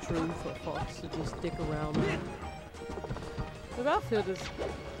too much room for Fox to just dick around there. The Battlefield is...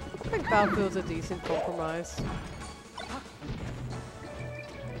 I think Battlefield's a decent compromise.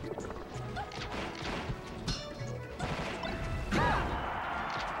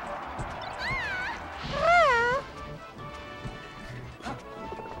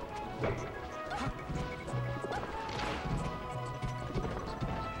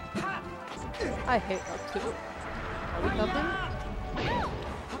 I hate that too. Are we coming?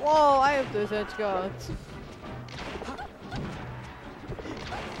 Whoa, I have those edge guards.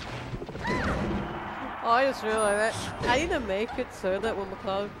 Oh, I just realized that. I need to make it so that when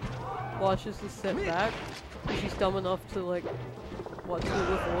McLeod watches the set back, she's dumb enough to like watch it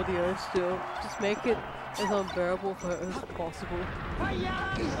with audio still. Just make it as unbearable for her as possible.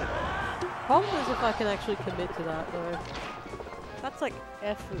 Problem is if I can actually commit to that though. That's like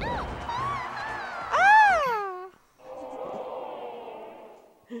effort.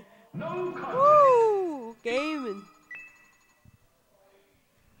 No contest. Woo! Gaming.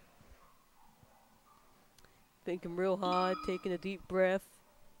 Thinking real hard, taking a deep breath.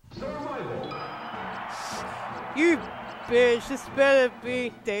 Survival. You bitch, this better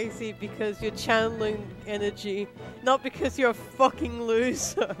be Daisy because you're channeling energy, not because you're a fucking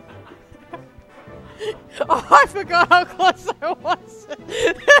loser. Oh, I forgot how close I was.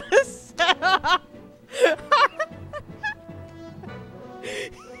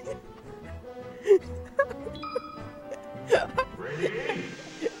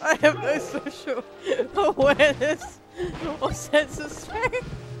 I have no social awareness or sense of strength.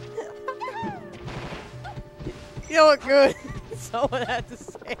 You know what, good? Someone had to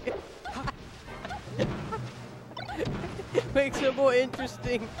say it. Makes it more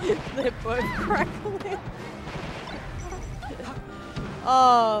interesting. They're both crackling.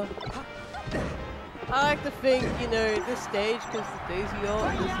 Oh. I like to think, you know, this stage, because the Daisy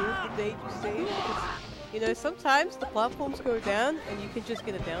art, this is the Daisy stage, you know, sometimes the platforms go down and you can just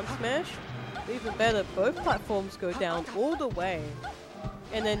get a down smash. But even better, both platforms go down all the way.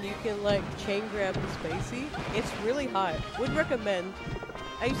 And then you can like chain grab the spacey. It's really high. Would recommend.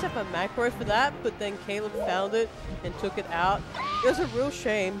 I used to have a macro for that, but then Caleb found it and took it out. It was a real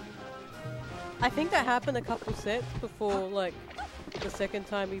shame. I think that happened a couple sets before like the second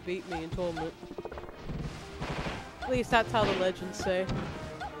time he beat me in tournament. At least that's how the legends say.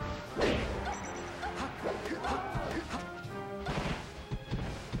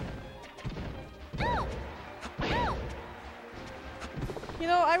 You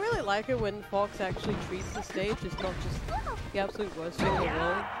know, I really like it when Fox actually treats the stage as not just the absolute worst thing in the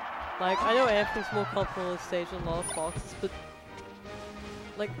world. Like, I know Anthony's more comfortable on stage than a lot of foxes, but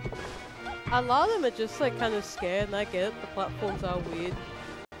like, a lot of them are just like kind of scared, and I get it, the platforms are weird.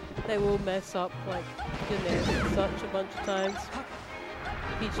 They will mess up like genetics and such a bunch of times.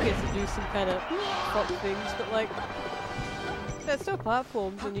 Peach gets to do some kind of fuck things, but like, they're still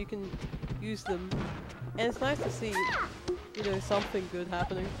platforms and you can use them. And it's nice to see, you know, something good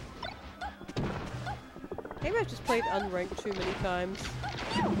happening. Maybe I've just played unranked too many times.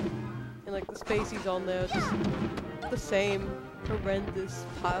 And like the spacies on there are just the same horrendous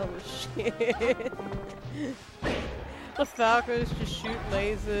pile of shit. The falcons just shoot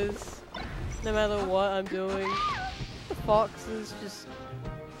lasers no matter what I'm doing. The foxes just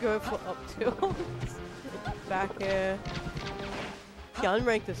go for up tilts, back air. The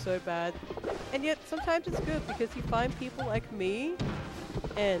unranked is so bad. And yet sometimes it's good because you find people like me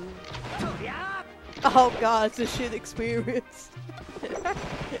and oh god, it's a shit experience. You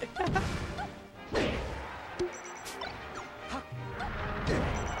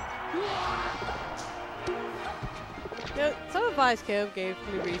know, some advice Caleb gave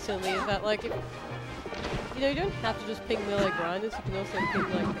me recently is that like, if, you know, you don't have to just ping melee grinders, you can also ping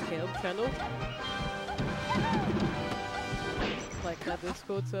like the Caleb channel. Like that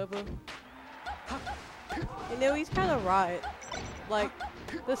Discord server. You know, he's kind of right. Like,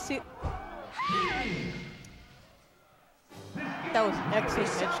 that was an excellent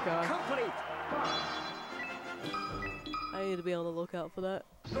edge guard. I need to be on the lookout for that.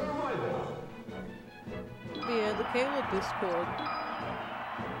 But yeah, the Caleb Discord.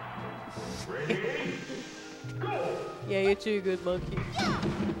 Yeah, you're too good, monkey.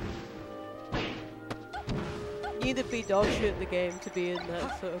 You need to be dog shit in the game to be in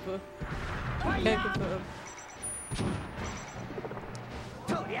that server. Can't confirm.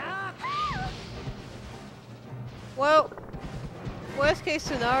 Well, worst case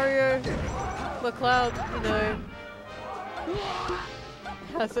scenario, McLeod, you know,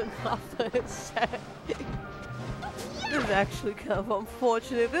 has enough on its set. This is actually kind of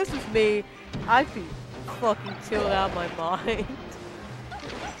unfortunate. If this was me, I'd be fucking chilled out of my mind.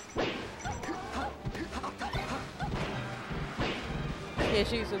 Yeah,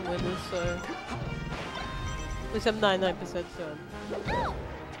 she's in winners, so at least I'm 99% certain.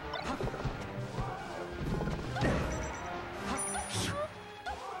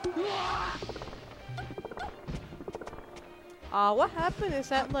 What happened is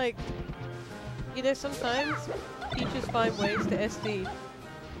that, like, you know, sometimes teachers find ways to SD.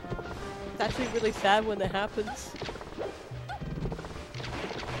 It's actually really sad when that happens.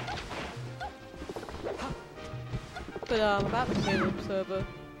 But about the Caleb server,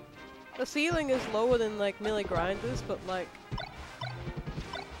 the ceiling is lower than like melee grinders, but like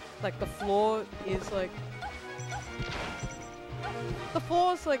the floor is like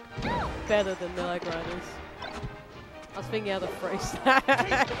better than melee grinders. I was thinking how to phrase that.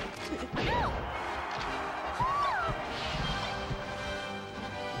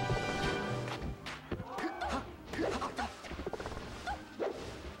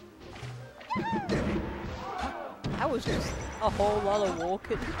 That was just a whole lot of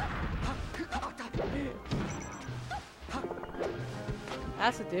walking.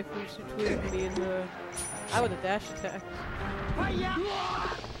 That's the difference between me and her. I would have dash attacked.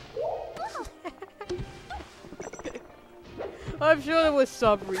 I'm sure there was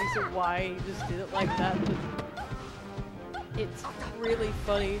some reason why he just did it like that, but it's really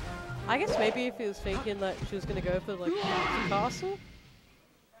funny. I guess maybe if he was thinking that she was gonna go for like the castle.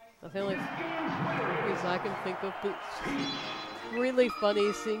 That's the only reason I can think of, but it's really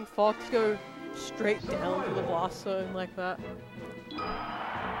funny seeing Fox go straight down to the blast zone like that.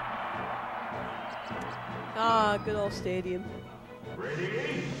 Ah, good old stadium.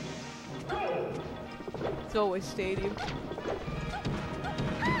 Ready? Go! It's always stadium.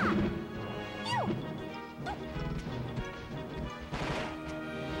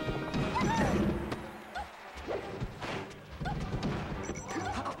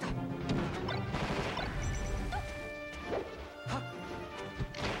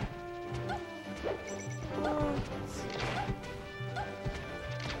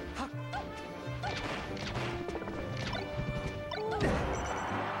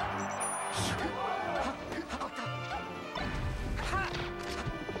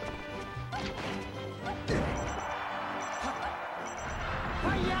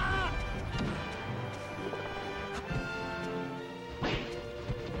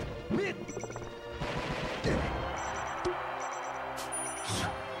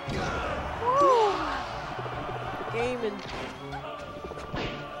 Gaming.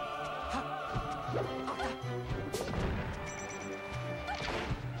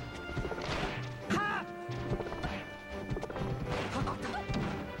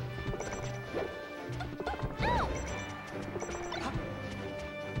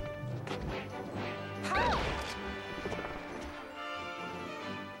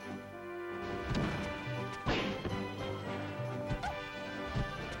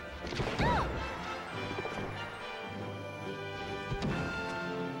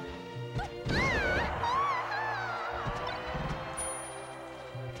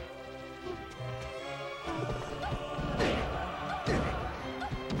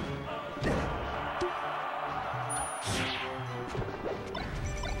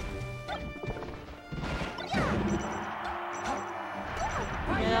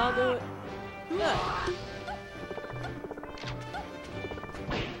 do it. Yeah.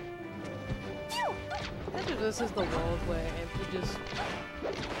 Imagine this is the world where Anthony just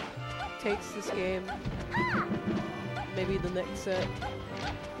takes this game, maybe the next set.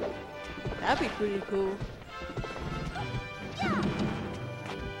 That'd be pretty cool.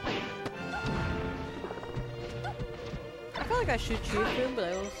 I feel like I should cheer for him, but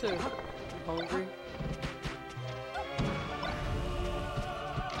I also am hungry.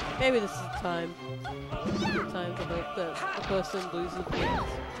 Maybe this is the time. The time to hope that the person loses wins.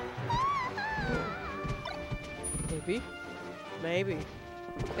 Maybe. Maybe.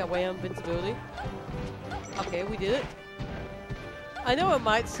 Got way on invincibility. Okay, we did it. I know it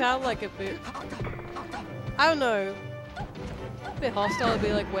might sound like a bit... I don't know. A bit hostile to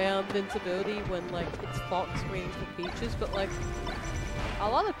be like way on invincibility when like it's Fox waiting for Peaches, but like a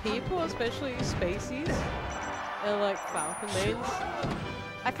lot of people, especially Spaceys and like Falcon mains,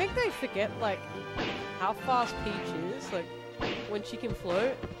 I think they forget like how fast Peach is, like when she can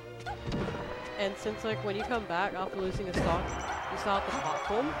float. And since like when you come back after losing a stock, you start the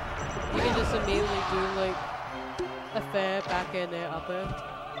platform, you can just immediately do like a fair back air nair up air.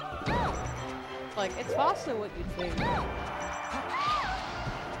 Like it's faster than what you'd think.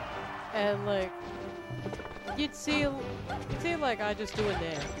 And like you'd see like I just do a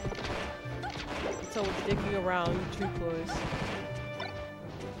nair. Someone's dicking around too close.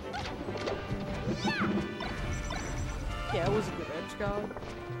 Yeah, it was a good edge guard.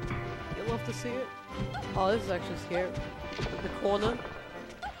 You'll love to see it. Oh, this is actually scary. The corner.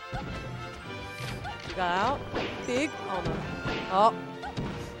 You got out. Big. Oh no. Oh.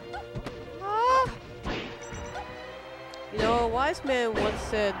 Ah. You know, a wise man once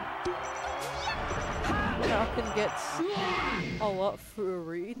said, Falcon gets a lot through a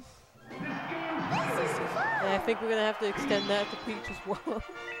read. And I think we're gonna have to extend that to Peach as well.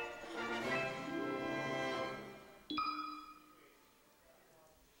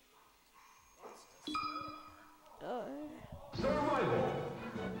 Survival.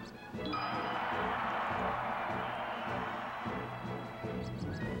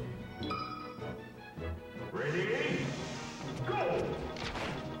 Ready? Go!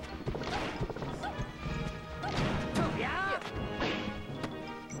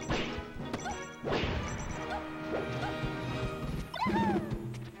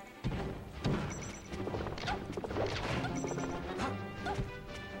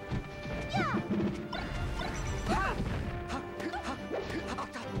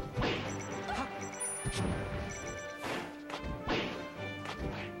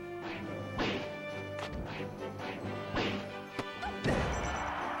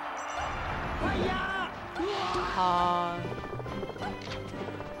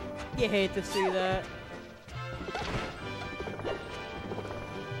 You hate to see that.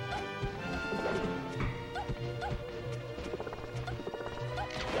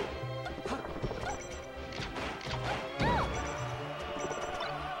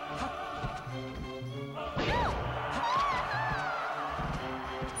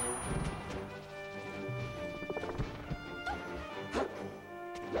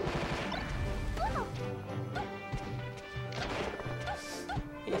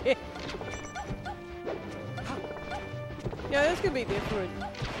 Yeah, this could be different.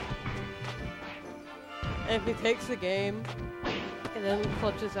 And if he takes the game and then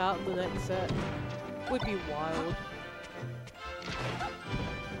clutches out the next set, would be wild.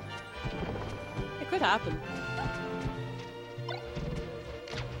 It could happen.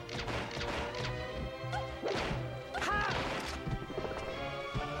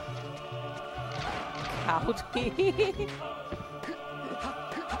 Howdy.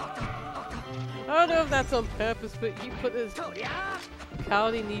 I don't know if that's on purpose, but you put this.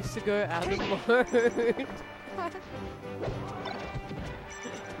 Cowdy needs to go out of mode.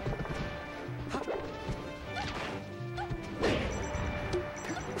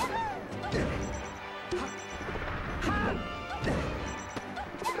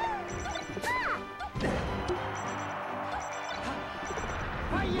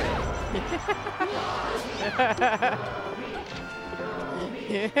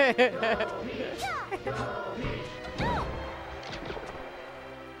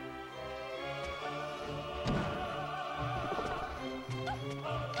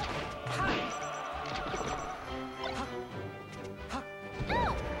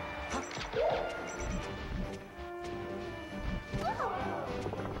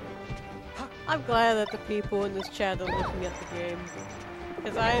 I'm glad that the people in this chat are looking at the game.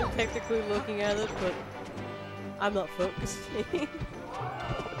 Because I am technically looking at it, but I'm not focusing.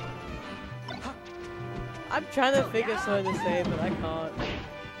 I'm trying to figure something to say, but I can't.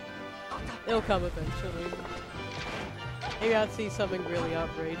 It'll come eventually. Maybe I'd see something really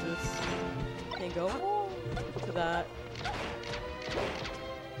outrageous and go "Oh," to that.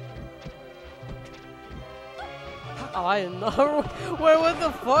 Oh, I didn't know. Where was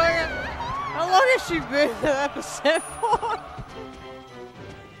the fire? How long has she been in that percent for?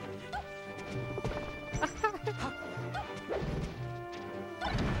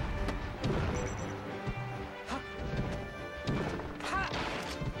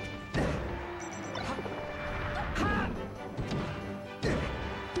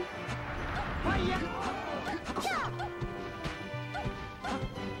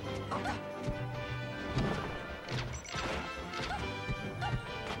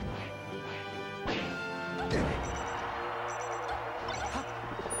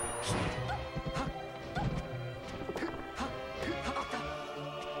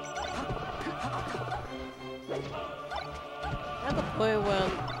 At the point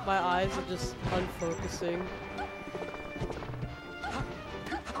when my eyes are just unfocusing.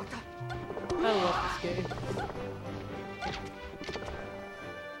 I love this game.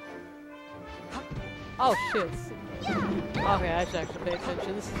 Oh shit. Okay, I should actually pay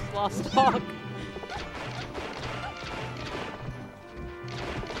attention. This is Lost Talk.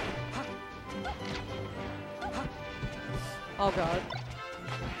 Oh god.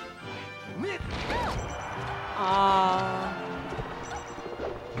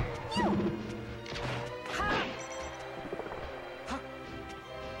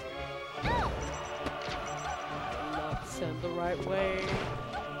 Not sent the right way.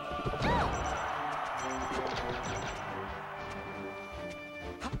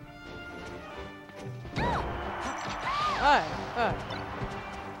 Alright.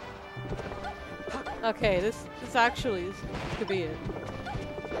 Okay, this could be it.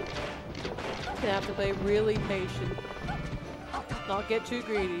 Gonna have to play really patient. Not get too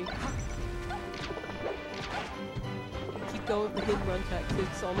greedy. Keep going with the hidden run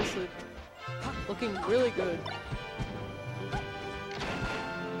tactics, honestly. Looking really good.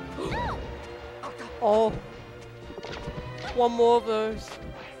 Oh. One more of those.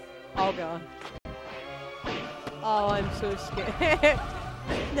 Oh god. Oh, I'm so scared.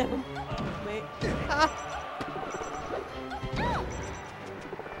 Never mind. Ah.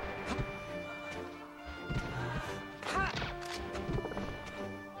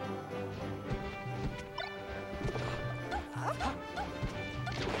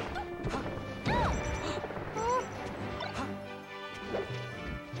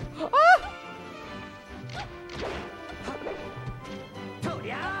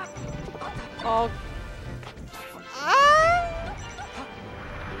 Oh. Ah!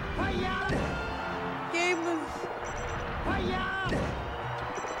 Gamers.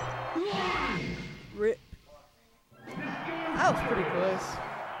 Rip. That was pretty close.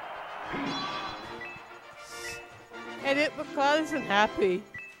 And it McCloud isn't happy.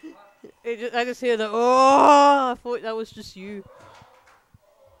 I just hear the oh. I thought that was just you.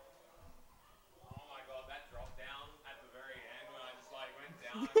 Oh my god, that drop down at the very end when I just like went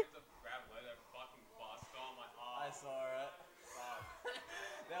down to grab where that fucking bus on my arm. I saw it.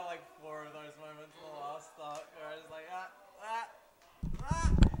 There are like 4 of those moments in the last start where I was like,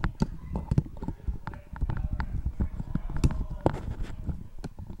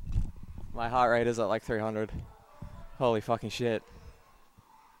 My heart rate is at like 300. Holy fucking shit.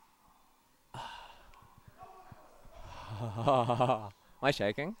 Am I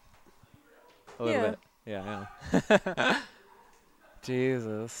shaking? A little bit. Yeah, yeah.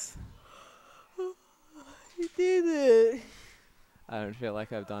 Jesus. You did it. I don't feel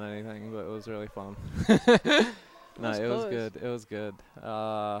like I've done anything, but it was really fun. No, That's it was close. good. It was good.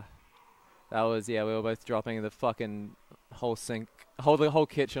 That was, yeah, we were both dropping the fucking whole sink, the whole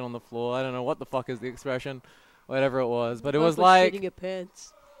kitchen on the floor. I don't know what the fuck is the expression, whatever it was, but it was like, shitting your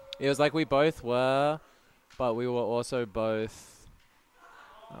pants. it was like we both were, but we were also both,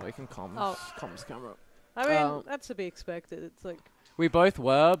 we can comms camera. I mean, that's to be expected. It's like, We both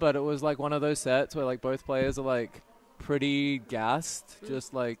were, but it was like one of those sets where like both players are like pretty gassed,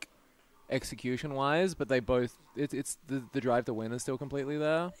 just like execution-wise, but they both, it's the drive to win is still completely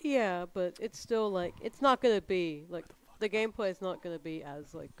there. yeah, but it's still like, it's not gonna be like the gameplay is not gonna be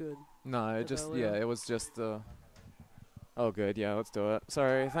as like good. No, it as just, earlier. yeah, it was just oh good, yeah, let's do it.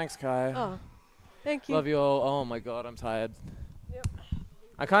 Sorry, thanks Kai. Oh, thank you. Love you all. Oh my god, I'm tired. Yep.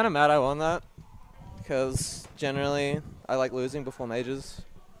 I'm kind of mad I won that, because generally I like losing before majors,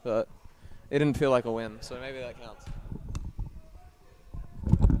 but it didn't feel like a win, so maybe that counts.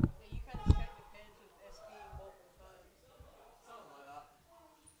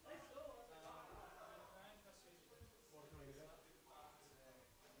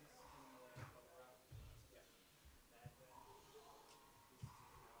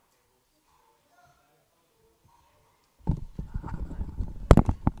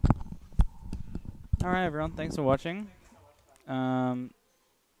 Alright, everyone. Thanks for watching. Oh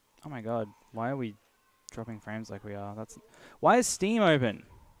my god. Why are we dropping frames like we are? Why is Steam open?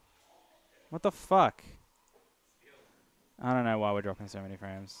 What the fuck? I don't know why we're dropping so many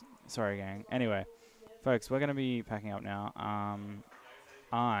frames. Sorry, gang. Anyway, folks, we're going to be packing up now.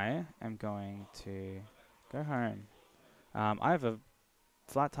 I am going to go home. I have a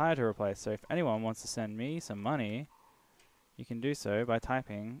flat tire to replace, so if anyone wants to send me some money, you can do so by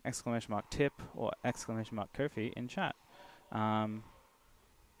typing !tip or !Kofi in chat.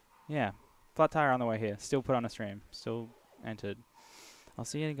 Yeah, flat tire on the way here. Still put on a stream. Still entered. I'll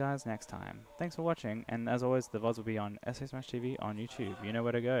see you guys next time. Thanks for watching, and as always, the VODs will be on SA Smash TV on YouTube. You know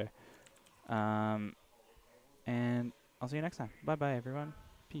where to go. And I'll see you next time. Bye-bye, everyone.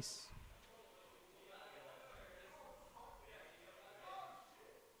 Peace.